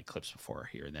seen like clips before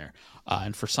here and there,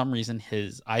 and for some reason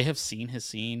I have seen his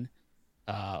scene,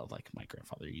 like my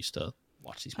grandfather used to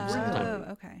watch these movies all the time.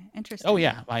 Oh, okay. Interesting. Oh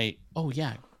yeah, my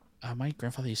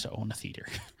grandfather used to own a theater.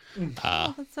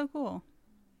 Oh, that's so cool.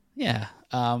 Yeah.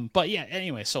 But yeah,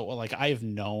 anyway, so like I have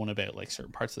known about like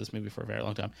certain parts of this movie for a very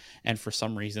long time, and for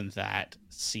some reason that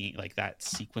scene, like that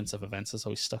sequence of events, has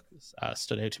always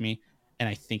stood out to me, and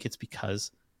I think it's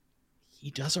because he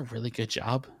does a really good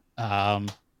job. How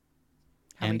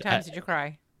many times did you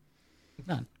cry?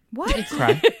 None. What? I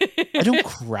cry. I don't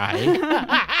cry.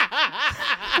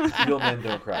 Real men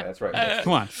don't cry. That's right.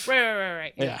 Come on.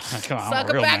 Right. Yeah, come on. Suck I'm a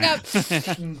it real back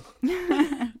man.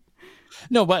 up.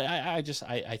 No, but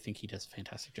I think he does a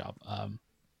fantastic job.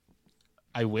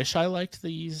 I wish I liked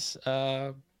these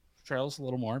trails a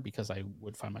little more, because I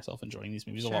would find myself enjoying these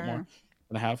movies a lot more Sure.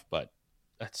 than I have. But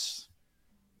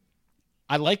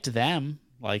I liked Them,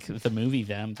 like the movie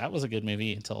Them. That was a good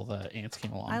movie until the ants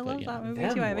came along. I but, love you that know. movie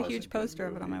Them too. I have a was a huge good poster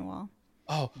of it on my movie. wall.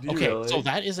 Oh, Do you okay. really? So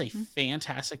that is a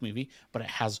fantastic movie, but it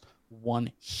has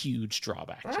one huge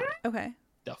drawback to it. Okay.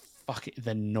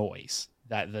 The noise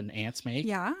that the ants make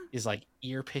Yeah. is like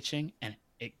ear pitching, and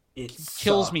it It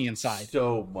kills sucked me inside.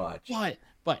 so much.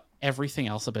 But everything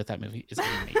else about that movie is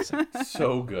amazing.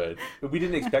 So good. But we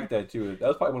didn't expect that too. That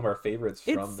was probably one of our favorites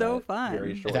It's from so that fun.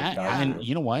 very short That time. and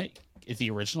you know what? The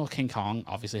original King Kong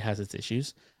obviously has its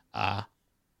issues.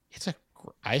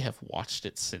 I have watched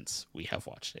it since we have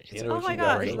watched it. It's Yeah, Oh Which my you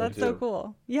got gosh, rid that's of so too.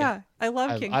 cool. Yeah, I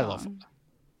love King I Kong. love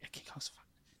King Kong's fun.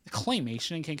 The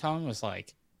claymation in King Kong was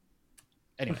like.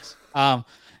 Anyways,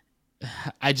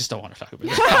 I just don't want to talk about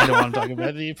it. I don't want to talk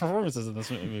about the performances in this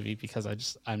movie because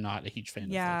I'm not a huge fan.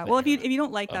 Yeah, of well, if you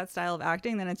don't like that style of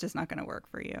acting, then it's just not going to work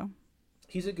for you.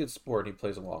 He's a good sport. He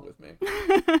plays along with me,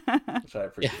 which I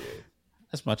appreciate.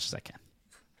 as much as I can.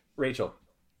 Rachel,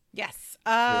 Yes.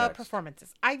 next.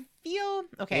 Performances. I feel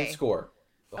okay. and score.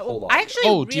 The whole I audio. actually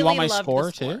Oh, really do you want my loved score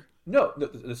the too? No,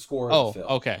 the score Oh, of the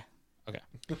film. okay. I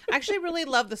actually really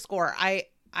love the score. I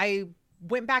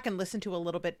went back and listened to a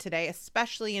little bit today,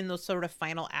 especially in those sort of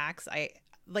final acts. I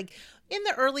like in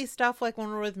the early stuff, like when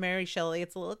we're with Mary Shelley,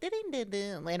 it's a little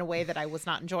in a way that I was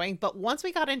not enjoying. But once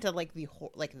we got into like the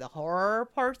horror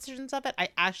portions of it, I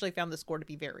actually found the score to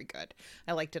be very good.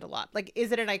 I liked it a lot. Like,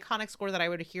 is it an iconic score that I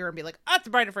would hear and be like, "Oh, it's the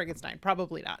Bride of Frankenstein"?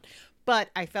 Probably not. But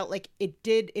I felt like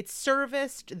it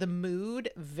serviced the mood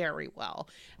very well.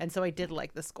 And so I did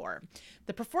like the score.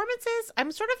 The performances,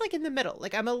 I'm sort of like in the middle.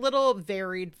 Like, I'm a little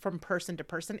varied from person to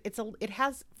person. It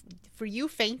has, for you,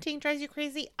 fainting drives you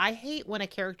crazy. I hate when a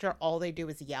character, all they do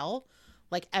is yell.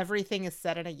 Like, everything is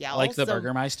said in a yell. Like the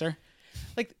Burgermeister.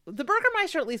 Like, the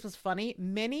Burgermeister at least was funny.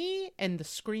 Minnie and the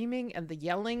screaming and the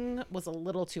yelling was a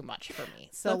little too much for me.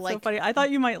 So, That's like, so funny. I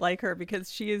thought you might like her because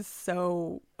she is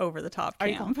so over the top Are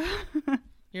you- camp.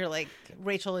 you're like,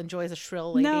 Rachel enjoys a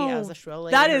shrill lady No, as a shrill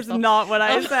lady. that is herself. not what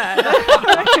I said.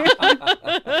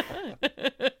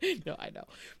 No, I know.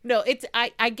 No, it's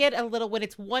I get a little when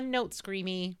it's one note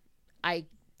screamy, I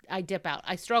dip out.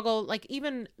 I struggle like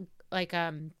even like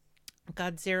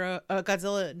Godzilla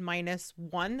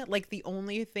 -1. Like the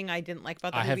only thing I didn't like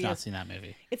about the I have movie not is seen that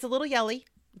movie. it's a little yelly.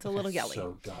 It's a little yelly.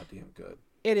 So goddamn good.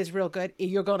 It is real good.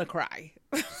 You're gonna cry.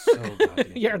 So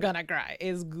goddamn You're good. gonna cry.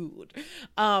 It's good.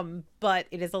 But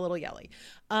it is a little yelly.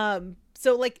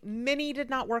 So like Minnie did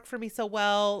not work for me so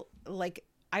well. Like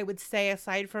I would say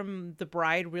aside from the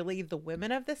bride, really the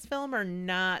women of this film are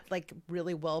not like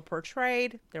really well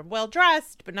portrayed. They're well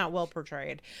dressed, but not well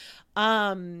portrayed.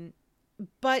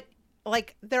 But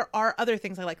like there are other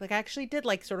things I like. Like I actually did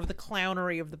like sort of the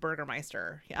clownery of the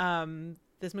Burgermeister.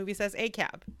 This movie says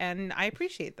ACAB, and I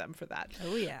appreciate them for that.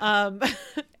 Oh yeah.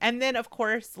 And then of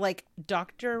course, like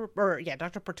Dr.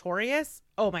 Pretorius.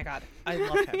 Oh my God, I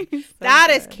love him. He's so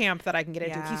That is good. camp that I can get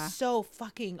into. Yeah. He's so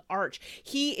fucking arch.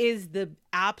 He is the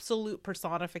absolute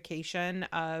personification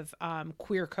of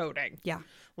queer coding. Yeah.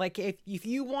 Like if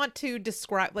you want to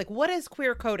describe like what is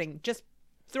queer coding, just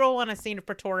throw on a scene of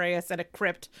Pretorius at a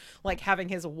crypt, like having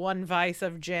his one vice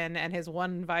of gin and his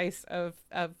one vice of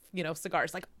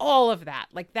cigars, like all of that,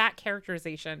 like that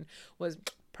characterization was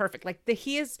perfect. Like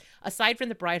he is, aside from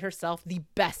the bride herself, the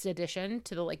best addition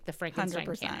to the Frankenstein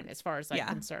 100%. canon as far as I'm Yeah.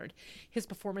 concerned. His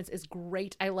performance is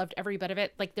great. I loved every bit of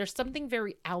it. Like there's something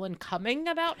very Alan Cumming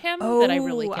about him that I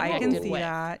really Oh, I connected can see with.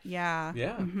 that. Yeah.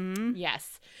 Yeah. Mm-hmm.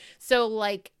 Yes. So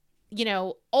like,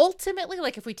 ultimately,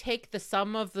 like if we take the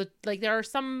sum of the, like there are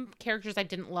some characters I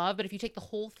didn't love, but if you take the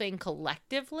whole thing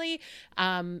collectively,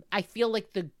 I feel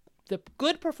like the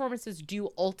good performances do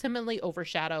ultimately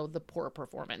overshadow the poor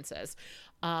performances.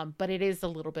 But it is a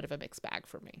little bit of a mixed bag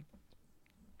for me.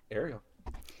 Ariel.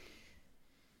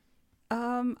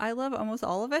 I love almost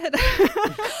all of it.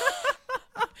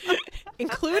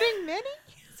 Including Minnie?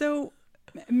 So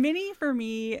Minnie for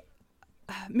me,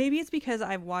 maybe it's because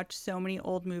I've watched so many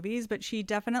old movies, but she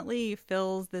definitely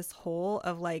fills this hole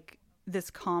of like this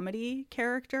comedy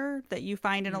character that you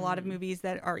find in a lot of movies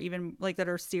that are even like that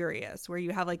are serious, where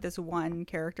you have like this one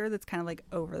character that's kind of like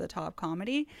over the top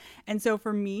comedy. And so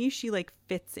for me, she like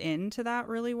fits into that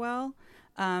really well.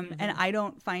 And I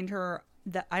don't find her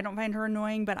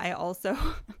annoying, but I also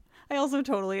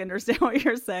totally understand what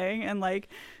you're saying. And like,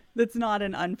 that's not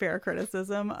an unfair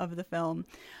criticism of the film.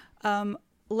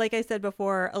 Like I said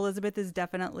before, Elizabeth is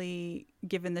definitely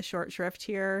given the short shrift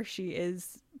here. She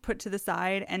is put to the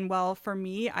side. And while for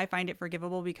me, I find it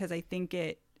forgivable because I think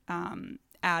it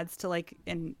adds to like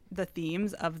in the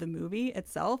themes of the movie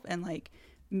itself and like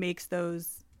makes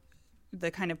the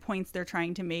kind of points they're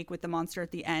trying to make with the monster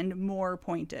at the end more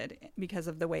pointed because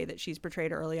of the way that she's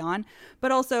portrayed early on.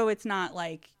 But also it's not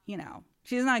like,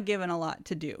 she's not given a lot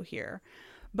to do here.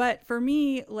 But for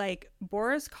me, like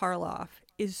Boris Karloff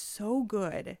is so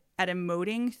good at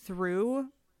emoting through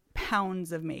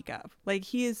pounds of makeup. Like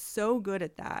he is so good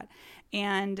at that.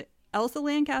 And Elsa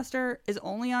Lancaster is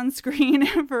only on screen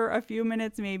for a few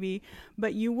minutes maybe,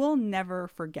 but you will never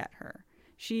forget her.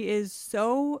 She is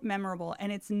so memorable,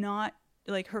 and it's not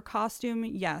like her costume,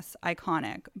 yes,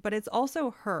 iconic, but it's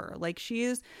also her. Like, she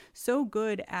is so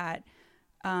good at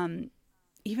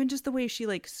even just the way she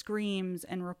like screams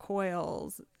and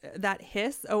recoils, that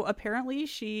hiss. Oh, apparently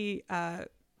she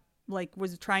like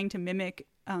was trying to mimic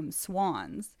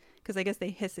swans, because I guess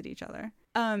they hiss at each other.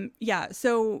 Yeah,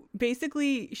 so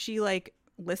basically she like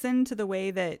listened to the way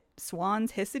that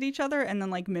swans hiss at each other and then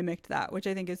like mimicked that, which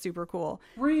I think is super cool.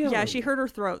 Really? Yeah, she hurt her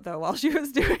throat though while she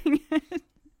was doing it.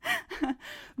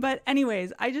 But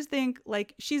anyways, I just think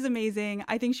like she's amazing.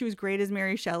 I think she was great as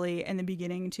Mary Shelley in the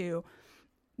beginning too.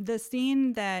 The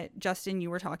scene that Justin, you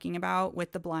were talking about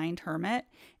with the blind hermit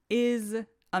is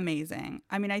amazing.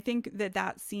 I mean, I think that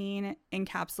that scene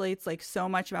encapsulates like so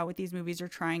much about what these movies are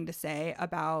trying to say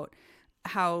about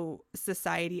how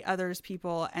society others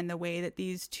people, and the way that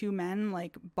these two men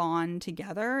like bond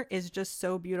together is just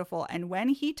so beautiful. And when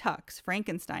he tucks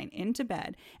Frankenstein into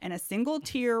bed and a single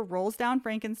tear rolls down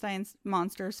Frankenstein's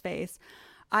monster's face,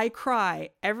 I cry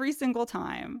every single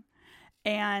time.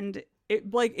 And it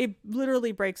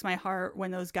literally breaks my heart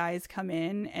when those guys come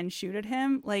in and shoot at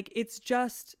him. Like, it's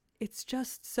just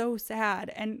so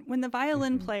sad. And when the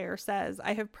violin player says,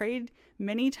 "I have prayed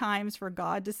many times for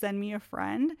God to send me a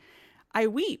friend," I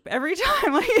weep every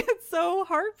time. Like, it's so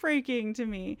heartbreaking to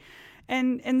me,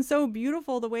 and so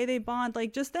beautiful the way they bond.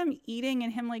 Like, just them eating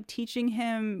and him like teaching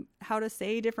him how to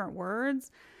say different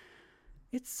words.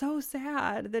 It's so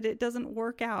sad that it doesn't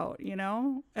work out, you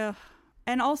know? Ugh.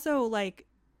 And also like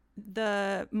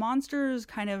the monster's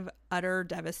kind of utter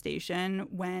devastation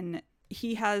when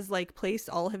he has like placed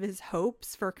all of his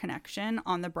hopes for connection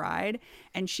on the bride,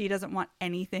 and she doesn't want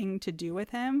anything to do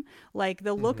with him. Like,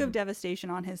 the look of devastation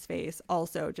on his face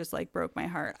also just like broke my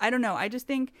heart. I don't know. I just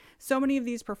think so many of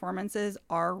these performances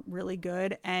are really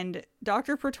good, and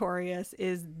Dr. Pretorius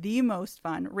is the most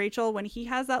fun. Rachel, when he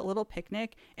has that little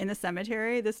picnic in the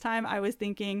cemetery this time, I was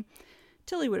thinking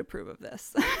Tilly would approve of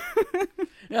this.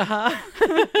 Yep.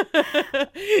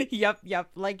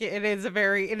 Like, it is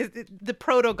the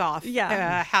proto-goth.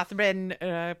 Yeah. Hath been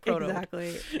proto.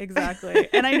 Exactly.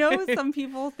 And I know some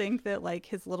people think that like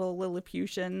his little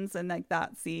Lilliputians and like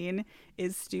that scene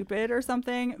is stupid or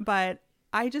something, but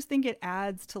I just think it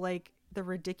adds to like the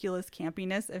ridiculous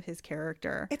campiness of his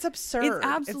character. It's absurd. It's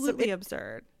absolutely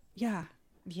absurd. Yeah.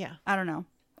 I don't know.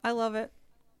 I love it.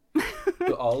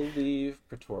 So I'll leave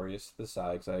Pretorius to the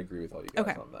side because I agree with all you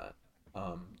guys on that.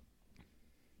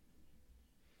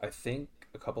 I think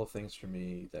a couple of things for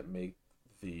me that make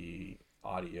the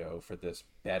audio for this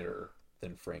better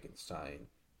than Frankenstein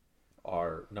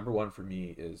are, number one for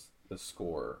me is the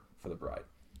score for the bride.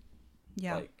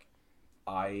 Yeah. Like,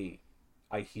 I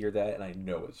hear that and I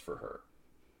know it's for her.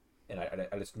 And I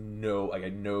just know, like, I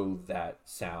know that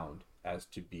sound as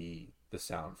to be the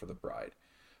sound for the bride.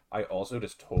 I also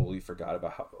just totally forgot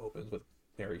about how it opens with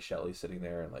Mary Shelley sitting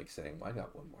there and like saying, well, I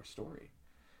got one more story.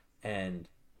 And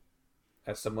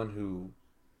as someone who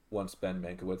wants Ben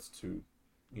Mankiewicz to,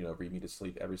 you know, read me to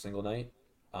sleep every single night,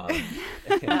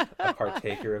 and a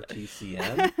partaker of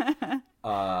TCM,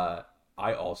 I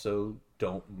also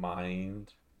don't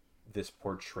mind this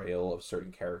portrayal of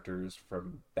certain characters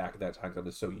from back at that time, because I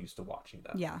was so used to watching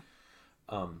them. Yeah.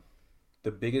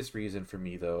 The biggest reason for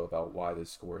me, though, about why this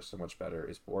score is so much better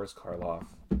is Boris Karloff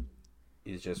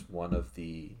is just one of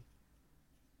the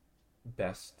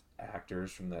best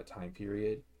actors from that time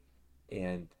period,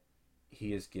 and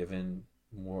he is given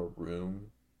more room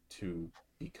to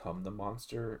become the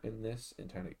monster in this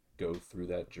and kind of go through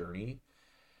that journey.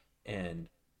 And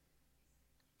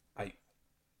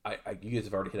you guys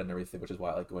have already hit on everything, which is why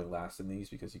I like going last in these,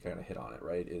 because you kind of hit on it,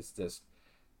 right? This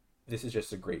is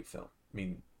just a great film. I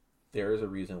mean, there is a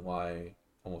reason why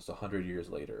almost 100 years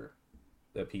later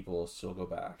that people still go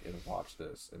back and watch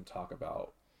this and talk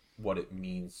about what it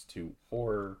means to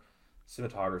horror,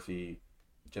 cinematography,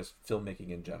 just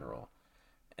filmmaking in general.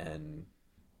 And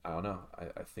I don't know.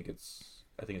 I think it's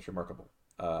remarkable.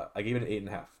 I gave it an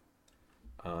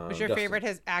 8.5. Was your Dustin. favorite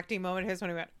his acting moment? His when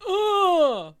he went,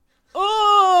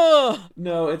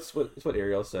 No, it's what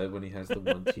Ariel said when he has the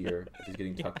one tear as he's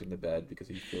getting tucked into bed because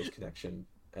he feels connection.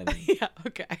 And yeah,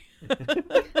 okay.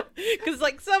 Because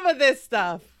like some of this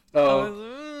stuff.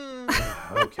 Oh.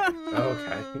 Okay.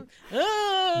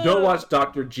 Don't watch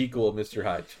Dr. Jekyll and Mr.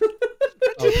 Hyde.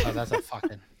 Oh, God,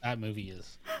 that movie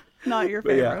is Not your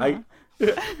But favorite.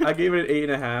 yeah, I gave it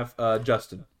an 8.5.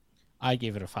 Justin. I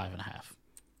gave it a 5.5.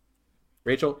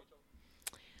 Rachel.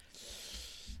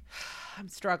 I'm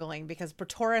struggling because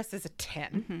Pretorius is a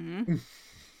 10. Mm-hmm.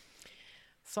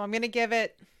 So I'm going to give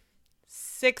it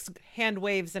 6 hand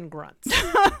waves and grunts.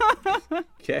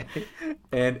 Okay.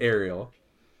 And Ariel.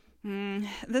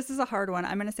 This is a hard one.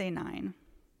 I'm gonna say 9.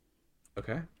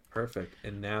 Okay. Perfect.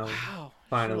 And now, Wow.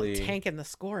 finally, Tanking the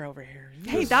score over here.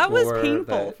 Hey, that was score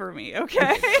painful that- for me. Okay.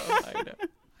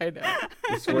 I know.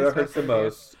 the score that hurts the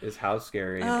most is How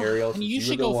Scary. And Ariel, and since you were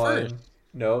should the go one. first.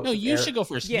 No, No, you should go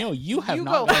first. Yeah, No, you have you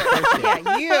not go gone first yet.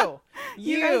 Yeah, you.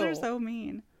 You guys are so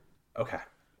mean. Okay.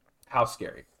 How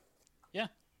Scary. Yeah.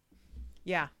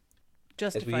 Yeah. As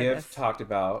Justify we have this. talked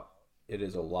about, it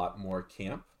is a lot more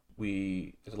camp.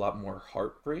 There's a lot more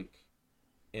heartbreak,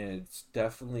 and it's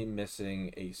definitely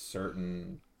missing a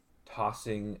certain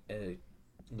tossing a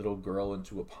little girl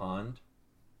into a pond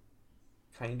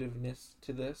kind ofness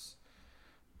to this.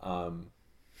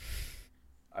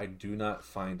 I do not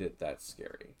find it that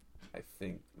scary. I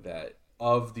think that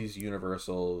of these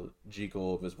Universal,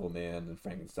 Jekyll, Invisible Man, and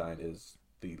Frankenstein is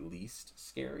the least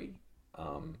scary.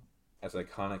 As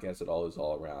iconic as it all is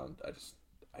all around,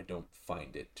 I don't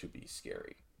find it to be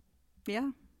scary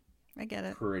Yeah, I get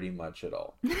it. pretty much at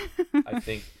all. I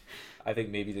think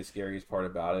maybe the scariest part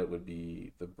about it would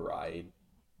be the bride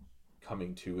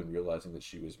coming to and realizing that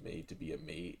she was made to be a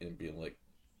mate and being like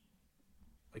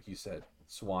you said,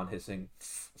 swan hissing,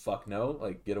 fuck no,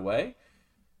 like get away.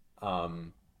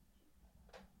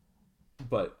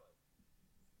 But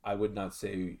I would not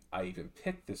say I even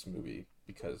picked this movie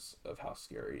because of how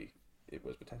scary it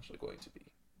was potentially going to be.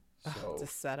 So, It's a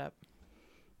setup.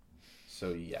 so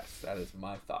yes, that is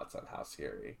my thoughts on How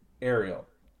Scary. Ariel.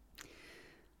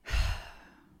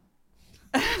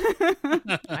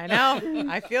 I know.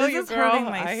 I feel This you, is girl. hurting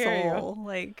my I hear soul.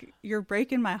 Like, you're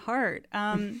breaking my heart.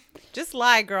 you. Just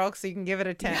lie, girl, so you can give it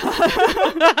a 10.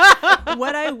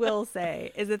 What I will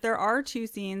say is that there are 2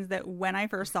 scenes that when I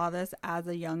first saw this as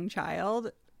a young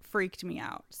child freaked me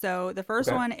out. So the first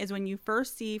Okay. one is when you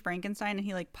first see Frankenstein and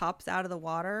he like pops out of the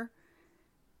water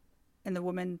and the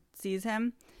woman sees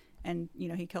him and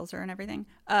he kills her and everything.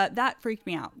 That freaked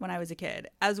me out when I was a kid,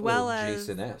 as well as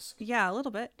Jason-esque. yeah, a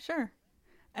little bit, sure.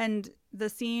 And the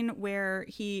scene where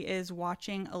he is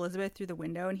watching Elizabeth through the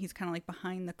window and he's kind of like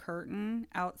behind the curtain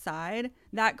outside,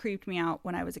 that creeped me out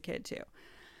when I was a kid too.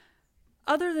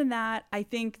 Other than that, I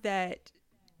think that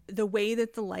the way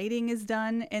that the lighting is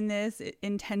done in this, it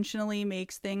intentionally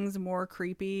makes things more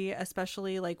creepy,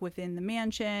 especially like within the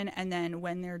mansion. And then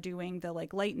when they're doing the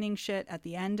like lightning shit at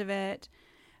the end of it.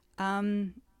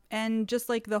 And just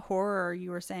like the horror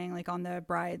you were saying, like on the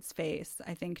bride's face,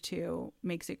 I think too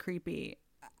makes it creepy.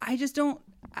 I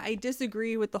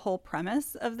disagree with the whole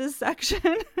premise of this section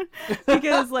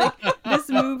because like this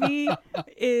movie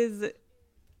is,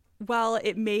 while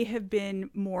it may have been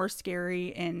more scary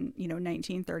in,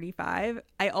 1935,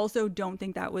 I also don't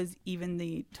think that was even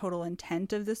the total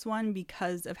intent of this one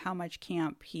because of how much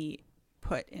camp he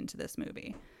put into this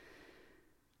movie.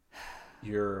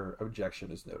 Your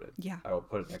objection is noted. Yeah. I will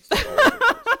put it next to all of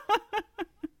yours.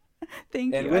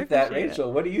 Thank And you. I with that, appreciate it.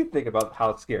 Rachel, what do you think about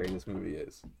how scary this movie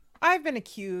is? I've been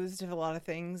accused of a lot of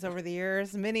things over the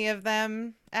years, many of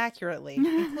them accurately,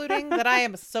 including that I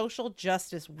am a social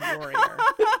justice warrior.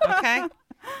 Okay?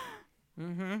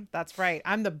 That's right.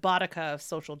 I'm the Boudica of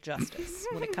social justice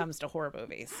when it comes to horror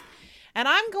movies. And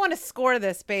I'm going to score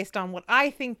this based on what I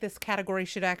think this category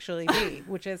should actually be,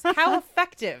 which is how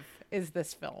effective is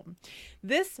this film?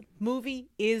 This movie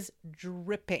is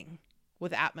dripping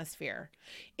with atmosphere.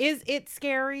 Is it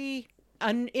scary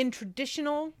in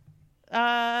traditional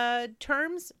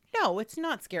terms? No, it's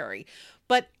not scary.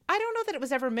 But I don't know that it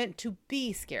was ever meant to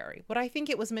be scary. What I think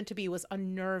it was meant to be was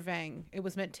unnerving. It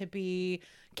was meant to be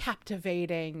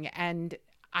captivating. And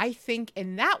I think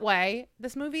in that way,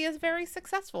 this movie is very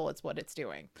successful. It's what it's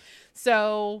doing.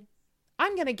 So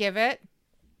I'm going to give it You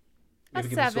a haven't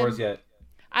given 7. scores yet.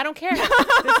 I don't care.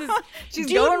 This is She's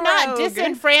do going not rogue.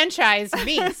 disenfranchise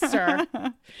me, sir.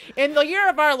 In the year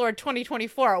of our Lord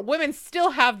 2024, women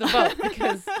still have the vote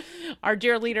because our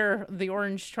dear leader, the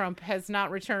Orange Trump, has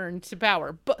not returned to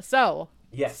power. But so,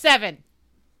 Yes. 7.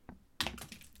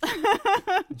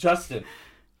 Justin.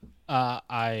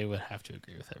 I would have to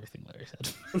agree with everything Larry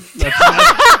said.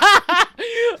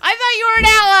 I thought you were an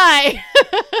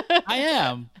ally. I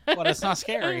am, but it's not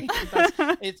scary.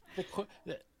 It's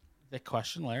the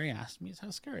question Larry asked me is how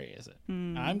scary is it?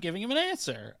 I'm giving him an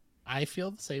answer. I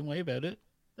feel the same way about it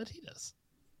that he does.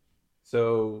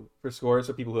 So for scores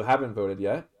for people who haven't voted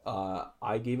yet,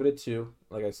 I gave it a 2.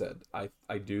 Like I said,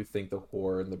 I do think the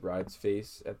horror in the bride's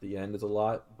face at the end is a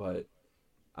lot, but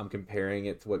I'm comparing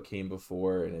it to what came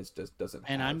before, and it just doesn't.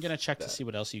 And I'm gonna check that. to see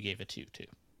what else you gave it to too.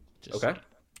 Just Okay.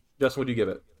 Justin, what do you give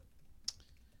it?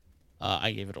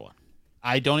 I gave it a 1.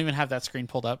 I don't even have that screen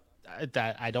pulled up,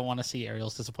 that I don't want to see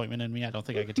Ariel's disappointment in me. I don't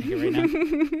think I could take it right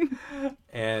now.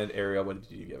 And Ariel, what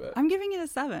did you give it? I'm giving it a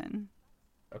 7.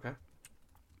 Okay.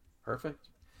 Perfect.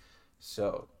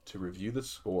 So, to review the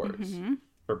scores. Mm-hmm.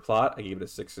 For plot, I gave it a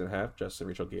 6.5. Justin and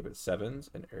Rachel gave it 7s,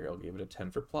 and Ariel gave it a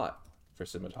 10 for plot. For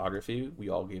cinematography, we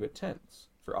all gave it 10s.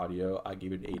 For audio, I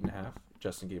gave it an 8.5.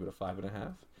 Justin gave it a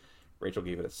 5.5. Rachel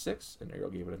gave it a 6, and Ariel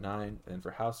gave it a 9. And then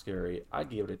for House Scary, I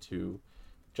gave it a 2.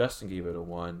 Justin gave it a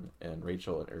 1, and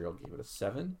Rachel and Ariel gave it a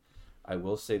 7. I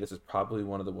will say this is probably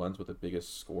one of the ones with the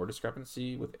biggest score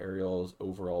discrepancy, with Ariel's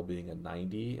overall being a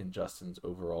 90 and Justin's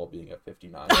overall being a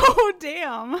 59. Oh,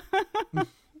 damn.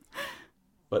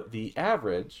 But the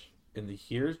average in the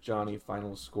Here's Johnny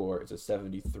final score is a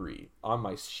 73. On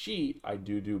my sheet, I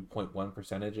do 0.1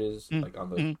 percentages, like on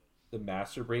the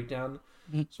master breakdown.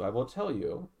 So I will tell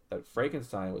you that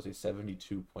Frankenstein was a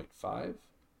 72.5.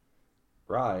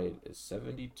 Bride is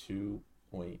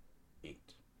 72.8.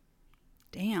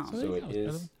 Damn. So it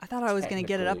is. I thought I was going to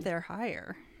get it up technically- there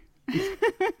higher.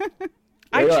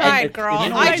 I Well, tried, girl. you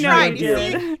know I what? tried. You You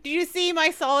did. see, do you see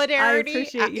my solidarity? I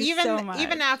appreciate you even so much.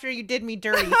 even after you did me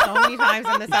dirty so many times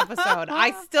in this episode,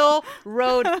 I still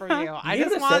rode for you. I You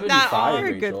gave just it a want that 75. on. You're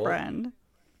a good Rachel. friend.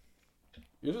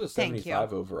 Yours was a Thank you.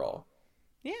 75 overall.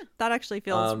 Yeah. That actually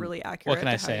feels really accurate. What can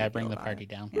I to how say? you I bring feel the about party it.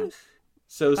 down. Yeah.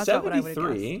 So That's not what I would've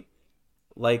 73,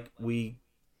 like we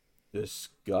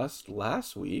discussed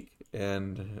last week,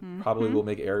 and probably will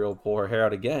make Ariel pull her hair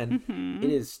out again. It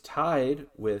is tied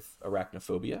with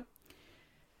Arachnophobia,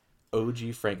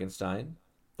 OG Frankenstein,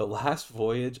 The Last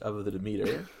Voyage of the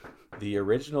Demeter, the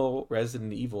original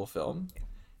Resident Evil film,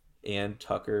 and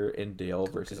Tucker and Dale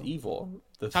versus Evil.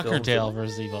 The Tucker films Dale that-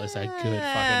 versus Evil is a good fucking movie.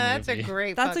 That's a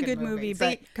great. That's a fucking good movie,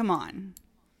 but See, come on.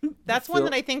 that's one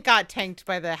that I think got tanked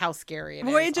by the How Scary It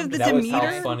Is. Voyage of I'm the just- That was Demeter?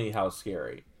 how funny, how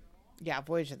scary. Yeah,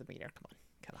 Voyage of the Meter. Come on.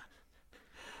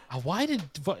 Why did?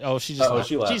 Oh, she just. Oh, left.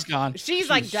 she left. She's gone. She's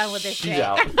like done with this She's shit.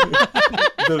 out.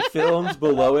 The films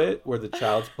below it were the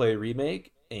Child's Play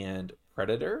remake and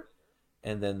Predator,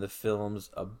 and then the films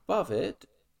above it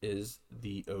is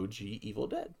the OG Evil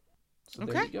Dead. So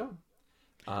there Okay. you go.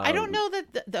 I don't know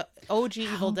that the OG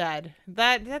Evil Dead.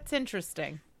 That's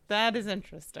interesting. That is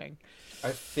interesting.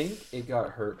 I think it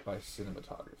got hurt by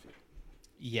cinematography.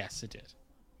 Yes, it did.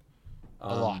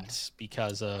 A lot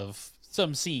because of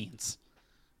some scenes.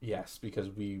 Yes, because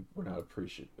we were not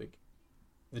appreciative. Like,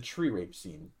 the tree rape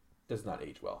scene does not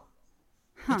age well.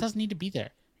 It doesn't need to be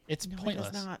there. It's No, pointless.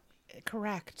 it does not.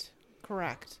 Correct.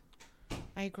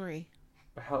 I agree.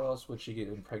 But how else would she get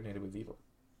impregnated with evil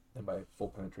than by full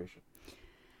penetration?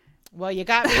 Well, you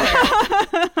got me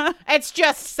there. It's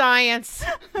just science.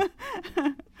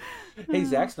 Hey,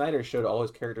 Zack Snyder showed all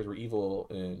his characters were evil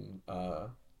in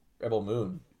Rebel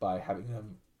Moon by having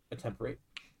them attempt rape.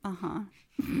 Uh-huh.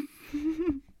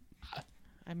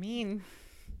 I mean,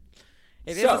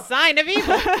 it is So- a sign of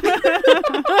evil.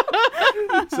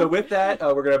 So with that,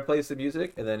 we're going to play some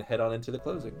music and then head on into the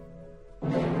closing.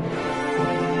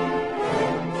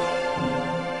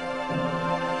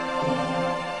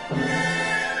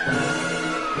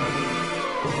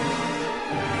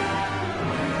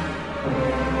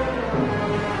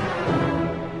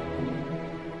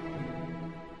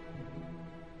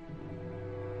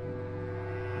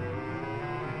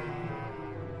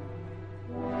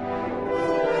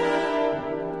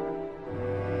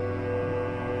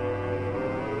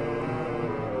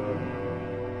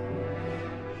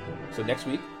 So next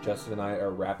week, Justin and I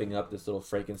are wrapping up this little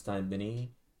Frankenstein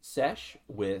mini sesh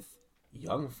with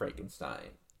Young Frankenstein.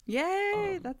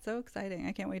 Yay! That's so exciting.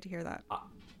 I can't wait to hear that.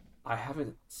 I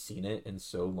haven't seen it in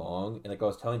so long, and like I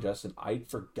was telling Justin, I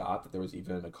forgot that there was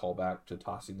even a callback to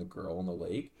tossing the girl in the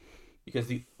lake, because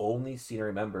the only scene I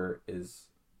remember is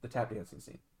the tap dancing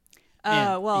scene.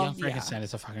 Man, Well, Young yeah. Frankenstein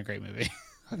is a fucking great movie.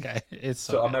 Okay, it's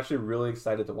so, So I'm good. actually really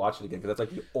excited to watch it again, because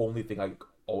that's like the only thing I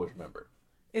always remember.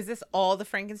 Is this all the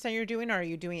Frankenstein you're doing, or are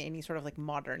you doing any sort of like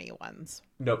modern-y ones?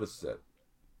 No, this is it.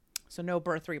 So no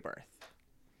birth, rebirth.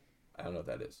 I don't know what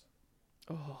that is.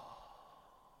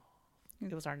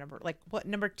 It was our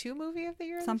number 2 movie of the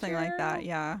year? this Something like year? that.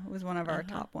 Yeah, it was one of our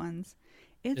top ones.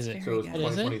 It's Is it- very So it was good.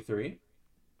 Is it? 2023.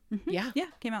 Yeah. Yeah,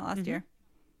 came out last year.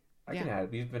 I can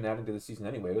add. We've been adding to the season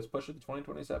anyway. Let's push it to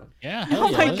 2027. Yeah, hell Oh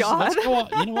yeah. my let's God. go all,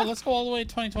 you know what? Let's go all the way to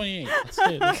 2028. Let's do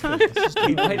it. Let's do it. Let's just do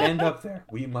We it. might end up there.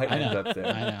 We might I end know. up there.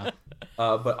 I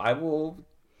know. But I will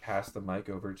pass the mic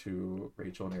over to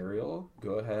Rachel and Ariel.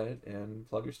 Go ahead and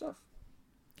plug your stuff.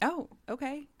 Oh,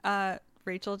 okay.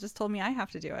 Rachel just told me I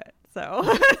have to do it. So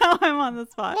now I'm on the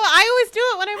spot. Well, I always do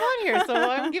it when I'm on here, so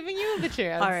I'm giving you the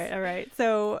chance. All right.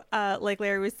 So, like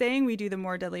Larry was saying, we do the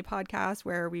More Deadly podcast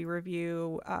where we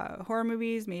review horror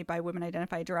movies made by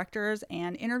women-identified directors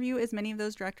and interview as many of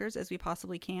those directors as we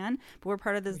possibly can. But we're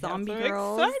part of the Zombie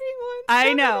Girls. Exciting ones.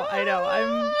 I know.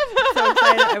 I'm so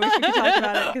excited. I wish we could talk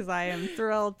about it because I am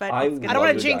thrilled. But I don't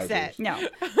want to jinx it. No,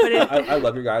 but I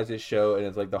love your guys' show, and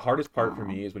it's like the hardest part for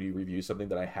me is when you review something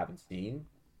that I haven't seen.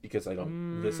 Because I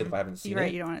don't listen if I haven't seen You're right,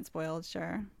 it. you don't want it spoiled,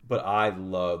 sure. But I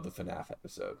love the FNAF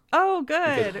episode. Oh,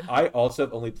 good. Because I also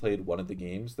have only played one of the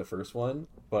games, the first one,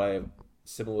 but I have,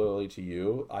 similarly to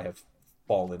you, I have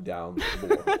fallen down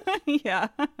the hole. Yeah.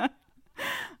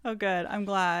 Oh, good. I'm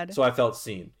glad. So I felt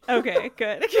seen. Okay,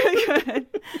 good.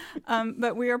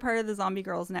 But we are part of the Zombie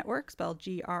Girls Network, spelled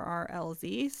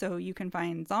GRRLZ. So you can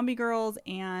find Zombie Girls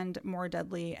and More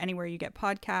Deadly anywhere you get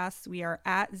podcasts. We are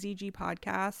at ZG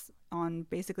Podcasts on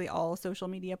basically all social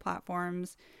media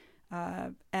platforms.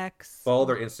 X. Follow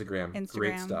their Instagram.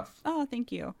 Great stuff. Oh,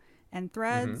 thank you. And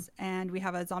Threads. And we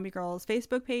have a Zombie Girls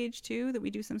Facebook page, too, that we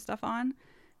do some stuff on.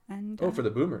 And for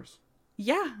the boomers.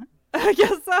 Yeah, I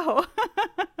guess so.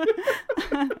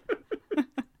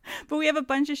 But we have a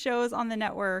bunch of shows on the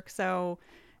network. So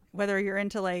whether you're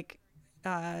into like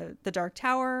The Dark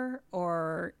Tower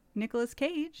or Nicolas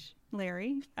Cage,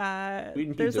 Larry,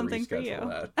 there's something for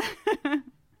you.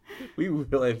 We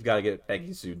really have got to get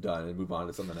Peggy Sue done and move on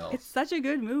to something else. It's such a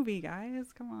good movie,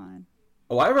 guys. Come on.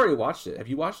 Oh, I've already watched it. Have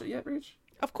you watched it yet, Rach?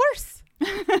 Of course. We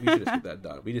should just get that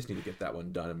done. We just need to get that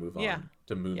one done and move on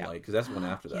to Moonlight, because that's one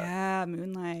after that. Yeah,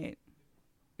 Moonlight.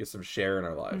 Get some Cher in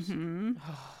our lives. Mm-hmm.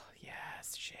 Oh,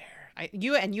 yes, Cher.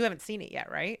 You haven't seen it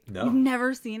yet, right? No. You've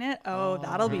never seen it? Oh,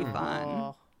 that'll be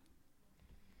fun.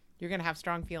 You're going to have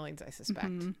strong feelings, I suspect.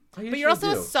 Mm-hmm. But you're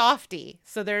also a softie.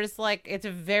 So there's like, it's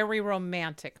a very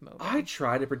romantic movie. I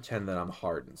try to pretend that I'm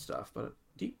hard and stuff, but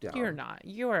deep down. You're not.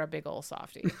 You're a big old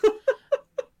softie.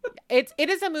 It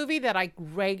is a movie that I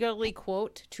regularly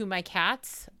quote to my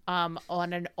cats on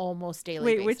an almost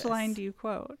daily basis. Wait, which line do you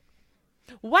quote?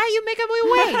 Why are you making me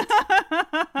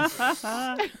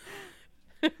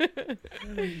wait?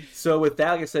 So with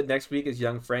that, like I said, next week is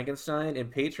Young Frankenstein,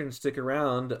 and patrons, stick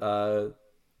around.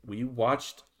 We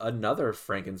watched another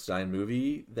Frankenstein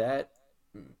movie that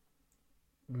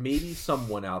maybe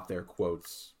someone out there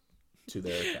quotes to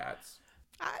their cats.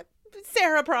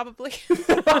 Sarah, probably. But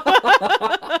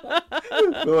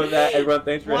with that, everyone,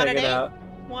 thanks for hanging out.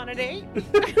 Want a date?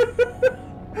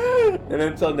 And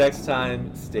until next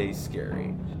time, stay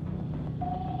scary.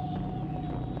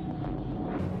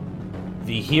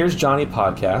 The Here's Johnny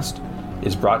podcast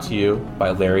is brought to you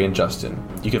by Larry and Justin.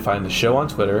 You can find the show on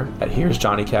Twitter at Here's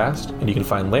Johnnycast, and you can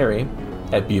find Larry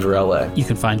at BeaverLA. You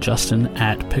can find Justin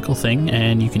at PickleThing,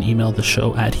 and you can email the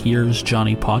show at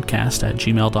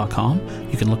here'sjohnnypodcast@gmail.com.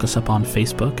 You can look us up on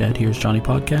Facebook at Here's Johnny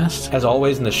Podcast. As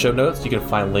always, in the show notes, you can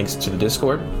find links to the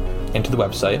Discord and to the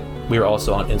website. We are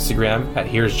also on Instagram at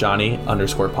Here's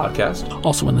Johnny_podcast.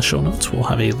 Also in the show notes, we'll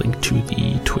have a link to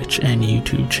the Twitch and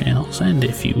YouTube channels. And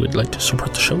if you would like to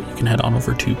support the show, you can head on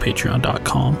over to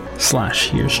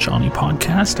patreon.com/Here's Johnny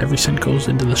Podcast. Every cent goes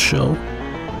into the show.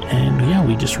 And yeah,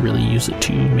 we just really use it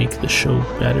to make the show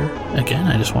better. Again,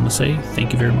 I just want to say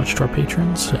thank you very much to our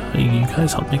patrons. You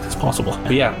guys help make this possible.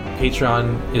 But yeah,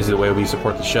 Patreon is the way we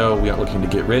support the show. We aren't looking to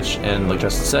get rich. And like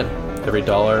Justin said, every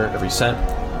dollar, every cent,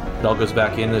 it all goes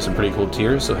back in. There's some pretty cool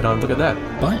tiers, so head on and look at that.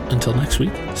 But until next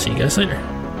week, see you guys later.